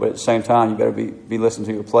go. But at the same time, you better be listening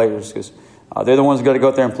to your players, because they're the ones that got to go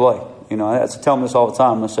out there and play. I tell them this all the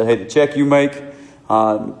time. I said, hey, the check you make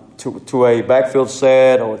to a backfield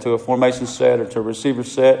set, or to a formation set, or to a receiver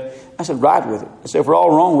set, I said, ride with it. I said, if we're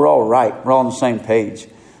all wrong, we're all right. We're all on the same page.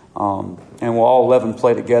 And we'll all 11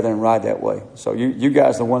 play together and ride that way. So you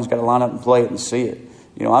guys are the ones got to line up and play it and see it.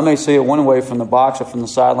 I may see it one way from the box or from the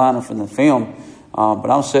sideline or from the film,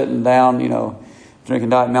 but I'm sitting down, drinking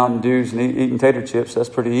Diet Mountain Dews and eating tater chips. That's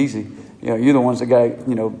pretty easy. You're the ones that got,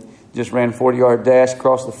 just ran a 40-yard dash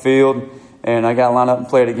across the field, and I got to line up and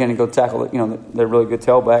play it again and go tackle it. They're really good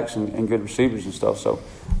tailbacks and good receivers and stuff. So,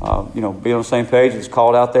 be on the same page. It's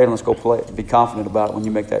called out there, and let's go play it. Be confident about it when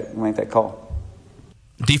you make that call.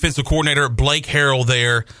 Defensive coordinator Blake Harrell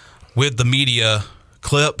there with the media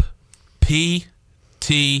clip. PTBD.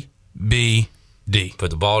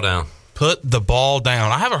 Put the ball down. Put the ball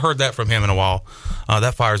down. I haven't heard that from him in a while.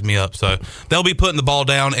 That fires me up. So they'll be putting the ball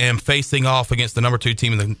down and facing off against the number 2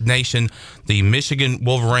 team in the nation, the Michigan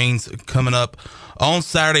Wolverines, coming up on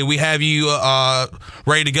Saturday. We have you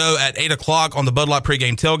ready to go at 8 o'clock on the Bud Light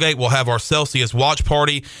pregame tailgate. We'll have our Celsius watch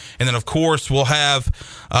party. And then, of course, we'll have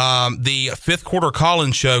the fifth quarter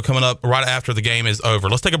call-in show coming up right after the game is over.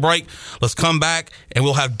 Let's take a break. Let's come back, and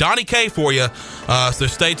we'll have Donnie K for you. So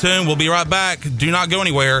stay tuned. We'll be right back. Do not go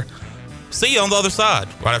anywhere. See you on the other side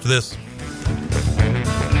right after this.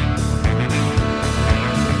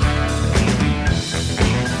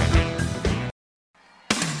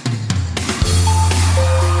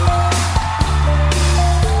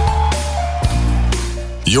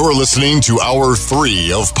 You're listening to Hour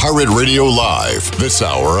 3 of Pirate Radio Live. This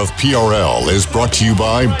hour of PRL is brought to you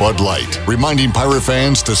by Bud Light, reminding Pirate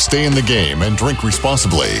fans to stay in the game and drink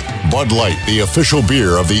responsibly. Bud Light, the official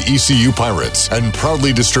beer of the ECU Pirates, and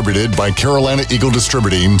proudly distributed by Carolina Eagle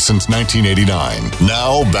Distributing since 1989.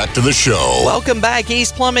 Now, back to the show. Welcome back.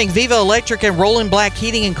 East Plumbing, Viva Electric, and Roland Black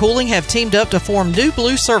Heating and Cooling have teamed up to form New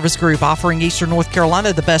Blue Service Group, offering Eastern North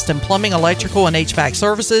Carolina the best in plumbing, electrical, and HVAC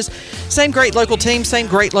services. Same great local team, same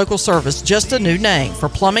great local service, just a new name. For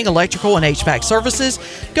plumbing, electrical, and HVAC services,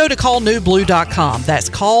 go to callnewblue.com.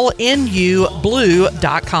 That's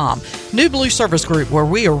callnublue.com. New Blue Service Group, where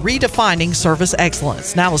we are redefining service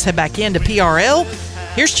excellence. Now let's head back into PRL.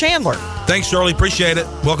 Here's Chandler. Thanks, Shirley. Appreciate it.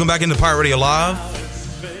 Welcome back into Pirate Radio Live.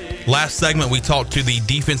 Last segment, we talked to the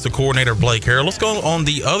defensive coordinator, Blake Harrell. Let's go on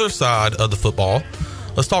the other side of the football.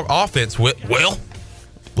 Let's talk offense with the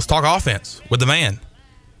man,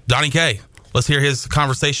 Donnie K. Let's hear his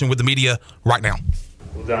conversation with the media right now.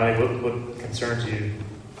 Well, Donnie, what concerns you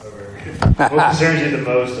the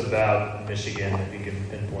most about Michigan, if you can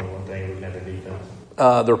pinpoint one thing looking at their defense?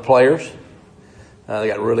 Their players. They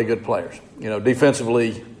got really good players.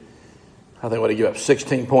 Defensively, I think they give up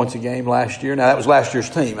 16 points a game last year. Now, that was last year's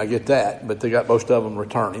team, I get that, but they got most of them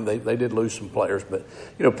returning. They did lose some players, but,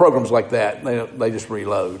 programs like that, they just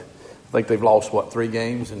reload. I think they've lost, 3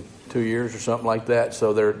 games in 2 years or something like that.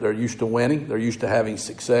 So they're used to winning. They're used to having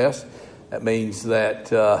success. That means that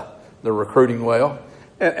they're recruiting well,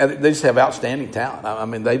 and they just have outstanding talent. I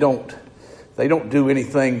mean, they don't do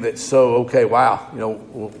anything that's so okay. Wow,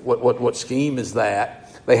 what scheme is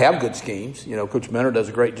that? They have good schemes. Coach Mentor does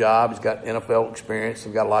a great job. He's got NFL experience.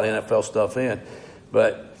 They've got a lot of NFL stuff in,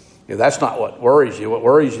 but that's not what worries you. What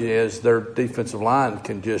worries you is their defensive line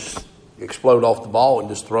can just explode off the ball and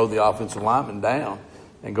just throw the offensive lineman down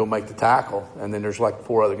and go make the tackle. And then there's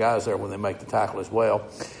 4 other guys there when they make the tackle as well.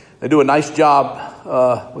 They do a nice job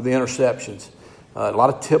with the interceptions. A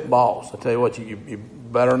lot of tip balls. I tell you what, you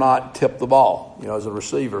better not tip the ball, as a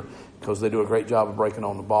receiver. because they do a great job of breaking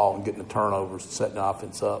on the ball and getting the turnovers and setting the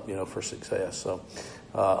offense up, for success. So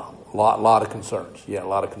a lot of concerns. Yeah, a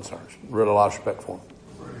lot of concerns. Really a lot of respect for them.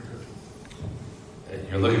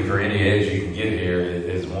 You're looking for any edge you can get here.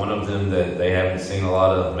 Is one of them that they haven't seen a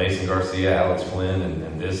lot of Mason Garcia, Alex Flynn,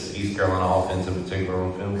 and this East Carolina offense in particular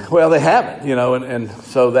on film? Well, they haven't, and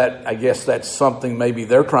so that, I guess that's something maybe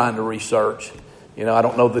they're trying to research. I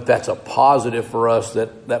don't know that that's a positive for us.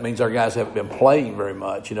 That means our guys haven't been playing very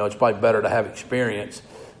much. It's probably better to have experience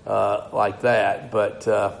like that. But,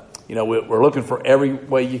 we're looking for every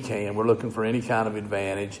way you can. We're looking for any kind of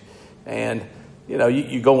advantage. And,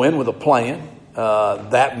 you go in with a plan.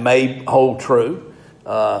 That may hold true.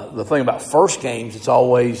 The thing about first games, it's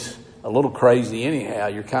always a little crazy anyhow.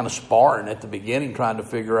 You're kind of sparring at the beginning, trying to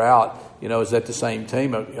figure out, is that the same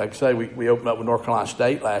team? Like I say, we opened up with North Carolina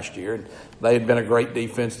State last year, and they had been a great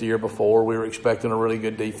defense the year before. We were expecting a really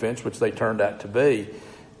good defense, which they turned out to be.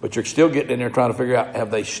 But you're still getting in there trying to figure out, have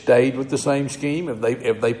they stayed with the same scheme? Have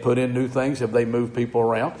they put in new things? Have they moved people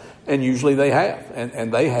around? And usually they have,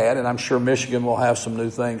 and they had, and I'm sure Michigan will have some new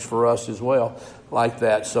things for us as well like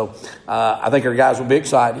that. So I think our guys will be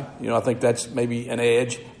excited. I think that's maybe an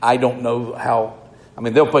edge. I don't know how. I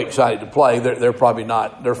mean, they'll be excited to play. They're probably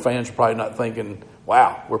not. Their fans are probably not thinking,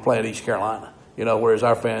 "Wow, we're playing East Carolina." Whereas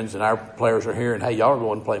our fans and our players are here, and hey, y'all are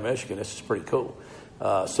going to play Michigan. This is pretty cool.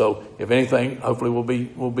 So if anything, hopefully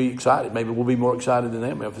we'll be excited. Maybe we'll be more excited than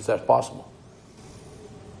them if that's possible.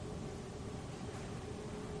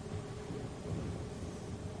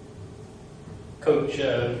 Coach,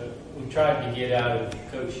 we tried to get out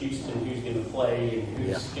of Coach Houston who's going to play and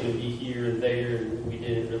who's going to be here and there, and we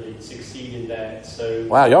didn't really succeed in that. So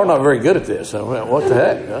wow, y'all are not very good at this. So what the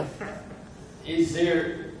heck? Huh?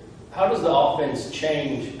 How does the offense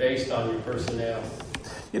change based on your personnel?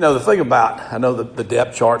 The thing about, I know the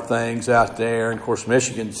depth chart things out there, and of course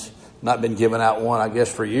Michigan's not been giving out one, I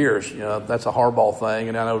guess, for years. That's a hardball thing,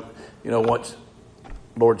 and I know, once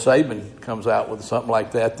Lord Saban comes out with something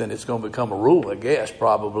like that, then it's going to become a rule, I guess,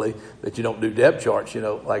 probably, that you don't do depth charts,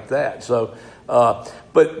 like that. So,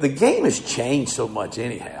 but the game has changed so much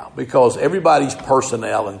anyhow, because everybody's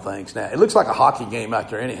personnel and things now. It looks like a hockey game out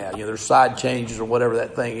there anyhow. There's side changes or whatever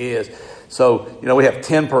that thing is. So, we have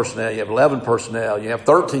 10 personnel, you have 11 personnel, you have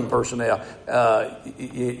 13 personnel,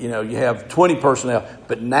 you have 20 personnel.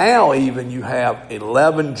 But now even you have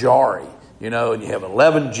 11 Jari, and you have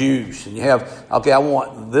 11 Juice, and you have, okay, I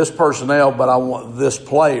want this personnel, but I want this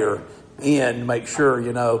player in to make sure,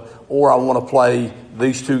 or I want to play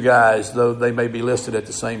these two guys, though they may be listed at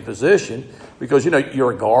the same position, because,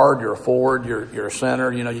 you're a guard, you're a forward, you're a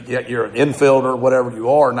center, you're an infielder, whatever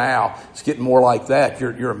you are now. It's getting more like that.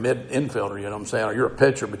 You're a mid-infielder, you know what I'm saying, or you're a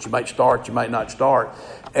pitcher, but you might start, you might not start.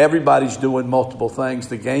 Everybody's doing multiple things.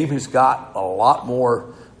 The game has got a lot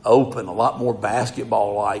more open, a lot more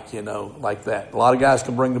basketball-like, like that. A lot of guys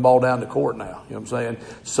can bring the ball down the court now, you know what I'm saying?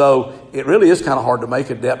 So it really is kind of hard to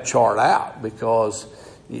make a depth chart out, because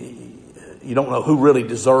you don't know who really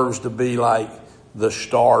deserves to be like the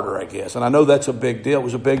starter, I guess. And I know that's a big deal. It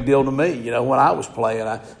was a big deal to me, when I was playing.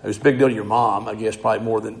 It was a big deal to your mom, I guess, probably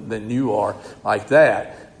more than you are, like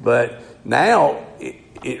that. But now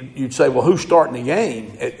you'd say, well, who's starting the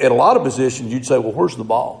game? At a lot of positions, you'd say, well, where's the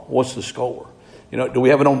ball? What's the score? Do we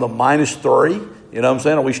have it on the -3? You know what I'm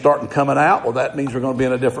saying? Are we starting coming out? Well, that means we're going to be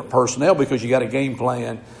in a different personnel, because you got a game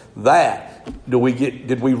plan that.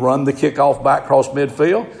 Did we run the kickoff back across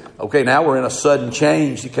midfield? Okay, now we're in a sudden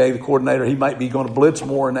change. Okay, the coordinator, he might be going to blitz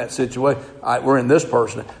more in that situation. All right, we're in this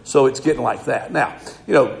person. So it's getting like that. Now,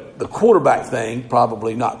 the quarterback thing,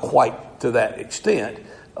 probably not quite to that extent.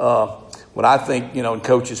 What I think, and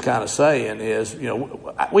Coach is kind of saying is,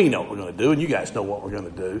 we know what we're going to do, and you guys know what we're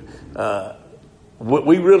going to do.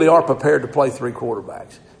 We really are prepared to play 3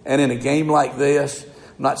 quarterbacks. And in a game like this,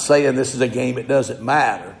 I'm not saying this is a game it doesn't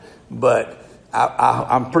matter, but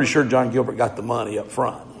I'm pretty sure Jon Gilbert got the money up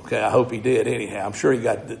front. Okay, I hope he did anyhow. I'm sure he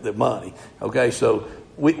got the money. Okay, so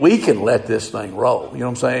we can let this thing roll. You know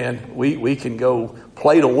what I'm saying? We can go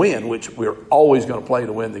play to win, which we're always going to play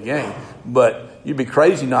to win the game. But you'd be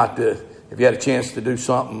crazy not to, if you had a chance to do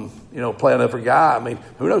something, play another guy. I mean,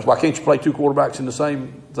 who knows? Why can't you play 2 quarterbacks in the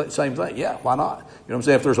same thing? Yeah, why not? You know what I'm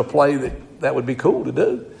saying? If there's a play that would be cool to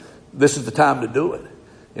do, this is the time to do it.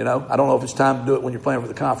 I don't know if it's time to do it when you're playing for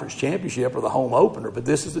the conference championship or the home opener, but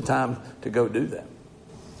this is the time to go do that.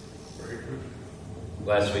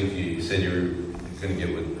 Last week you said you were going to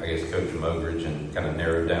get with, I guess, Coach Mogridge and kind of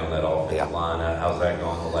narrow down that offensive line. How's that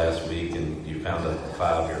going the last week? And you found a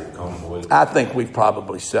 5 you're comfortable with? I think we've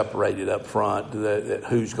probably separated up front that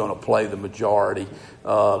who's going to play the majority.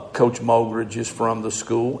 Coach Mogridge is from the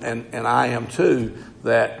school, and I am too,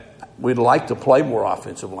 that we'd like to play more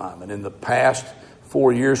offensive linemen. In the past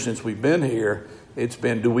 4 years since we've been here, it's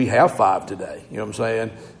been, do we have 5 today? You know what I'm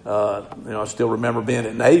saying? I still remember being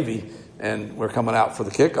at Navy, and we're coming out for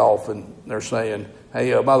the kickoff, and they're saying,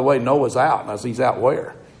 hey, by the way, Noah's out. And I said, he's out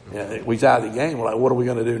where? He's out of the game. We're like, what are we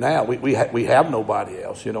going to do now? We have nobody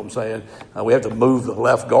else. You know what I'm saying? We have to move the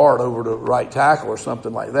left guard over to right tackle or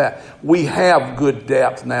something like that. We have good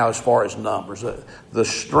depth now as far as numbers. The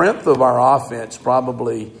strength of our offense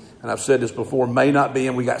probably, and I've said this before, may not be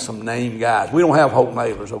in we got some named guys. We don't have Holt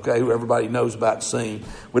Nailers, okay, who everybody knows about the scene.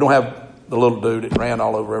 We don't have the little dude that ran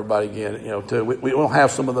all over everybody again, too. We don't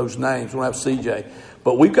have some of those names. We don't have CJ.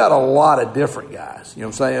 But we've got a lot of different guys, you know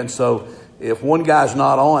what I'm saying? So if one guy's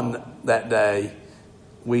not on that day,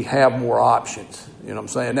 we have more options. You know what I'm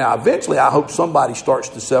saying? Now, eventually, I hope somebody starts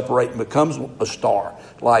to separate and becomes a star,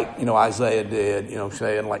 like, Isaiah did, you know what I'm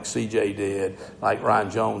saying, like CJ did, like Ryan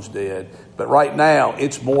Jones did. But right now,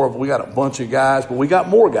 it's more of we got a bunch of guys, but we got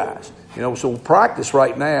more guys. So practice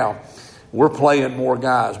right now, we're playing more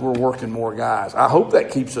guys. We're working more guys. I hope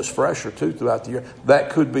that keeps us fresher, too, throughout the year. That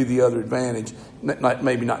could be the other advantage.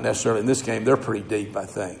 Maybe not necessarily in this game. They're pretty deep, I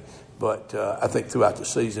think. But I think throughout the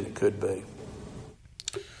season it could be.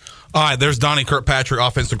 All right, there's Donnie Kirkpatrick,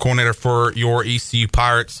 offensive coordinator for your ECU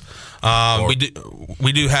Pirates.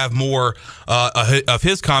 We do have more of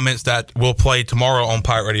his comments that we'll play tomorrow on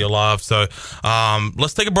Pirate Radio Live. So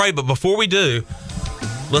let's take a break. But before we do,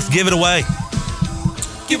 let's give it away.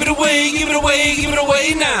 Give it away, give it away, give it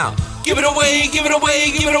away now. Give it away, give it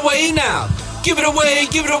away, give it away now. Give it away,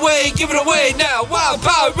 give it away, give it away now. Wild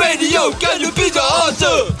Pirate Radio, gonna be the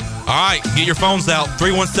answer. All right, get your phones out.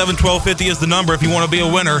 317-1250 is the number if you want to be a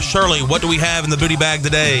winner. Shirley, what do we have in the booty bag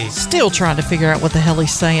today? Still trying to figure out what the hell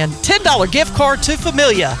he's saying. $10 gift card to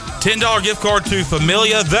Familia. $10 gift card to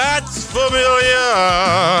Familia. That's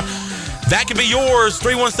Familia. That could be yours.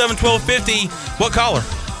 317-1250. What caller?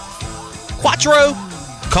 Quattro.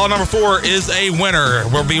 Caller number 4 is a winner.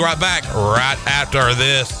 We'll be right back right after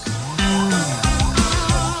this.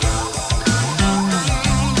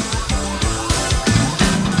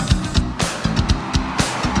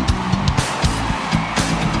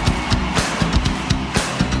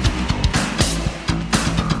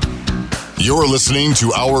 You're listening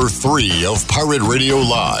to Hour 3 of Pirate Radio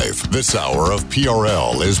Live. This hour of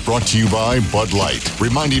PRL is brought to you by Bud Light,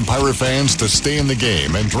 reminding Pirate fans to stay in the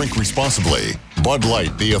game and drink responsibly. Bud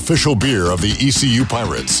Light, the official beer of the ECU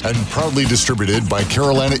Pirates, and proudly distributed by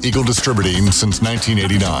Carolina Eagle Distributing since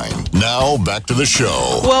 1989. Now, back to the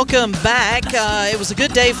show. Welcome back. It was a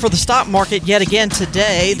good day for the stock market yet again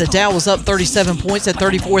today. The Dow was up 37 points at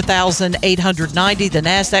 34,890. The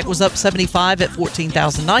NASDAQ was up 75 at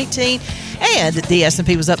 14,019. And the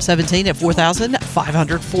S&P was up 17 at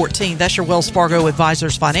 4,514. That's your Wells Fargo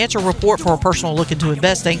Advisors financial report. For a personal look into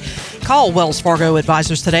investing, call Wells Fargo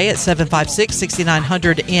Advisors today at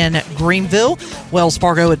 756-6900 in Greenville. Wells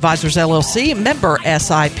Fargo Advisors, LLC, member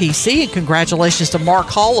SIPC. And congratulations to Mark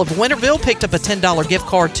Hall of Winterville. Picked up a $10 gift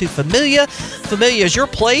card to Familia. Familia is your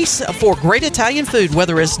place for great Italian food,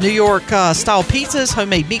 whether it's New York-style pizzas,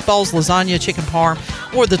 homemade meatballs, lasagna, chicken parm,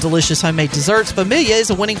 or the delicious homemade desserts. Familia is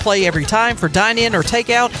a winning play every time. For dine-in or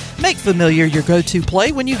takeout, make Familia your go-to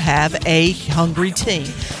play when you have a hungry team.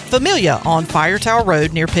 Familia on Fire Tower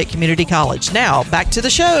Road near Pitt Community College. Now, back to the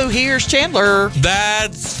show. Here's Chandler.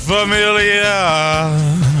 That's Familia.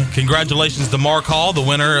 Congratulations to Mark Hall, the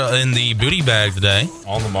winner in the booty bag today.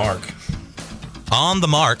 On the mark. On the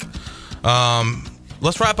mark.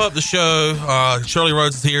 Let's wrap up the show. Shirley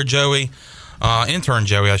Rhodes is here. Joey. Intern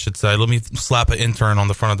Joey, I should say. Let me slap an intern on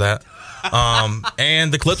the front of that.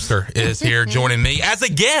 And the Clipster is here joining me as a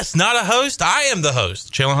guest, not a host. I am the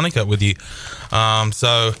host, Chandler Honeycutt, with you.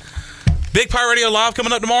 So, Big Pirate Radio Live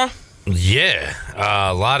coming up tomorrow? Yeah,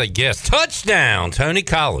 a lot of guests. Touchdown! Tony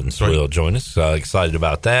Collins will join us. Excited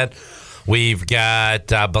about that. We've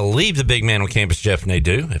got, I believe, the big man on campus, Jeff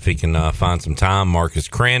Nadeau, if he can find some time. Marcus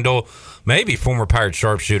Crandall, maybe former Pirate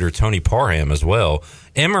sharpshooter Tony Parham as well.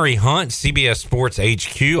 Emery Hunt, CBS Sports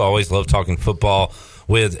HQ. Always love talking football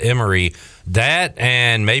with Emery. That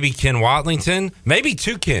and maybe Ken Watlington. Maybe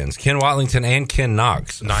two Kens, Ken Watlington and Ken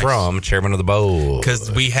Knox from Chairman of the Bowl.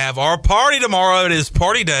 Because we have our party tomorrow. It is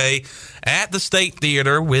party day at the State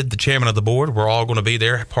Theater with the Chairman of the Board. We're all going to be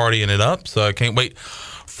there partying it up. So I can't wait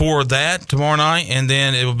for that tomorrow night. And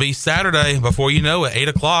then it will be Saturday. Before you know it, 8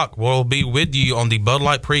 o'clock, we'll be with you on the Bud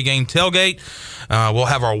Light pregame tailgate. We'll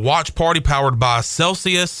have our watch party powered by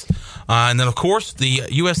Celsius. And then, of course, the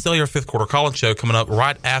U.S. Cellular Fifth Quarter College Show coming up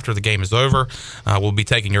right after the game is over. We'll be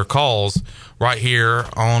taking your calls right here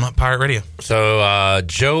on Pirate Radio. So,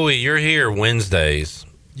 Joey, you're here Wednesdays.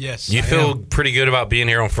 Yes. You feel pretty good about being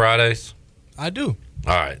here on Fridays? I do.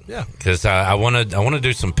 All right. Yeah. Because I want to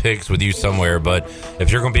do some picks with you somewhere, but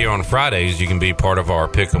if you're going to be here on Fridays, you can be part of our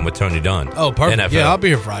pick 'em with Tony Dunn. Oh, perfect. NFL. Yeah, I'll be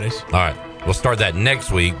here Fridays. All right. We'll start that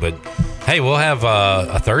next week, but hey, we'll have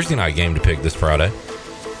a Thursday night game to pick this Friday.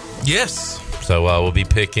 Yes. So we'll be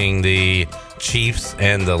picking the Chiefs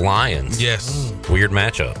and the Lions. Yes. Weird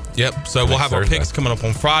matchup. Yep. So we'll have our picks coming up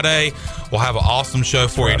on Friday. We'll have an awesome show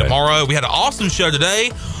for you tomorrow. We had an awesome show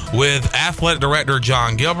today with Athletic Director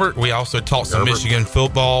Jon Gilbert. We also talked some Michigan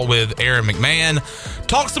football with Aaron McMann.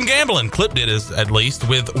 Talked some gambling. Clip did at least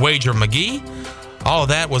with Wager McGhee. All of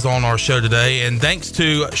that was on our show today. And thanks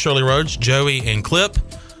to Shirley Rhodes, Joey, and Clip,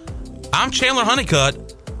 I'm Chandler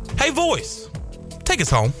Honeycutt. Hey, Voice, take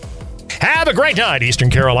us home. Have a great night,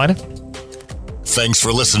 Eastern Carolina. Thanks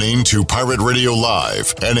for listening to Pirate Radio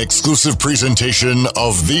Live, an exclusive presentation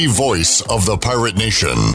of the voice of the Pirate Nation.